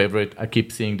favorite. I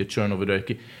keep seeing the churn over there.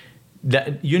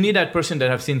 You need that person that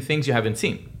have seen things you haven't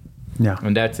seen. Yeah,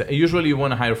 and that's usually you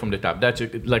want to hire from the top. That's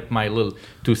like my little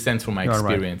 2 cents from my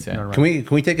experience. Right. Yeah. Right.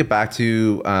 Can we take it back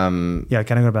to? Yeah,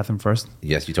 can I go to the bathroom first?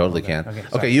 Yes, you totally can.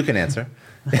 Okay, you can answer.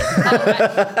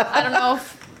 I don't know.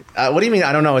 What do you mean?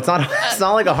 I don't know. It's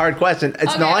not like a hard question.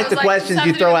 It's not like the questions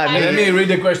you throw at me. Let me read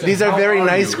the question. These are very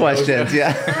nice questions.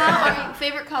 Yeah.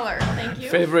 Favorite color. Thank you.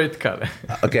 Favorite color.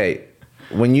 Okay.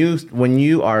 When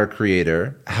you are a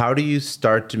creator, how do you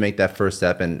start to make that first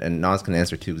step? And Nas can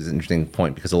answer too, because it's an interesting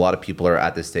point, because a lot of people are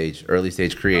at this stage, early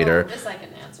stage creator. This I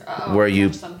can answer. Where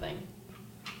you something.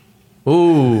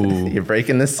 Ooh. You're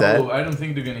breaking the set. Oh, I don't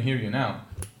think they're gonna hear you now.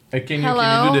 Can you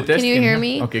do the test? Can you hear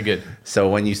me? Okay, good. So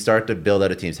when you start to build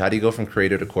out a team, how do you go from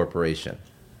creator to corporation?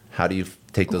 How do you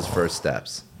take those first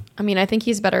steps? I mean, I think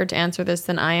he's better to answer this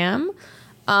than I am.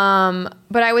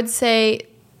 But I would say,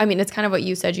 I mean, it's kind of what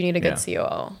you said. You need a good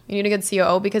COO. You need a good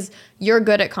COO because you're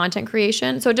good at content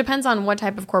creation. So it depends on what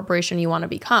type of corporation you want to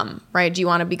become, right? Do you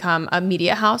want to become a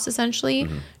media house, essentially?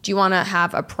 Mm-hmm. Do you want to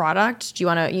have a product? Do you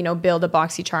want to, build a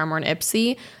BoxyCharm or an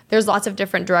Ipsy? There's lots of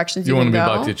different directions you can go. You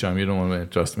want to be BoxyCharm. You don't want to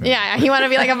trust me. Yeah, you want to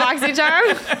be like a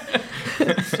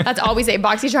BoxyCharm. That's all we say,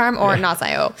 BoxyCharm or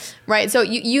Nas.io, right? So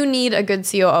you need a good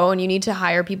COO, and you need to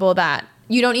hire people that.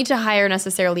 You don't need to hire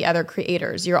necessarily other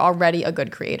creators. You're already a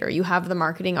good creator. You have the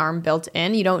marketing arm built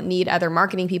in. You don't need other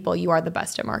marketing people. You are the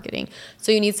best at marketing.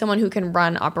 So you need someone who can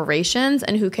run operations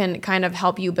and who can kind of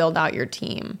help you build out your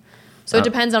team. So it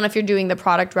depends on if you're doing the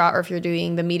product route or if you're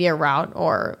doing the media route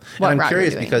or what route. And I'm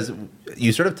curious you're doing. because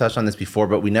you sort of touched on this before,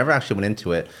 but we never actually went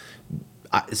into it.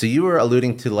 So you were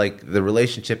alluding to like the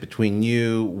relationship between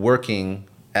you working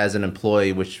as an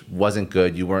employee, which wasn't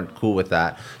good. You weren't cool with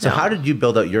that. So how did you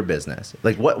build out your business?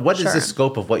 Like what is the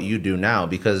scope of what you do now?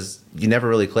 Because you never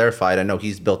really clarified. I know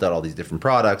he's built out all these different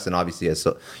products and obviously as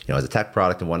a tech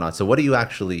product and whatnot. So what do you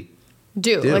actually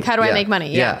do? Like, how do I make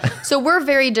money? Yeah. So we're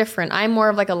very different. I'm more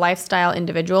of like a lifestyle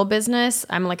individual business.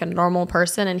 I'm like a normal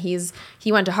person, and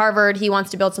he went to Harvard. He wants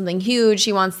to build something huge.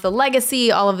 He wants the legacy,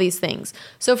 all of these things.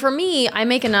 So for me, I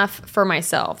make enough for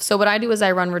myself. So what I do is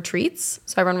I run retreats.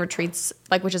 So I run retreats,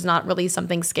 like, which is not really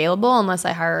something scalable unless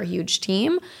I hire a huge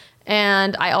team.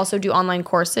 And I also do online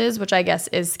courses, which I guess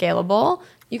is scalable.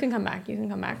 You can come back.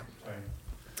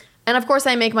 And of course,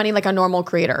 I make money like a normal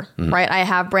creator, right? I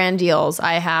have brand deals.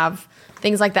 I have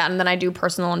things like that. And then I do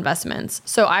personal investments.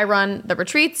 So I run the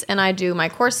retreats and I do my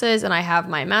courses and I have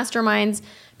my masterminds,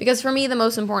 because for me, the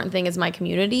most important thing is my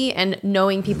community and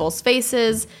knowing people's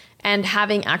faces and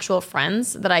having actual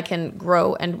friends that I can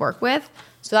grow and work with.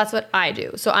 So that's what I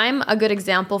do. So I'm a good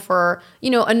example for,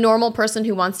 a normal person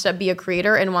who wants to be a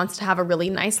creator and wants to have a really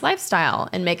nice lifestyle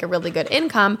and make a really good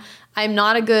income. I'm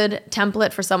not a good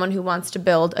template for someone who wants to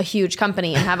build a huge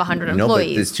company and have 100 employees. No,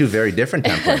 but there's two very different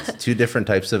templates, two different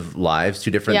types of lives,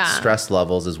 two different stress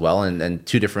levels as well, and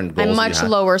two different goals. I'm much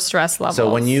lower stress levels. So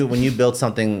when you build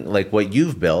something like what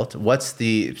you've built, what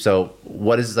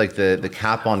is like the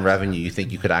cap on revenue you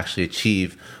think you could actually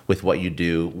achieve with what you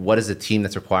do? What is the team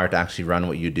that's required to actually run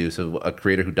what you do? So a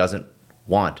creator who doesn't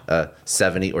want a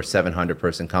 70 or 700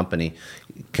 person company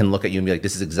can look at you and be like,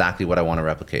 this is exactly what I want to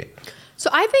replicate. So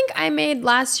I think I made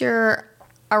last year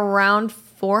around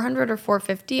 400 or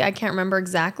 450. I can't remember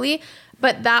exactly,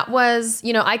 but that was,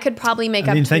 I could probably make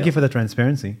up to... Thank you for the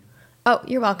transparency. Oh,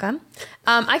 you're welcome.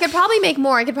 I could probably make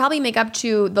more. I could probably make up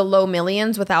to the low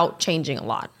millions without changing a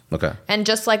lot. Okay. And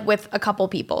just like with a couple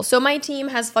people. So my team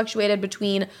has fluctuated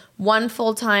between 1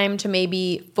 full-time to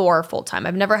maybe 4 full-time.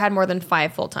 I've never had more than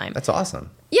 5 full-time. That's awesome.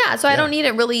 Yeah, so I don't need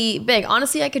it really big.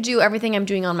 Honestly, I could do everything I'm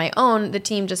doing on my own. The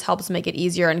team just helps make it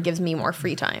easier and gives me more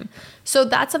free time. So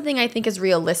that's something I think is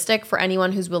realistic for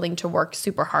anyone who's willing to work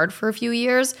super hard for a few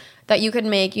years, that you could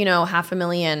make,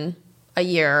 $500,000 a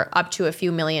year up to a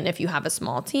few million if you have a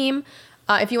small team.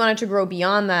 If you wanted to grow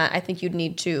beyond that, I think you'd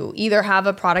need to either have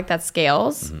a product that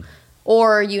scales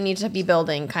or you need to be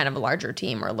building kind of a larger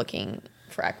team or looking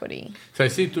for equity. So I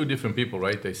see two different people,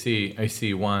 right? I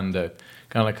see one that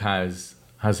kind of like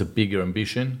has a bigger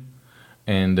ambition,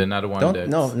 and another one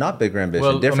not bigger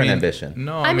ambition, different ambition.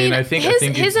 No, I mean I think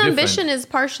his ambition is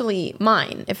partially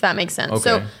mine, if that makes sense. Okay.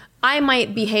 So I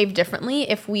might behave differently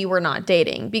if we were not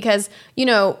dating, because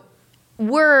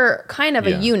we're kind of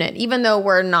a unit, even though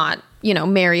we're not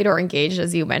married or engaged,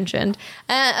 as you mentioned,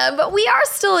 but we are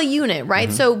still a unit, right?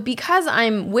 Mm-hmm. So because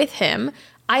I'm with him,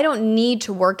 I don't need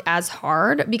to work as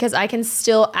hard because I can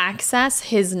still access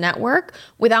his network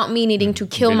without me needing to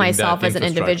kill myself as an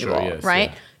individual,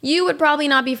 right? Yeah. You would probably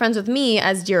not be friends with me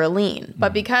as dear Alyne,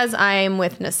 but because I'm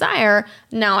with Nasir,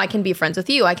 now I can be friends with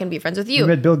you. I can be friends with you. You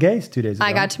met Bill Gates 2 days ago.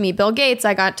 I got to meet Bill Gates.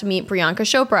 I got to meet Priyanka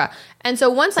Chopra. And so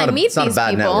once I meet these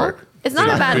people... Network. It's not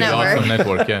a bad network. Awesome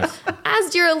network, yes.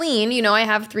 As dear Alyne, I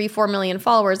have 3-4 million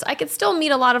followers. I could still meet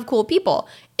a lot of cool people.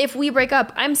 If we break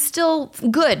up, I'm still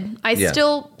good. I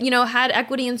still, had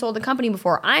equity and sold a company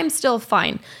before. I'm still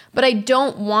fine. But I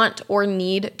don't want or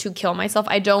need to kill myself.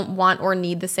 I don't want or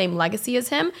need the same legacy as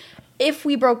him. If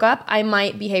we broke up, I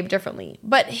might behave differently.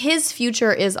 But his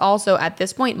future is also, at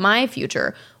this point, my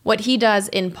future. What he does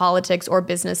in politics or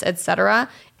business, etc.,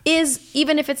 is,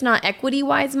 even if it's not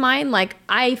equity-wise mine, like,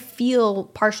 I feel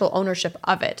partial ownership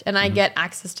of it, and I get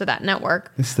access to that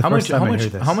network. This is the first time I heard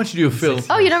this. How much do you feel?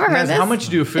 Oh, you never heard this? How much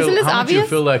do you feel? Isn't this how obvious? much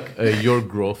do you feel like your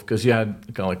growth? Because you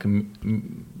had kind of like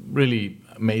really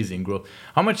amazing growth.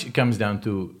 How much it comes down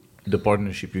to the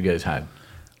partnership you guys had?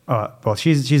 Well,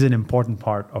 she's an important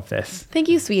part of this. Thank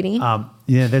you, sweetie.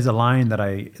 There's a line that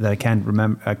I can't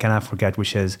remember, I cannot forget,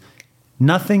 which is,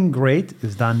 "Nothing great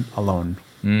is done alone."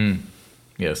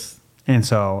 Yes. And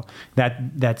so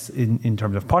that's in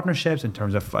terms of partnerships, in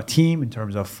terms of a team, in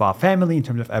terms of family, in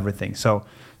terms of everything. So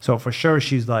for sure,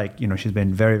 she's like, she's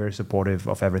been very, very supportive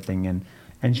of everything.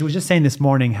 And she was just saying this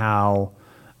morning how,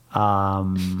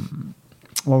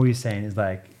 what were you saying? Is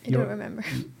like, I don't remember.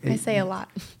 I say a lot.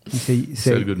 You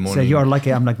say good morning. So you're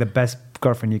lucky. I'm like the best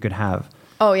girlfriend you could have.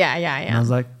 Oh, yeah. And I was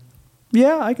like,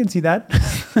 yeah, I can see that.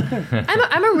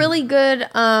 I'm a really good,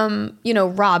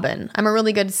 Robin. I'm a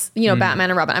really good, Batman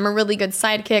and Robin. I'm a really good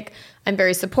sidekick. I'm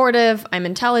very supportive. I'm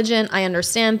intelligent. I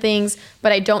understand things,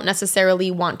 but I don't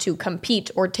necessarily want to compete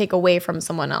or take away from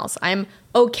someone else. I'm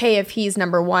okay if he's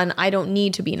number one. I don't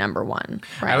need to be number one.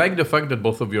 Right? I like the fact that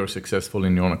both of you are successful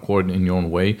in your own accord, in your own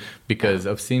way, because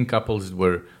I've seen couples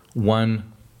where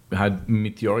one had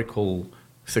meteorical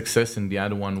success and the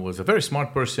other one was a very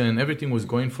smart person. Everything was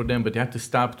going for them, but they had to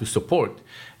stop to support.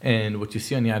 And what you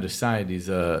see on the other side is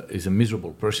a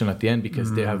miserable person at the end,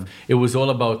 because it was all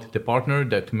about the partner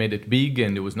that made it big,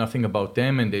 and it was nothing about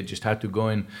them, and they just had to go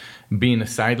and be in a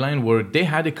sideline where they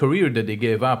had a career that they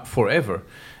gave up forever.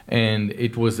 And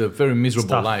it was a very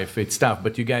miserable life. It's tough,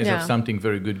 but you guys have something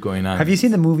very good going on. Have you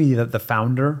seen the movie The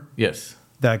Founder? Yes.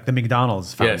 The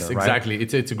McDonald's founder, yes, exactly.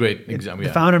 Right? It's a great example.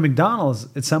 The founder of McDonald's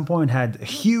at some point had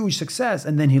huge success,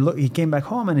 and then he came back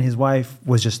home, and his wife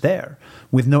was just there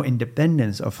with no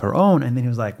independence of her own. And then he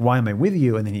was like, "Why am I with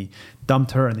you?" And then he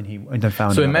dumped her, and then he went and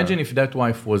found. So imagine if that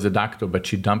wife was a doctor, but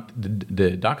she dumped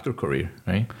the doctor career,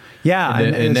 right? Yeah,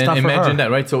 and then imagine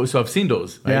that, right? So I've seen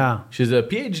those. Right? Yeah, she's a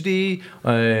PhD,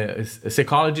 a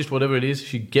psychologist, whatever it is.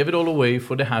 She gave it all away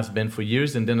for the husband for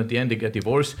years, and then at the end they got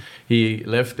divorced. He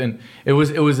left, and it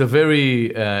was a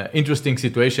very interesting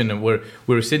situation where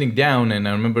we were sitting down, and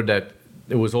I remember that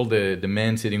it was all the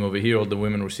men sitting over here, all the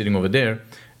women were sitting over there,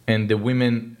 and the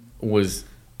women was.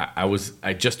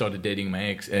 I just started dating my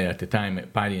ex at the time,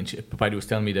 Patty, and Patty was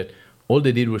telling me that all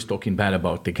they did was talking bad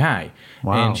about the guy.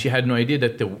 Wow. And she had no idea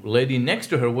that the lady next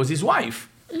to her was his wife.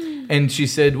 And she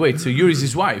said, "Wait, so you're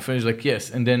his wife?" And I was like,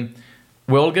 "Yes." And then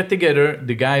we all get together,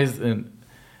 the guys,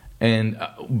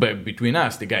 but between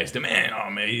us, the guy's the man.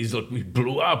 Oh man, we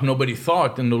blew up. Nobody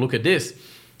thought. And look at this.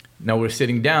 Now we're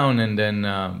sitting down, and then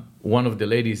one of the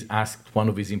ladies asked one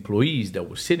of his employees that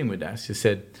was sitting with us. She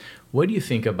said, "What do you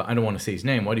think about?" I don't want to say his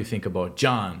name. "What do you think about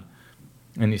John?"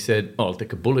 And he said, "Oh, I'll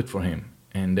take a bullet for him."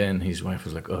 And then his wife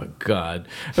was like, "Oh God,"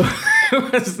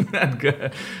 it was not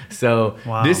good. So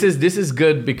this is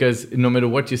good, because no matter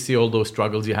what you see, all those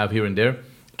struggles you have here and there,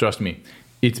 trust me,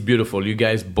 it's beautiful. You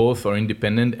guys both are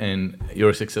independent, and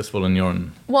you're successful on your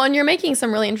own. Well, and you're making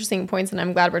some really interesting points, and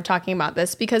I'm glad we're talking about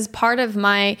this, because part of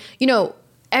my,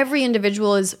 every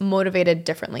individual is motivated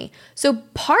differently. So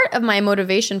part of my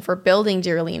motivation for building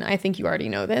Dear Alyne, I think you already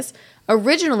know this,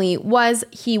 originally was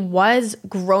he was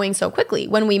growing so quickly.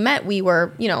 When we met, we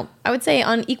were, I would say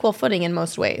on equal footing in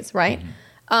most ways, right?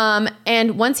 Mm-hmm.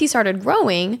 And once he started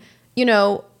growing,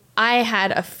 I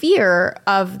had a fear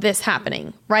of this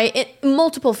happening, right?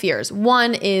 Multiple fears.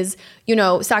 One is,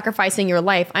 sacrificing your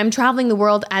life. I'm traveling the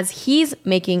world as he's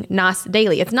making Nas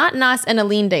daily. It's not Nas and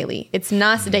Alyne daily. It's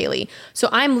Nas daily. So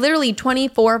I'm literally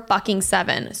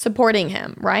 24/7 supporting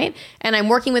him, right? And I'm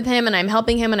working with him, and I'm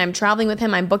helping him, and I'm traveling with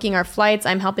him. I'm booking our flights.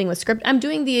 I'm helping with script. I'm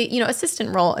doing the,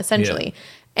 assistant role essentially. Yeah.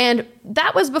 And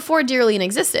that was before Dear Alyne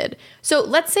existed. So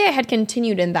let's say I had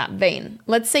continued in that vein.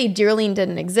 Let's say Dear Alyne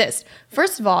didn't exist.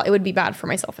 First of all, it would be bad for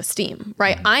my self-esteem,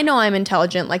 right? Mm-hmm. I know I'm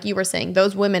intelligent, like you were saying.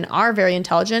 Those women are very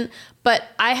intelligent, but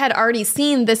I had already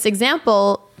seen this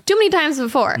example too many times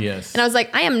before. Yes. And I was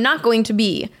like, I am not going to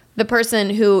be the person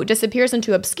who disappears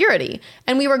into obscurity.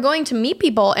 And we were going to meet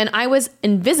people, and I was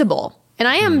invisible. And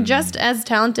I am just as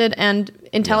talented and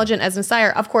intelligent as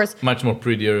Messiah, of course. Much more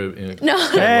prettier. No.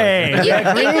 Hey,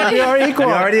 we are equal.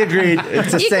 We already agreed.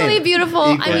 It's the equally same.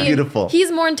 Beautiful. Equally beautiful.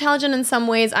 He's more intelligent in some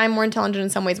ways. I'm more intelligent in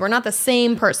some ways. We're not the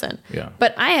same person. Yeah.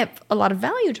 But I have a lot of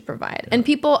value to provide. And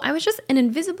I was just an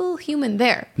invisible human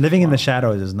there. Living in the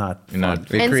shadows is not fun.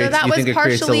 And so that was it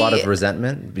creates a lot of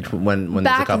resentment between when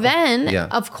there's a couple? Back then,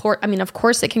 of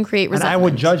course it can create resentment. And I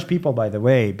would judge people, by the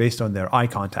way, based on their eye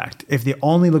contact. If they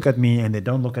only look at me and they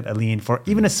don't look at Alyne for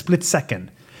even a split second,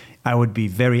 I would be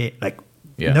very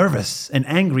nervous and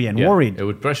angry and worried. It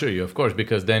would pressure you, of course,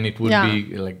 because then it would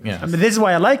be like, I mean, this is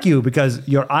why I like you, because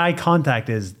your eye contact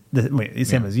is the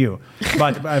same as you.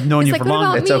 But I've known you for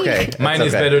long. It's okay. Mine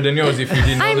is better than yours if you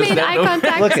didn't I notice made eye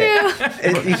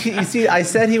contact too. You see, I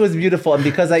said he was beautiful, and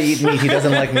because I eat meat, he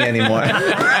doesn't like me anymore.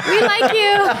 We like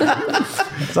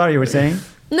you. Sorry, you were saying?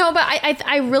 No, but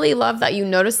I really love that you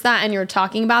noticed that, and you're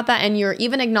talking about that, and you're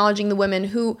even acknowledging the women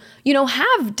who,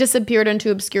 have disappeared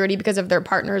into obscurity because of their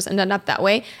partners and end up that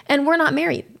way, and we're not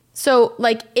married. So,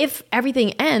 if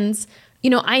everything ends,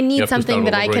 I need something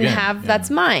that I can have that's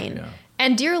mine. Yeah.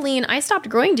 And Dear Alyne, I stopped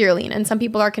growing Dear Alyne, and some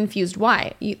people are confused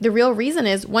why. The real reason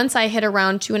is once I hit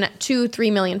around 2-3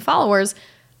 million followers,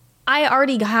 I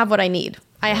already have what I need.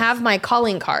 I have my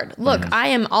calling card. Look, I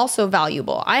am also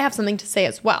valuable. I have something to say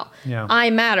as well. Yeah. I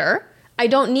matter. I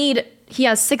don't need, he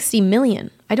has 60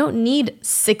 million. I don't need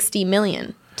 60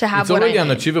 million. to have it's what already I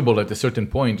need. unachievable at a certain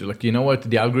point. Like, you know what?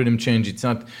 The algorithm changed. It's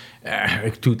not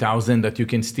like 2000 that you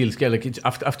can still scale. Like, it's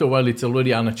after a while, it's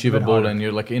already unachievable. And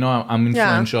you're like, you know, I'm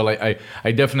influential.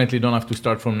 I definitely don't have to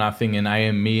start from nothing. And I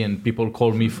am me. And people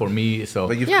call me for me. So,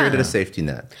 but you've created a safety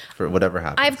net for whatever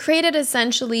happens. I've created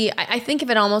essentially, I think of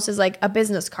it almost as like a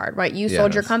business card, right? You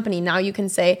sold your company. Now you can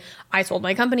say, I sold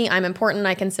my company. I'm important.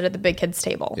 I can sit at the big kids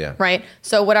table, right?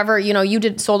 So whatever, you know,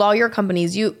 sold all your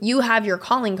companies. You have your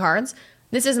calling cards.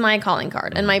 This is my calling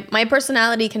card. And my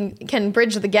personality can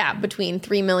bridge the gap between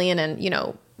 3 million and, you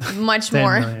know, much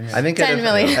more. Million, I think 10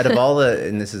 million. out of all the,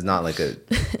 and this is not like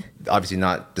obviously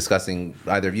not discussing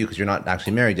either of you because you're not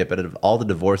actually married yet, but out of all the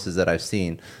divorces that I've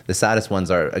seen, the saddest ones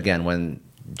are, again, when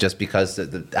just because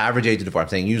the average age of divorce, I'm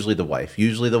saying usually the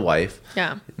wife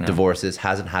divorces,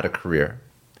 hasn't had a career,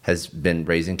 has been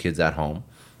raising kids at home,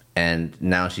 and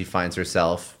now she finds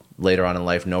herself later on in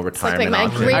life, no retirement my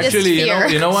option. greatest actually, fear.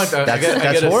 you know what?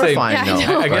 That's horrifying.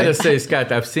 I gotta say,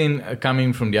 Scott, I've seen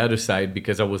coming from the other side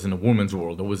because I was in a woman's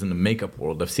world. I was in the makeup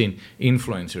world. I've seen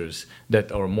influencers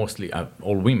that are mostly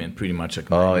all women, pretty much like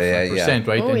 95%,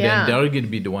 right? And then they're going to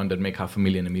be the one that make $500,000,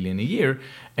 $1 million a year,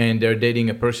 and they're dating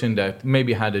a person that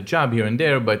maybe had a job here and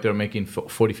there, but they're making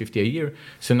 40, 50 a year.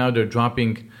 So now they're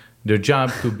dropping their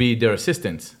job to be their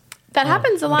assistants. That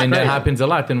happens a lot. And that happens a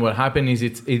lot. And what happened is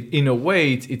in a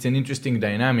way, it's an interesting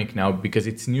dynamic now because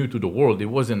it's new to the world. It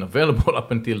wasn't available up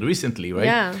until recently, right?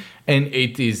 Yeah. And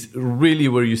it is really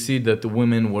where you see that the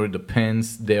women were the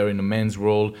pens, they're in a man's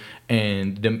role.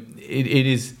 And it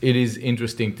is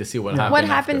interesting to see what happens. What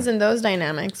happens in those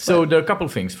dynamics? So there are a couple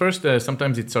of things. First,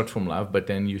 sometimes it starts from love, but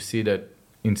then you see that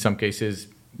in some cases,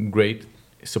 great,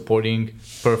 supporting,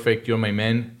 perfect, you're my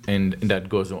man, and that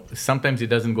goes on. Sometimes it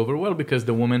doesn't go very well because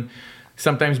the woman,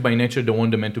 sometimes by nature, they want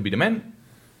the man to be the man,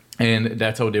 and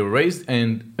that's how they were raised,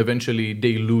 and eventually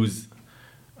they lose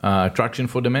attraction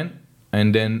for the man.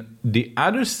 And then the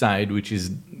other side, which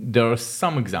is, there are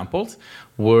some examples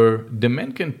where the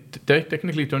men can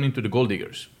technically turn into the gold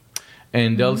diggers,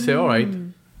 and they'll say, all right,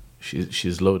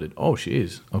 she's loaded. Oh, she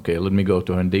is. Okay, let me go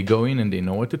to her. And they go in and they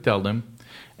know what to tell them.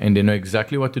 And they know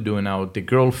exactly what to do. And now the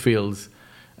girl feels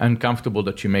uncomfortable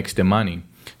that she makes the money.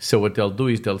 So what they'll do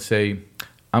is they'll say,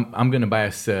 I'm going to buy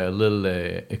us a little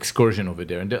excursion over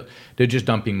there. And they're just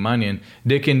dumping money. And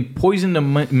they can poison the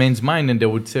man's mind. And they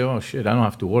would say, oh, shit, I don't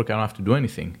have to work. I don't have to do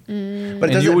anything. But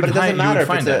it doesn't matter if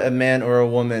it's a man or a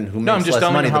woman who makes less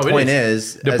money. The point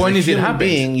is, as a human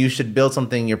being, you should build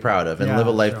something you're proud of and live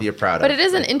a life that you're proud of. But it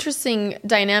is an interesting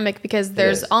dynamic because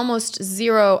there's almost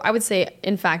zero, I would say,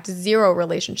 in fact, zero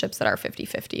relationships that are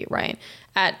 50-50, right?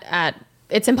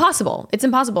 It's impossible. It's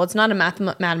impossible. It's not a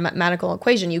mathematical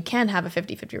equation. You can't have a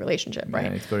 50-50 relationship,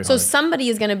 right? It's very so hard. somebody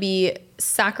is going to be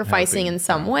sacrificing in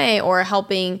some way or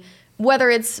helping, whether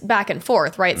it's back and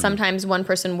forth, right? Sometimes one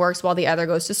person works while the other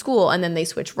goes to school and then they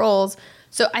switch roles.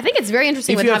 So I think it's very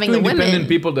interesting with having the women. If you have two independent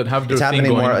people that have their it's thing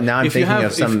happening going. more now. I'm thinking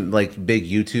of some like big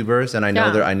YouTubers, and I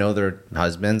know their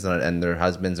husbands, and their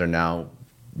husbands are now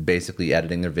basically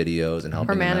editing their videos and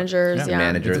helping or managers.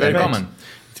 managers. It's very common.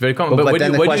 It's very common. But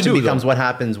then the question becomes, what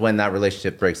happens when that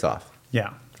relationship breaks off?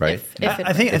 Yeah. Right.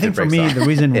 I think for me, the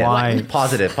reason why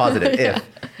positive. If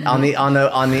on the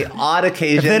odd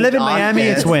occasion, if they live in Miami,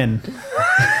 it's win.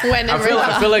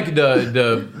 I feel like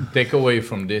the takeaway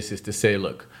from this is to say,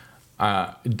 look,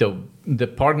 the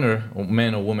partner, or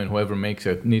man or woman, whoever makes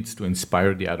it, needs to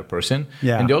inspire the other person.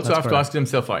 Yeah, and they also have to ask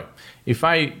themselves, all right, if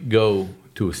I go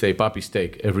to, say, Poppy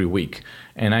Steak every week,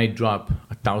 and I drop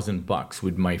 $1,000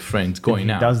 with my friends going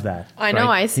out. He does that. I know.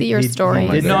 I see your story.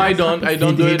 No, I don't. I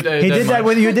don't do it. He did that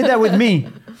with you. Did that with me.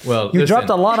 Well, you dropped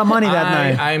a lot of money that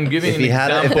night. I'm giving if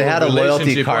they had a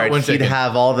loyalty card, he'd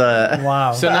have all the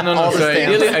wow. So no. So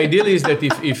ideally is that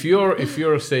if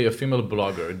you're say a female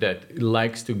blogger that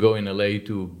likes to go in LA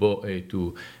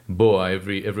to Boa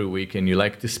every week, and you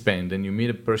like to spend, and you meet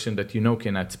a person that you know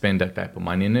cannot spend that type of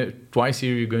money, and twice a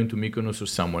year you're going to Mykonos or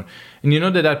somewhere, and you know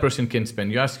that person can spend.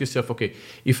 You ask yourself, okay,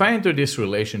 if I enter this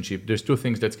relationship, there's two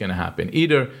things that's going to happen.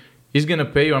 Either he's going to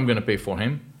pay or I'm going to pay for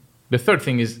him. The third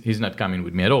thing is he's not coming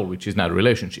with me at all, which is not a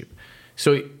relationship.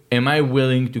 So am I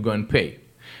willing to go and pay?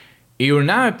 You're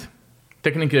not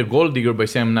technically a gold digger by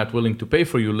saying I'm not willing to pay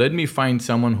for you. Let me find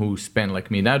someone who spend like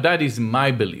me. Now, that is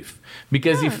my belief.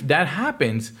 Because if that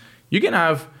happens, you're going to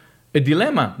have a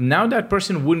dilemma. Now that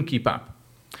person wouldn't keep up.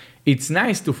 It's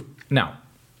nice to... Now,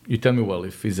 you tell me, well,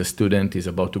 if he's a student, he's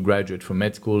about to graduate from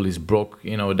med school, he's broke,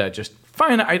 that just...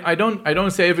 Fine, I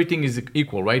don't say everything is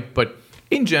equal, right? But...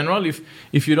 in general,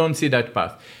 if you don't see that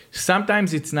path,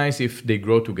 sometimes it's nice if they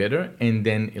grow together and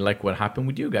then, like what happened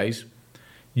with you guys,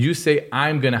 You say,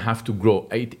 I'm going to have to grow.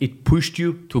 It pushed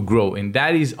you to grow. And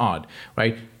that is odd,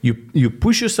 right? You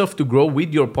push yourself to grow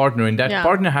with your partner, and that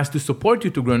partner has to support you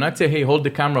to grow, not say, hey, hold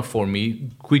the camera for me,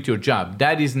 quit your job.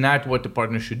 That is not what the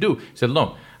partner should do. He said,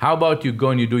 no, how about you go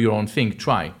and you do your own thing?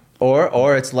 Try.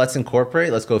 Or it's let's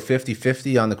incorporate. Let's go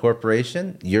 50-50 on the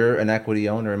corporation. You're an equity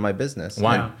owner in my business.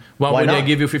 Why? Yeah. Why would not? I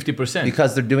give you 50%?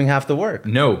 Because they're doing half the work.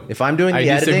 No. If I'm doing the I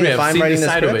editing, disagree. if I've I'm seen writing the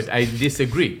the side of scripts. it. I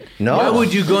disagree. No. Why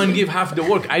would you go and give half the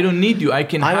work? I don't need you. I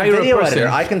can I'm hire a video person. editor.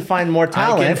 I can find more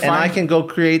talent, and I can go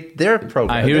create their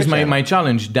program. Here's their my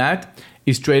challenge. That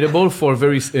is tradable for a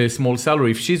very small salary.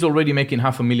 If she's already making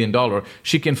 $500,000,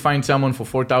 she can find someone for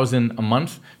 $4,000 a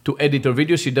month to edit her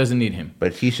video. She doesn't need him.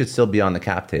 But he should still be on the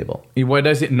cap table. Why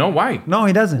does it? No, why? No,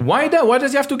 he doesn't. Why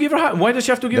does he have to give her? Why does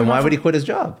she have to give Then him? why would he quit his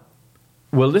job?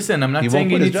 Well, listen, I'm not saying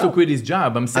he needs to quit his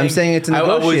job. I'm saying it's a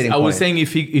negotiating I was point. saying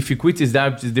if he quits his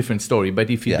job, it's a different story.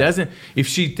 But if he doesn't, if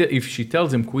she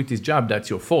tells him quit his job, that's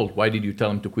your fault. Why did you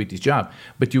tell him to quit his job?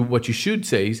 But what you should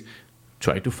say is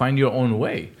try to find your own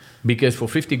way, because for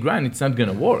 $50,000 it's not going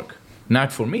to work.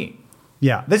 Not for me.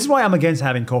 Yeah, this is why I'm against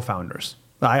having co-founders.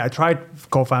 I tried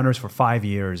co-founders for 5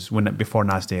 years before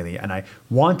Nas Daily, and I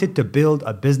wanted to build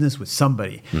a business with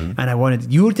somebody. And I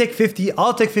wanted, you take 50,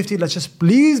 I'll take 50, let's just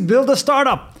please build a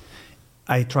startup.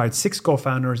 I tried 6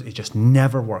 co-founders, it just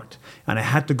never worked. And I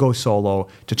had to go solo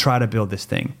to try to build this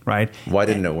thing, right? Why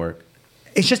didn't it work?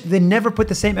 It's just they never put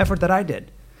the same effort that I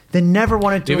did. They never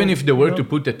wanted to. Even if they were to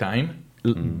put the time,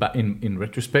 but in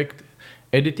retrospect,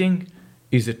 editing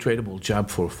is a tradable job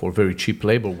for very cheap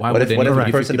labor. Why What would if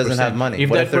the person doesn't have money?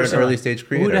 What if they're an early stage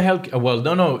creator? Who the hell? Well,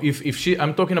 no. If she,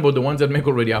 I'm talking about the ones that make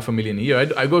already $500,000 a year.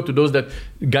 I go to those that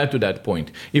got to that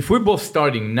point. If we're both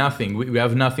starting nothing, we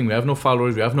have nothing, we have no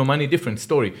followers, we have no money, different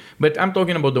story. But I'm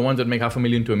talking about the ones that make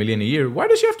 $500,000 to $1 million a year. Why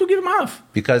does she have to give him half?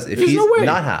 Because if There's he's no way.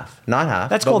 not half.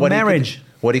 That's called marriage.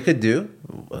 What he could do,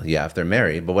 yeah, if they're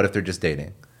married, but what if they're just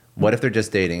dating? What if they're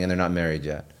just dating and they're not married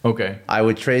yet? Okay. I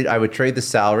would trade the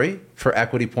salary for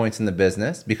equity points in the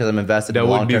business because I'm invested in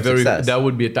long-term success. That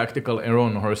would be a tactical error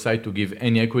on her side to give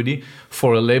any equity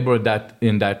for a labor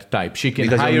in that type. She can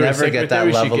Because hire you'll a never get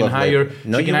that secretary. level She can of hire. labor.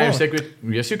 No, She can you hire a won't.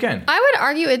 secretary. Yes, you can. I would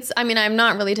argue I'm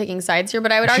not really taking sides here,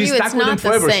 but I would argue She's it's stuck with him not the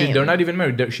forever. same. They're not even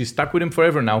married. She's stuck with him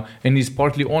forever now, and he's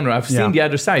partly owner. I've seen Yeah. the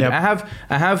other side. Yep.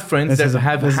 I have friends that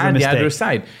have this is a had the other mistake.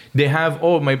 side. They have,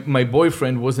 my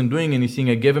boyfriend wasn't doing anything.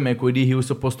 I gave him equity. He was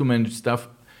supposed to manage stuff.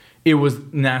 It was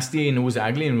nasty and it was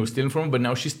ugly and it was stealing from him, but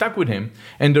now she's stuck with him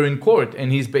and they're in court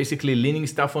and he's basically leaning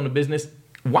stuff on the business.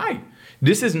 Why?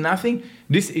 This is nothing.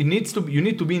 You need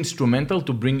to be instrumental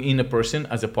to bring in a person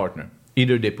as a partner.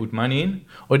 Either they put money in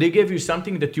or they give you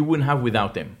something that you wouldn't have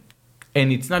without them.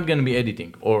 And it's not going to be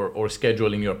editing or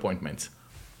scheduling your appointments.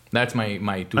 That's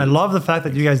my two. I love the fact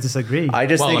that you guys disagree. I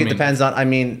think it depends on.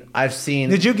 I've seen.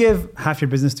 Did you give half your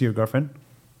business to your girlfriend?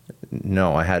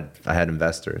 No, I had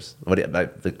investors. What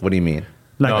do you mean?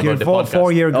 Like No, your about the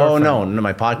 4-year podcast. girlfriend? Oh no,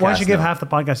 my podcast. Why don't you give no. half the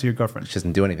podcast to your girlfriend? She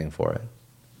doesn't do anything for it.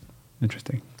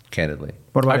 Interesting. Candidly.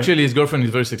 What about Actually, his girlfriend is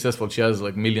very successful. She has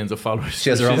like millions of followers. She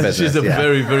has her own business, She's a yeah.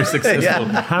 very, very successful.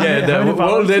 How many Well,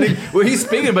 followers? he's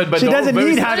speaking, but She doesn't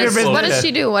very need half your successful. What does Yeah.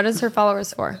 she do? What is her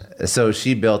followers for? So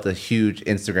she built a huge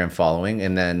Instagram following,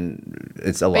 and then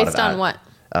it's a lot Based of on what?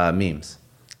 memes.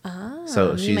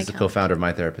 So she's the account. co-founder of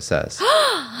My Therapist Says.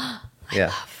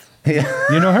 Yeah.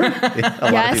 You know her?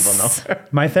 A lot of people know her.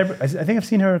 My therapist. I think I've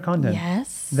seen her content.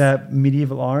 Yes. That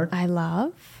medieval art. I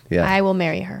love. Yeah. I will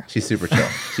marry her. She's super chill.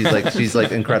 She's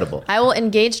like incredible. I will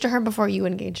engage to her before you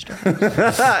engage to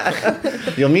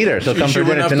her. You'll meet her. She'll come She for dinner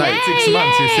went after tonight. 6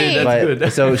 months. You say that's But,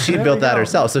 good. so she built that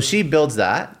herself. So she builds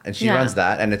that and she Yeah. runs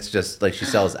that, and it's just like she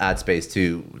sells ad space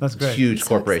to That's great. huge I'm so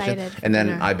corporations. excited for And then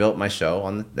dinner. I built my show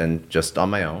and just on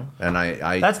my own, and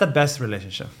I That's the best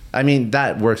relationship.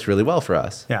 that works really well for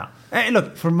us. Yeah. And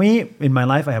look, for me, in my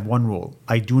life, I have one rule.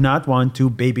 I do not want to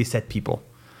babysit people.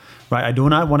 Right? I do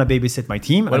not want to babysit my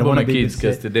team. What I don't about my want to kids?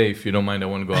 Because babysit. today, if you don't mind, I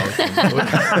want to go out. I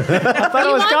thought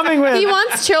I was coming with. He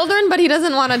wants children, but he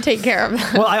doesn't want to take care of them.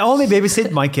 Well, I only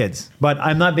babysit my kids, but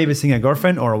I'm not babysitting a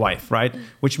girlfriend or a wife, right?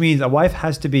 Which means a wife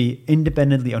has to be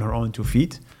independently on her own 2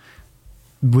 feet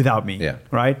without me, Yeah.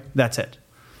 right? That's it.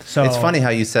 So It's funny how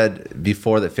you said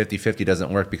before that 50-50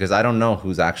 doesn't work, because I don't know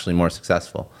who's actually more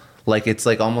successful. Like it's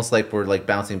like almost like we're like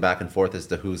bouncing back and forth as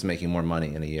to who's making more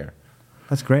money in a year.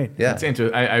 That's great. Yeah. That's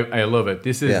interesting. I love it.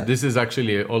 This is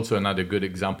actually also another good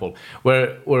example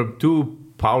where two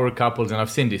power couples, and I've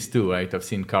seen this too, right? I've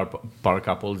seen power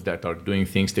couples that are doing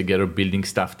things together, building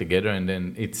stuff together, and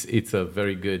then it's a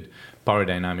very good power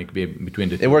dynamic between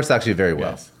the two. It works actually very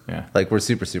well. Yes. Yeah. Like we're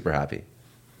super, super happy.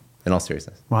 In all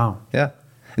seriousness. Wow. Yeah.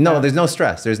 No, there's no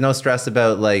stress. There's no stress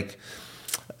about like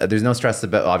there's no stress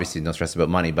about, obviously no stress about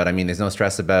money, but I mean, there's no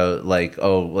stress about like,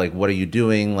 oh, like, what are you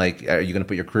doing? Like, are you going to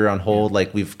put your career on hold?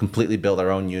 Like, we've completely built our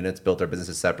own units, built our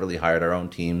businesses separately, hired our own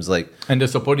teams. Like, and they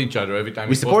support each other every time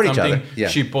we support post each something. other. Yeah.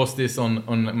 She posts this on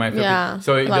my Facebook. Yeah,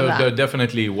 So love they're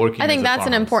definitely working. I think as a that's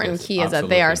an farmhouse. important Yes, key is that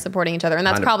they are absolutely. supporting each other. And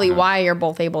that's 100%. probably why you're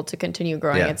both able to continue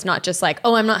growing. Yeah. It's not just like,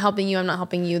 oh, I'm not helping you. I'm not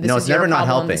helping you. This no, is it's your never problem.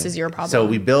 not helping. This is your problem. So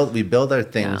we build our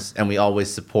things and we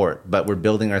always support, but we're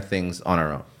building our things on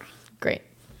our own. Great.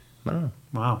 I don't know.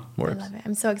 Wow. I Works. love it.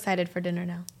 I'm so excited for dinner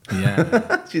now.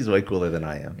 Yeah, She's way cooler than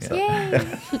I am. So. Yay.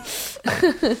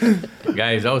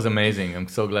 guys, that was amazing. I'm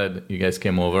so glad you guys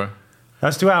came over.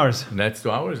 That's 2 hours. That's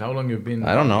 2 hours. How long you've been?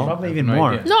 I don't know. Probably even No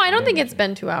more. idea. No, I don't think it's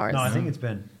been 2 hours. No, I think it's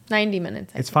been. 90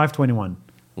 minutes. It's 5:21.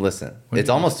 Listen, it's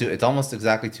almost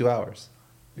exactly 2 hours.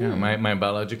 Yeah, my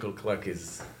biological clock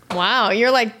is. Wow,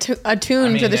 you're like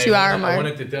attuned to the 2 hour I mark.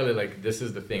 wanted to tell you, like, this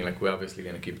is the thing. Like, we're obviously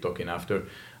gonna keep talking after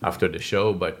the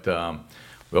show, but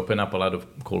we open up a lot of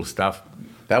cool stuff.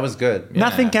 That was good.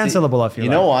 Nothing cancelable, I feel You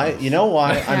know why? You know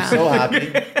why I'm so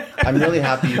happy? I'm really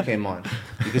happy you came on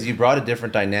because you brought a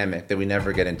different dynamic that we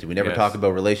never get into. We never Yes. talk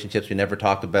about relationships. We never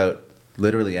talk about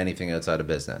literally anything outside of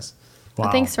business.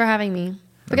 Wow. Thanks for having me.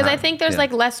 Because I think there's Yeah.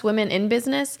 like less women in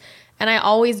business, and I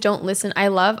always don't listen.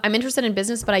 I'm interested in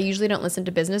business, but I usually don't listen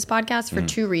to business podcasts for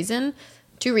two reasons.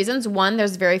 One,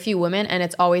 there's very few women, and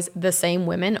it's always the same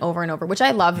women over and over, which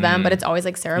I love them, but it's always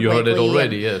like Sarah You heard it Blakely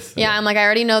already, and- yes. Yeah, I'm like, I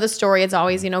already know the story. It's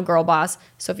always, Girl Boss,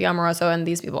 Sophia Amoroso, and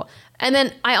these people. And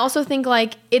then I also think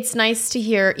like it's nice to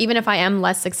hear, even if I am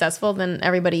less successful than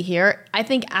everybody here, I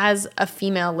think as a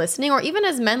female listening, or even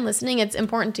as men listening, it's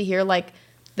important to hear like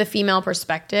the female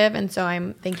perspective. And so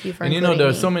thank you for And including there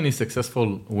are me. so many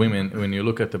successful women when you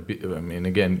look at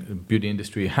again, beauty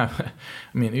industry.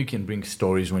 You can bring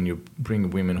stories when you bring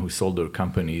women who sold their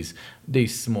companies. They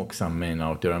smoke some men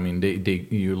out there. I mean,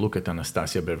 you look at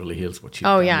Anastasia Beverly Hills, what she.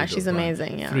 Oh, yeah, she's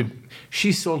amazing, yeah.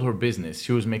 She sold her business.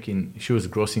 She was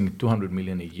grossing $200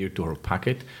 million a year to her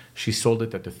pocket. She sold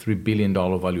it at a $3 billion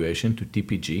valuation to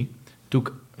TPG.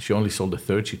 She only sold a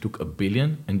third. She took $1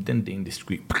 billion, and then the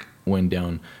industry went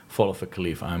down, fall off a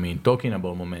cliff. I mean, talking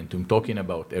about momentum, talking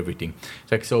about everything.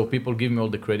 It's like, so people give me all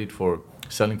the credit for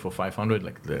selling for 500.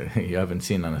 Like you haven't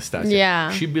seen Anastasia.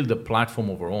 Yeah. She built a platform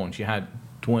of her own. She had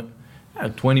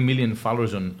 20 million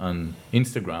followers on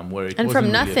Instagram, where it and wasn't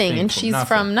from really a nothing, thing, and she's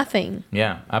from nothing.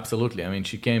 Yeah, absolutely. I mean,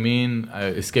 she came in,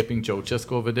 escaping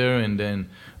Ceausescu over there, and then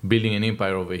building an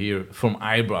empire over here from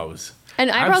eyebrows. And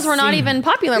eyebrows were not even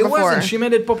popular it before. Wasn't. She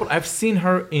made it popular. I've seen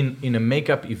her in a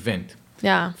makeup event.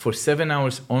 Yeah. For 7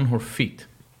 hours on her feet,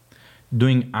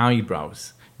 doing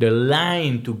eyebrows. The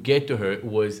line to get to her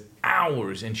was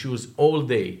hours, and she was all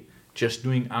day just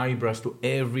doing eyebrows to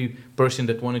every person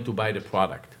that wanted to buy the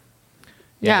product.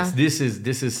 Yes, Yeah.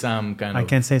 this is some kind I of.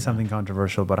 can't say something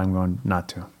controversial, but I'm going not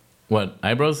to. What,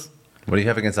 eyebrows? What do you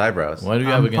have against eyebrows? What do you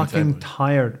have I'm against fucking eyebrows?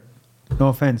 tired. No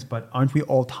offense, but aren't we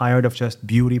all tired of just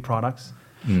beauty products?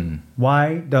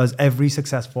 Why does every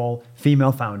successful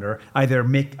female founder either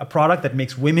make a product that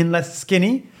makes women less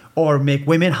skinny or make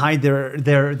women hide their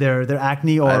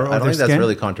acne or I their don't think skin? that's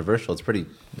really controversial.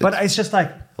 But it's just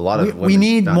like A lot of we women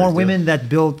need founders more do. women that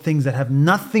build things that have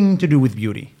nothing to do with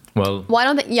beauty. Well, Well, I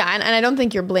don't think, and I don't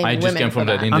think you're blaming I just women came for from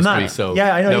that that. industry, not- so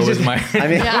Yeah, I know, that you was just- my. I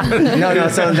mean, Yeah. no.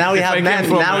 So now we If I have came men.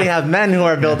 from Now a- we have men who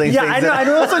are building Yeah, things. I know. that-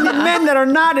 I also need men that are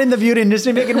not in the beauty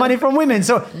industry making money from women.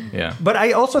 So, Yeah. But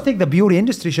I also think the beauty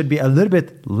industry should be a little bit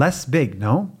less big.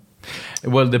 No,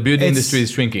 Well, the beauty It's- industry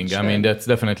is shrinking. I mean, that's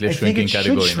definitely a I think shrinking it should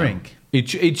category shrink. now.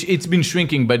 It's been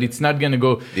shrinking, but it's not going to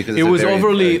go. Because it it's a was very,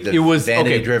 overly. the It was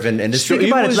vanity-driven industry. think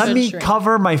It about was- it. Let me Shrink.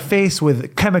 cover my face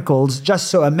with chemicals just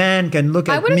so a man can look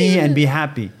I at wouldn't me even- and be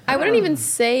happy. I wouldn't even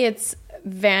say it's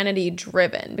vanity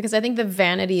driven, because I think the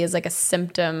vanity is like a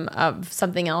symptom of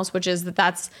something else, which is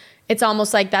it's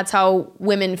almost like that's how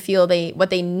women feel what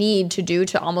they need to do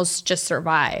to almost just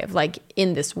survive, like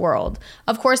in this world.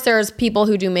 Of course, there's people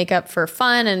who do makeup for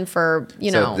fun and for,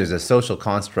 So there's a social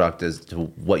construct as to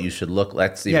what you should look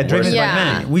like. That's even Driven worse. Yeah.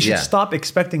 by men. We should Yeah. stop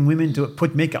expecting women to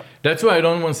put makeup. That's why I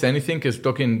don't want to say anything, because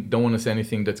don't want to say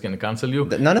anything that's going to cancel you.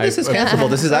 None of this is cancelable.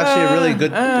 This is actually a really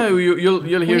good. You'll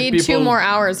hear we need people. 2 more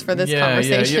hours for this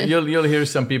conversation. You'll hear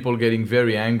some people getting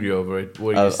very angry over it,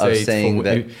 where you Of say it's saying for,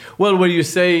 that- where you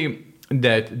say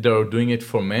that they're doing it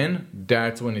for men,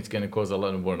 that's when it's going to cause a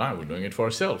lot of, we're doing it for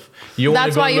ourselves.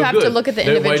 That's why you have to look at the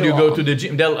individual. Why do you go to the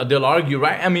gym? They'll argue,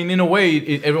 right? I mean, in a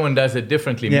way, everyone does it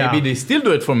differently. Yeah. Maybe they still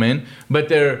do it for men, but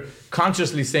they're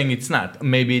consciously saying it's not.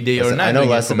 Maybe they are not. I know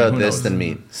less about this than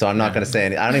me, so I'm not going to say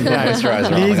anything. I don't even moisturize.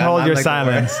 Please hold your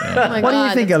silence. What do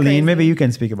you think, Alyne? Crazy. Maybe you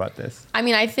can speak about this. I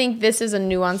mean, I think this is a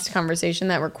nuanced conversation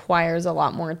that requires a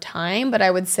lot more time, but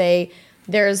I would say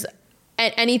there's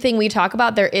anything we talk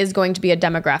about, there is going to be a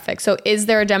demographic. So is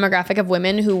there a demographic of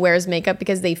women who wears makeup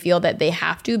because they feel that they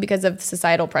have to because of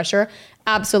societal pressure?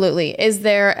 Absolutely. Is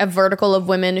there a vertical of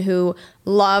women who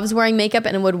loves wearing makeup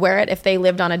and would wear it if they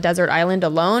lived on a desert island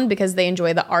alone because they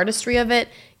enjoy the artistry of it?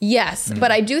 Yes.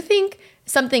 But I do think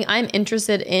something I'm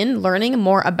interested in learning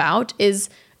more about is,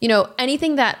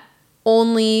 anything that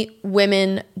only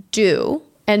women do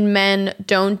and men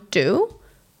don't do.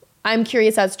 I'm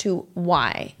curious as to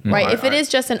why, right? If it is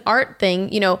just an art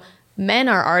thing, men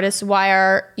are artists. Why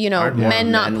are, men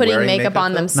not putting makeup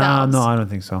on themselves? No, I don't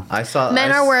think so.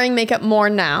 Men are wearing makeup more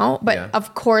now, but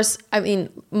of course, I mean,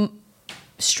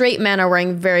 straight men are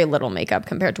wearing very little makeup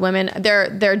compared to women.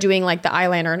 They're doing like the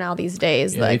eyeliner now these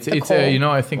days. Yeah, I think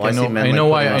I know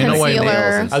why.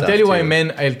 I'll tell you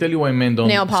why men don't.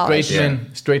 Nail polish.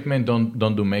 Straight men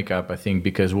don't do makeup. I think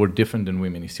because we're different than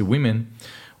women. You see, women,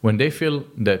 when they feel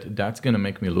that that's going to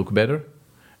make me look better,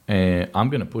 I'm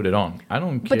going to put it on. I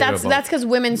don't care. But that's because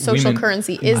women's social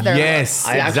currency is their yes,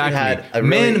 exactly.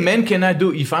 Men cannot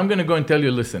do. If I'm going to go and tell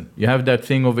you, listen, you have that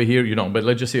thing over here, but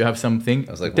let's just say you have something.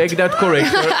 I was like, take that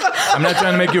corrector. I'm not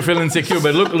trying to make you feel insecure,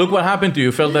 but look what happened to you.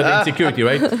 You felt that insecurity,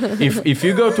 right? If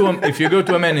you go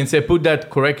to a man and say put that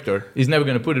corrector, he's never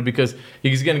going to put it because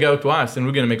he's going to go to us and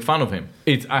we're going to make fun of him.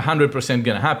 It's 100%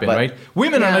 going to happen, right?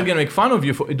 Women are not going to make fun of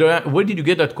you. Where did you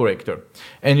get that corrector?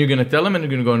 And you're going to tell them, and you're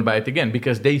going to go and buy it again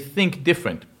because they think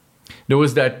different. There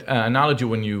was that analogy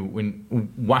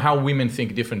how women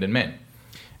think different than men.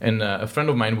 And a friend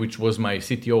of mine, which was my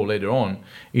CTO later on,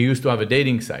 he used to have a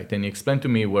dating site, and he explained to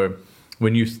me where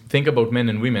when you think about men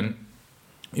and women,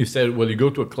 you said, well, you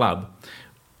go to a club,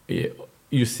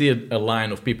 you see a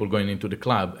line of people going into the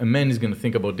club. A man is going to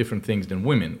think about different things than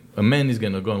women. A man is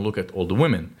going to go and look at all the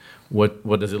women. What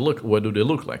does it look? What do they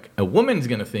look like? A woman is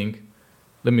going to think,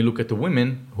 let me look at the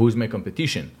women. Who's my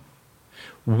competition?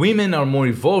 Women are more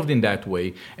evolved in that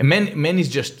way. And men is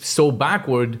just so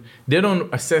backward. They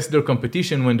don't assess their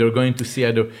competition when they're going to see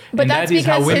other. But and that's that is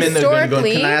because how women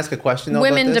historically, can I ask a question?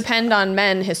 Women depend on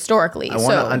men historically. I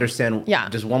want to understand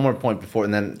just one more point before,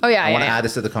 and then I want to add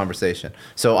this to the conversation.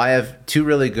 So I have two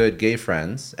really good gay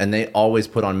friends, and they always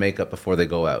put on makeup before they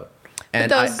go out.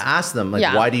 And I asked them,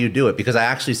 why do you do it? Because I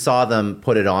actually saw them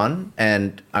put it on,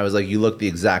 and I was like, you look the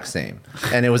exact same.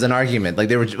 And it was an argument.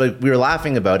 We were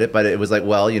laughing about it, but it was like,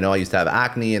 well, I used to have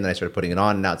acne, and then I started putting it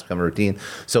on, and now it's become a routine.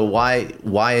 So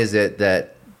why is it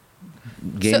that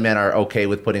gay men are okay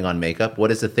with putting on makeup?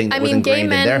 What is the thing that was ingrained in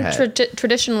their head? Gay men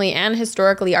traditionally and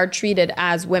historically are treated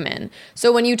as women.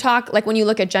 So when you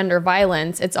look at gender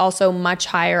violence, it's also much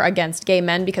higher against gay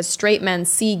men because straight men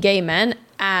see gay men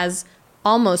as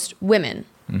almost women,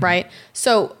 right?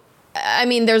 So, I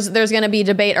mean, there's going to be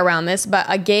debate around this, but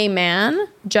a gay man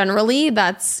generally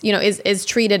that's, is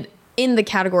treated in the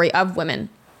category of women.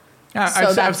 Yeah,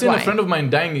 so I've seen a friend of mine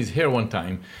dyeing his hair one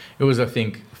time. It was, I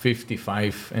think,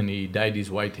 55, and he dyed his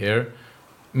white hair.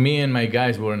 Me and my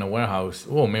guys were in a warehouse.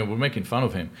 Oh man, we're making fun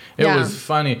of him. It was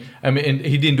funny. I mean, and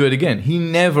he didn't do it again.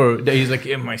 He's like,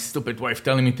 my stupid wife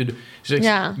telling me to do. She's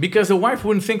like, because a wife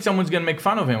wouldn't think someone's gonna make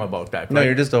fun of him about that. No,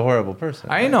 you're just a horrible person.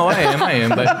 I know, I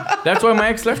am. But that's why my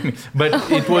ex left me. But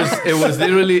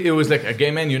it was like a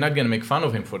gay man. You're not gonna make fun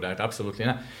of him for that. Absolutely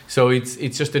not. So it's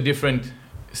just a different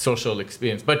social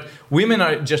experience. But women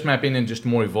are, just my opinion, just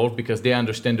more evolved because they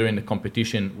understand they're in a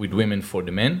competition with women for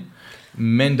the men.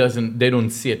 Men they don't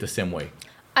see it the same way.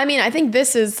 I mean, I think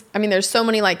there's so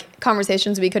many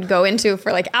conversations we could go into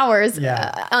for hours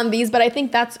on these, but I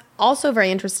think that's also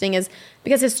very interesting is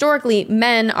because historically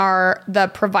men are the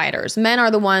providers. Men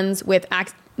are the ones with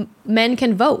men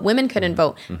can vote. Women couldn't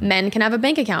vote. Men can have a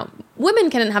bank account.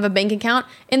 Women couldn't have a bank account.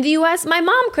 In the U.S., my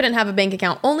mom couldn't have a bank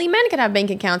account. Only men could have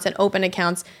bank accounts and open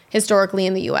accounts historically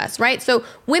in the U.S., right? So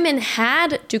women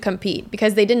had to compete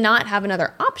because they did not have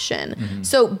another option.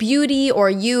 So beauty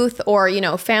or youth or,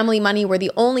 family money were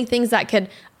the only things that could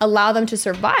allow them to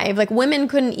survive. Women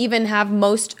couldn't even have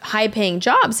most high-paying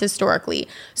jobs historically.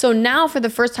 So now for the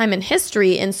first time in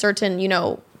history in certain,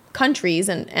 countries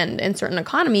and in certain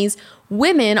economies,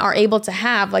 women are able to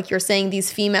have, like you're saying,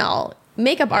 these female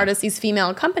makeup artists, these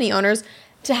female company owners,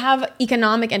 to have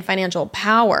economic and financial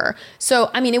power. So,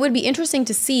 I mean, it would be interesting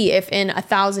to see if in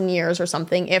 1,000 years or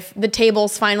something, if the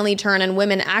tables finally turn and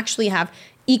women actually have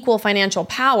equal financial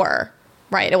power,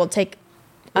 right? It will take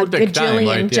a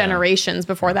gajillion generations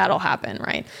before that'll happen,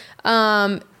 right?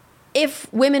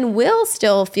 If women will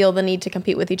still feel the need to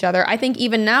compete with each other, I think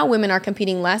even now women are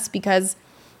competing less because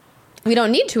we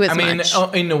don't need to as much. I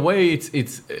mean, in a way,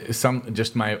 it's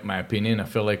just my opinion. I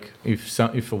feel like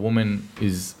if a woman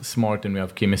is smart and we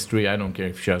have chemistry, I don't care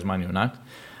if she has money or not.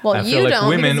 Well, I feel like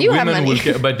women will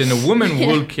care, but then a woman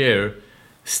will care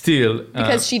still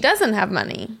because she doesn't have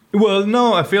money. Well,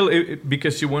 no, I feel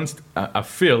because she wants. I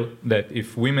feel that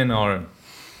if women are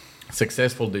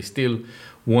successful, they still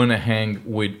want to hang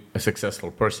with a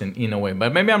successful person in a way.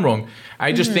 But maybe I'm wrong.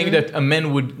 I just think that a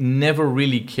man would never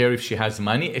really care if she has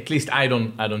money. At least I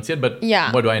don't see it, but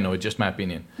what do I know? It's just my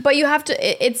opinion. But you have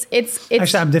to, it's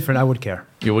actually, I'm different. I would care.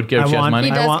 You would care if she has money?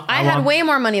 He does. I had way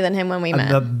more money than him when we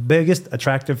met. The biggest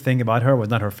attractive thing about her was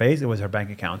not her face, it was her bank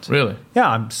account. Really? Yeah,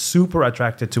 I'm super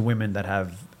attracted to women that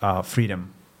have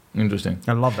freedom. Interesting.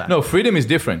 I love that. No, freedom is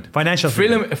different. Financial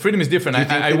freedom is different.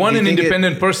 I want an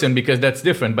independent person because that's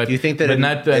different. But do you think that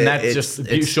not just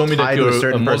show me that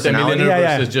you're a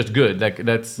multimillionaire versus just good. Like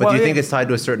that's. But do you think it's tied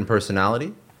to a certain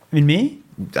personality? In me?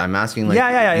 I'm asking, like,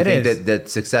 it think is. that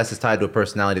success is tied to a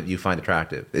personality that you find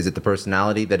attractive? Is it the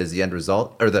personality that is the end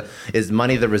result, or is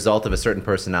money the result of a certain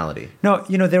personality? No,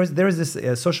 there was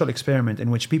this social experiment in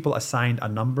which people assigned a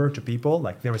number to people.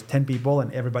 Like there was 10 people,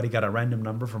 and everybody got a random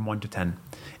number from 1 to 10,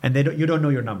 and you don't know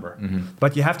your number,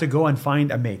 but you have to go and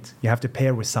find a mate. You have to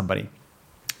pair with somebody,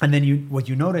 and then what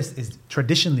you notice is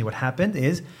traditionally what happened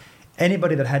is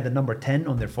anybody that had the number 10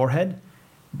 on their forehead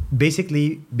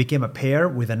basically became a pair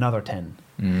with another 10.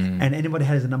 And anybody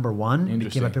has a number 1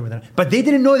 became a pair with another. But they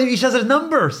didn't know each other's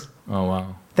numbers. Oh,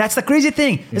 wow. That's the crazy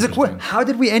thing. It's like, how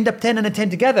did we end up 10 and a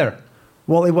 10 together?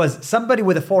 Well, it was somebody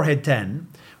with a forehead 10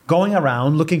 going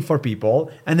around looking for people.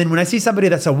 And then when I see somebody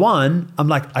that's a 1, I'm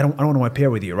like, I don't want to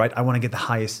pair with you, right? I want to get the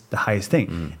highest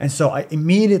thing. And so I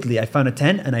found a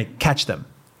 10 and I catch them.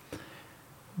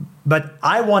 But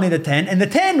I wanted a 10 and the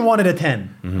 10 wanted a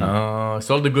 10.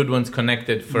 So all the good ones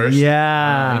connected first.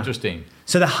 Yeah. Interesting.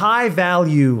 So the high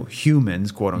value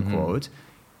humans, quote unquote,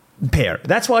 pair.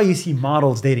 That's why you see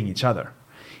models dating each other.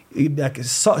 Like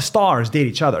stars date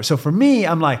each other. So for me,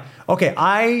 I'm like, okay,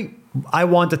 I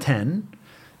want a 10,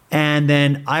 and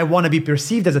then I want to be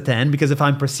perceived as a 10, because if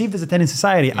I'm perceived as a 10 in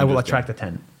society, I will attract a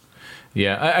 10.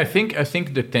 Yeah, I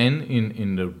think the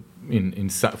 10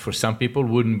 for some people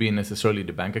wouldn't be necessarily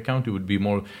the bank account. It would be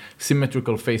more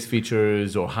symmetrical face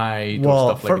features or height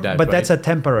or stuff like that. But that's a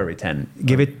temporary 10.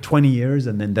 Give it 20 years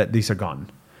and then these are gone.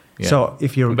 Yeah. So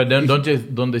if you're... But then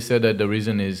don't they say that the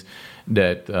reason is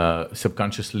that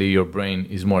subconsciously your brain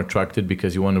is more attracted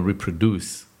because you want to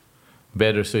reproduce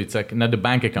better, so it's like not the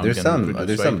bank account. There's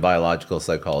some biological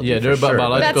psychology. Yeah, there's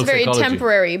biological that's very psychology.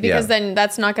 Temporary because then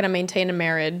that's not going to maintain a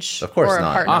marriage. Of course or a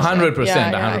not. 100%.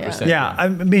 100%. Yeah, I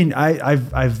mean,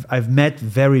 I've met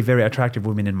very, very attractive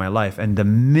women in my life, and the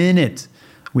minute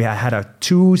we had a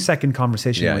 2-second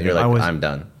conversation with you're them, like, I'm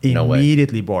done.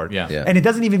 Immediately bored. Yeah. And it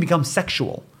doesn't even become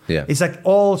sexual. Yeah. It's like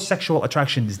all sexual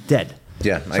attraction is dead.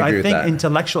 Yeah, So I agree with that. think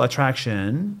intellectual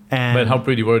attraction and... But how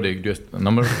pretty were they? Just a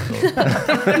number?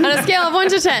 On a scale of 1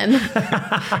 to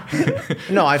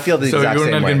 10. No, I feel the So exact you're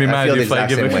same not way. gonna be I mad feel the if I exact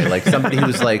give same it- way. Like somebody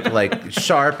who's like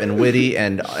sharp and witty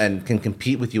and can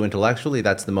compete with you intellectually,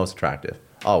 that's the most attractive.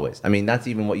 Always. I mean, that's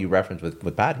even what you referenced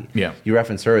with Patty. Yeah. You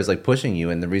referenced her as like pushing you,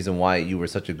 and the reason why you were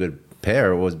such a good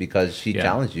pair was because she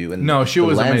challenged you, and No, she the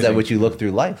was lens amazing. at which you look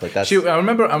through life. Like that's. I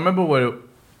remember where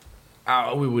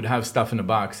we would have stuff in a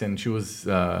box, and she was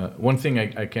one thing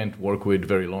I can't work with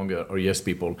very long are yes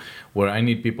people, where I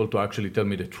need people to actually tell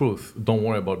me the truth. Don't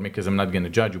worry about me because I'm not going to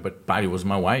judge you. But Patty was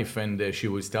my wife, and she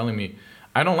was telling me,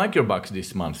 I don't like your box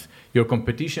this month. Your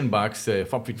competition box,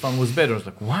 FabFitFun, was better. I was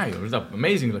like, why? It was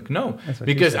amazing. Like, no,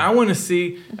 because I want to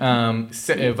see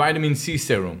vitamin C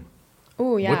serum.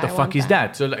 Ooh, yeah, what the fuck is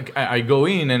that? So like I go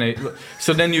in and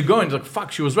so then you go and it's like,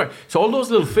 fuck, she was right. So all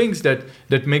those little things that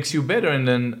makes you better. And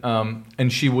then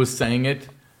and she was saying it.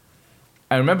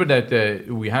 I remember that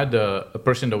we had a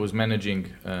person that was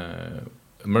managing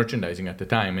merchandising at the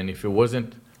time, and if it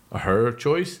wasn't her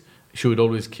choice, she would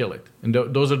always kill it. And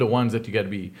those are the ones that you got to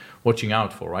be watching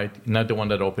out for, right? Not the one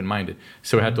that are open-minded.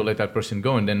 So we had to let that person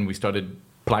go, and then we started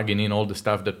plugging in all the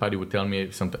stuff that Patty would tell me.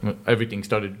 Everything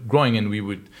started growing, and we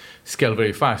would scale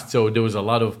very fast. So there was a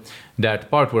lot of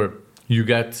that part where you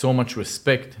got so much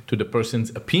respect to the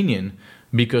person's opinion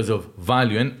because of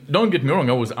value. And don't get me wrong,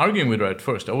 I was arguing with her at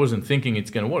first. I wasn't thinking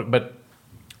it's going to work. But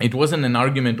it wasn't an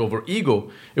argument over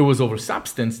ego. It was over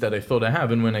substance that I thought I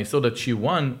have. And when I saw that she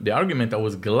won the argument, I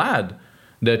was glad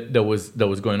that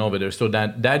was going over there. So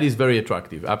that is very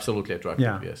attractive. Absolutely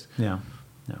attractive. Yes. Yeah.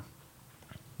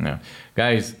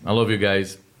 Guys, I love you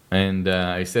guys. And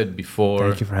I said before...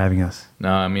 Thank you for having us. No,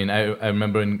 I mean, I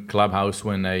remember in Clubhouse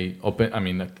when I opened... I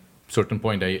mean, at a certain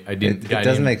point, I didn't... It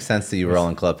doesn't make sense that you were all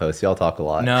in Clubhouse. Y'all talk a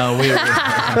lot. No,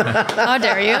 How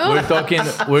dare you?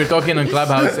 We're talking on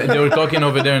Clubhouse. And they were talking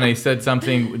over there, and I said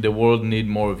something, the world need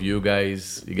more of you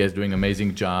guys. You guys doing an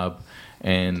amazing job.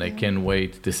 And I can't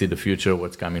wait to see the future,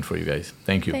 what's coming for you guys.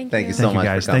 Thank you. Thank you so much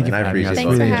guys. for coming. Thank you for having us.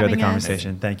 Thanks Really for enjoyed the having us.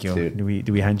 conversation. Thank you. Dude.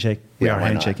 Do we handshake? We Yeah, are why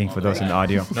not? handshaking for those in the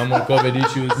audio. No more COVID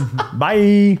issues.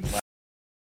 Bye.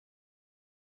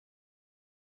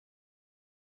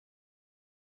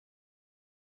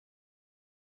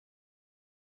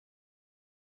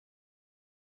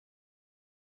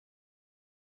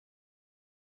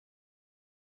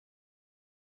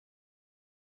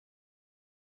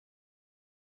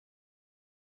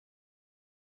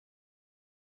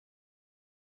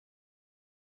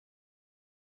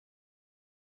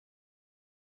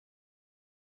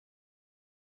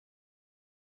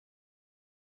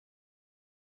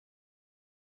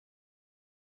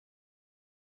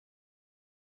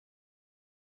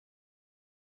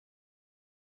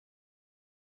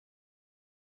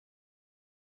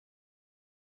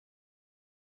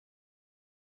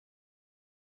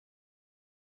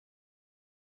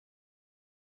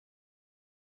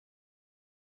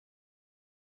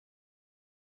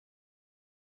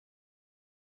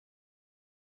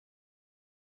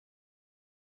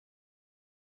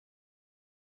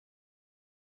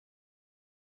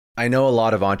 I know a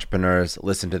lot of entrepreneurs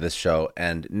listen to this show,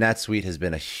 and NetSuite has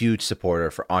been a huge supporter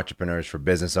for entrepreneurs, for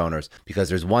business owners, because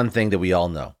there's one thing that we all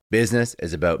know. Business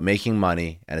is about making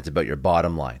money, and it's about your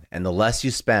bottom line. And the less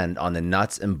you spend on the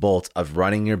nuts and bolts of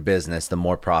running your business, the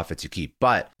more profits you keep.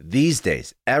 But these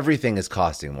days, everything is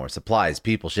costing more. Supplies,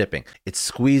 people, shipping. It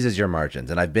squeezes your margins,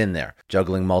 and I've been there,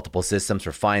 juggling multiple systems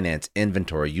for finance,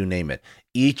 inventory, you name it,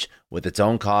 each with its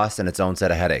own costs and its own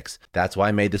set of headaches. That's why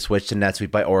I made the switch to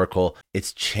NetSuite by Oracle.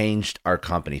 It's changed our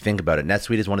company. Think about it.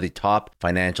 NetSuite is one of the top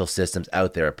financial systems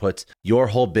out there. It puts your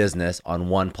whole business on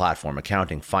one platform,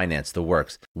 accounting, finance, the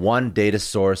works. One data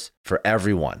source for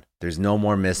everyone. There's no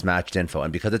more mismatched info.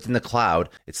 And because it's in the cloud,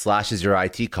 it slashes your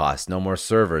IT costs. No more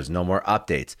servers, no more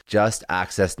updates. Just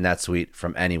access NetSuite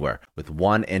from anywhere. With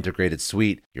one integrated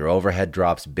suite, your overhead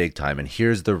drops big time. And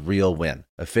here's the real win.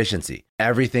 Efficiency.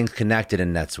 Everything's connected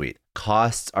in NetSuite.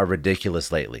 Costs are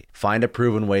ridiculous lately. Find a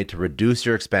proven way to reduce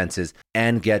your expenses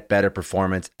and get better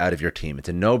performance out of your team. It's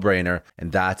a no-brainer,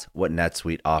 and that's what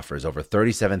NetSuite offers. Over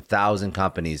 37,000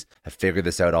 companies have figured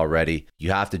this out already.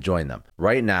 You have to join them.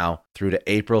 Right now, through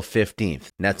to April 15th,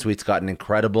 NetSuite's got an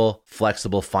incredible,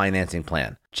 flexible financing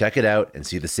plan. Check it out and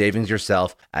see the savings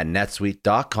yourself at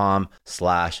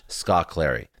netsuite.com/Scott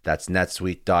Clary. That's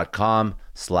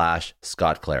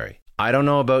netsuite.com/Scott Clary. I don't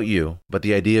know about you, but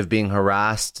the idea of being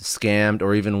harassed, scammed,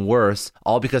 or even worse,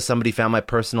 all because somebody found my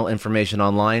personal information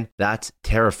online, that's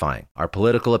terrifying. Our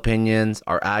political opinions,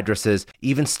 our addresses,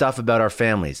 even stuff about our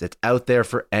families, it's out there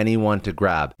for anyone to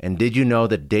grab. And did you know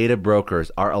that data brokers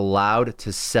are allowed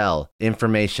to sell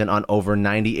information on over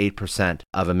 98%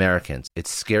 of Americans?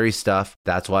 It's scary stuff.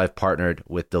 That's why I've partnered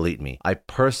with Delete Me. I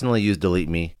personally use Delete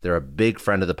Me. They're a big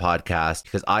friend of the podcast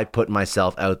because I put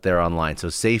myself out there online. So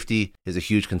safety is a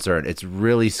huge concern. It's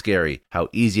really scary how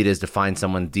easy it is to find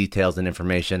someone's details and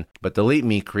information, but Delete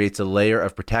Me creates a layer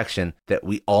of protection that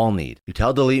we all need. You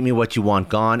tell Delete Me what you want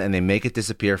gone, and they make it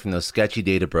disappear from those sketchy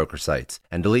data broker sites.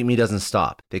 And Delete Me doesn't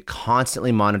stop. They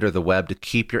constantly monitor the web to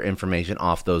keep your information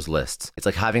off those lists. It's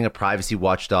like having a privacy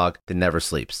watchdog that never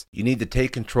sleeps. You need to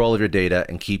take control of your data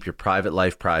and keep your private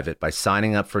life private by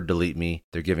signing up for Delete Me.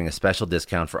 They're giving a special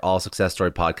discount for all Success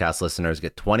Story podcast listeners.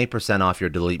 Get 20% off your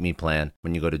Delete Me plan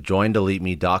when you go to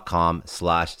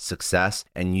joindeleteme.com/success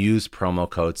and use promo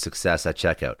code success at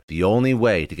checkout. The only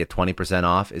way to get 20%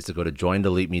 off is to go to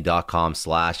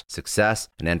joindeleteme.com/success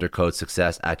and enter code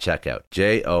success at checkout.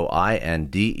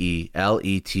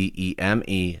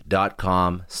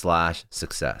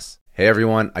 joindeleteme.com/success. Hey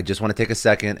everyone, I just want to take a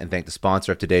second and thank the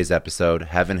sponsor of today's episode,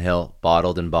 Heaven Hill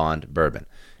Bottled and Bond Bourbon.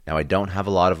 Now, I don't have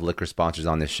a lot of liquor sponsors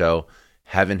on this show.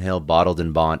 Heaven Hill Bottled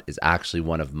and Bond is actually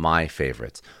one of my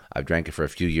favorites. I've drank it for a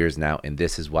few years now, and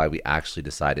this is why we actually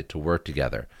decided to work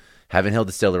together. Heaven Hill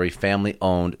Distillery, family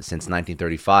owned since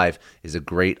 1935, is a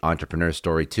great entrepreneur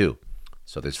story too.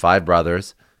 So there's 5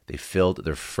 brothers. They filled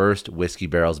their first whiskey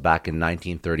barrels back in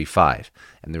 1935,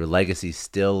 and their legacy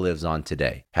still lives on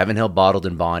today. Heaven Hill Bottled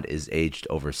and Bond is aged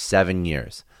over 7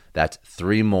 years. That's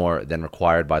 3 more than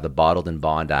required by the Bottled in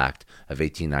Bond Act of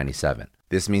 1897.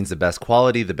 This means the best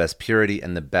quality, the best purity,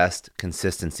 and the best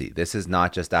consistency. This is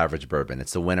not just average bourbon.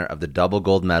 It's the winner of the double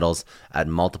gold medals at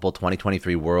multiple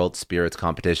 2023 World Spirits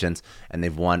competitions, and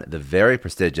they've won the very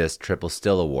prestigious Triple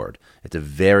Still Award. It's a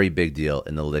very big deal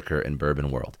in the liquor and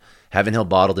bourbon world. Heaven Hill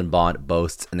Bottled in Bond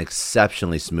boasts an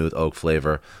exceptionally smooth oak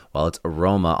flavor, while its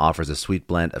aroma offers a sweet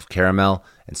blend of caramel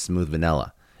and smooth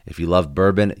vanilla. If you love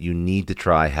bourbon, you need to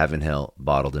try Heaven Hill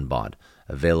Bottled in Bond.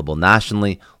 Available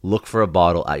nationally, look for a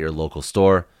bottle at your local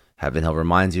store. Heaven Hill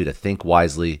reminds you to think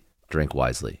wisely, drink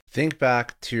wisely. Think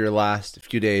back to your last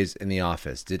few days in the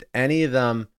office. Did any of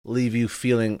them leave you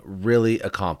feeling really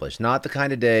accomplished? Not the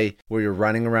kind of day where you're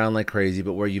running around like crazy,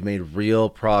 but where you've made real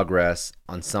progress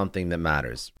on something that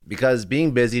matters. Because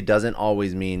being busy doesn't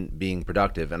always mean being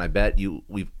productive, and I bet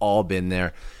we've all been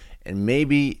there. And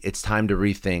maybe it's time to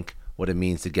rethink what it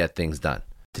means to get things done.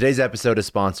 Today's episode is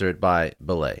sponsored by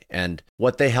Belay, and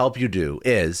what they help you do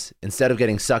is, instead of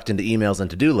getting sucked into emails and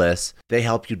to-do lists, they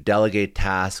help you delegate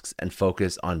tasks and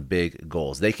focus on big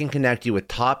goals. They can connect you with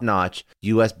top-notch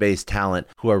US-based talent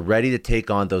who are ready to take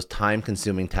on those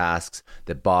time-consuming tasks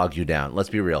that bog you down. Let's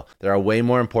be real. There are way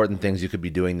more important things you could be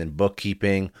doing than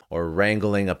bookkeeping or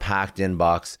wrangling a packed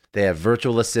inbox. They have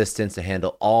virtual assistants to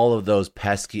handle all of those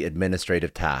pesky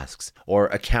administrative tasks, or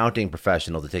accounting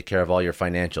professional to take care of all your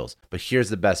financials. But here's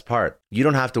the best part. You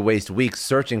don't have to waste weeks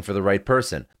searching for the right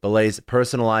person. Belay's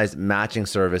personalized matching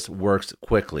service works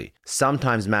quickly,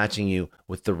 sometimes matching you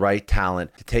with the right talent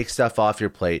to take stuff off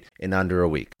your plate in under a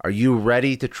week. Are you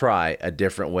ready to try a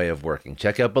different way of working?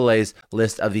 Check out Belay's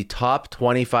list of the top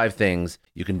 25 things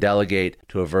you can delegate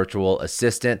to a virtual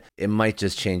assistant. It might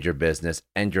just change your business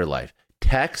and your life.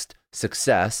 Text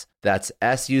SUCCESS, that's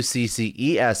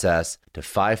SUCCESS, to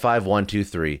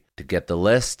 55123 to get the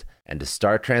list and to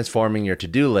start transforming your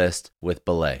to-do list with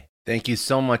Belay. Thank you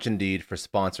so much, Indeed, for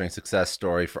sponsoring Success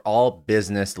Story. For all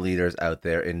business leaders out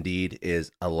there, Indeed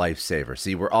is a lifesaver.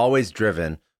 See, we're always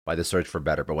driven by the search for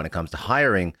better, but when it comes to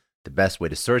hiring, the best way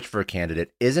to search for a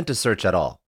candidate isn't to search at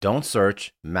all. Don't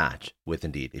search, match with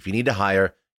Indeed. If you need to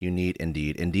hire, you need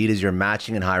Indeed. Indeed is your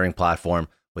matching and hiring platform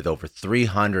with over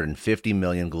 350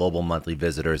 million global monthly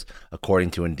visitors,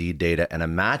 according to Indeed data, and a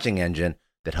matching engine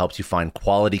that helps you find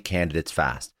quality candidates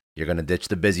fast. You're going to ditch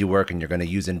the busy work and you're going to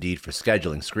use Indeed for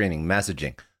scheduling, screening,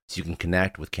 messaging, so you can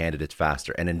connect with candidates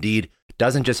faster. And Indeed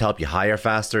doesn't just help you hire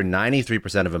faster.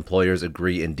 93% of employers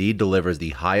agree Indeed delivers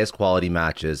the highest quality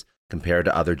matches compared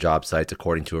to other job sites,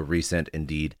 according to a recent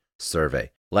Indeed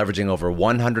survey. Leveraging over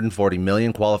 140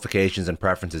 million qualifications and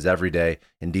preferences every day,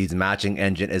 Indeed's matching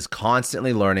engine is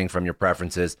constantly learning from your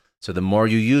preferences, so the more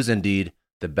you use Indeed,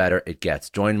 the better it gets.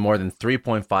 Join more than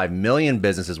 3.5 million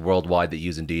businesses worldwide that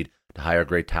use Indeed to hire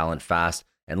great talent fast.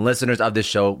 And listeners of this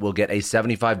show will get a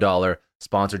 $75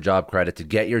 sponsored job credit to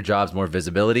get your jobs more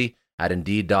visibility at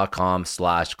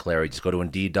Indeed.com/Clary. Just go to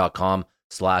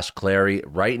Indeed.com/Clary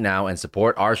right now and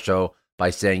support our show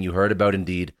by saying you heard about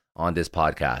Indeed on this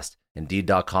podcast.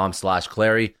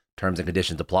 Indeed.com/Clary. Terms and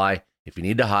conditions apply. If you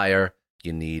need to hire,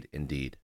 you need Indeed.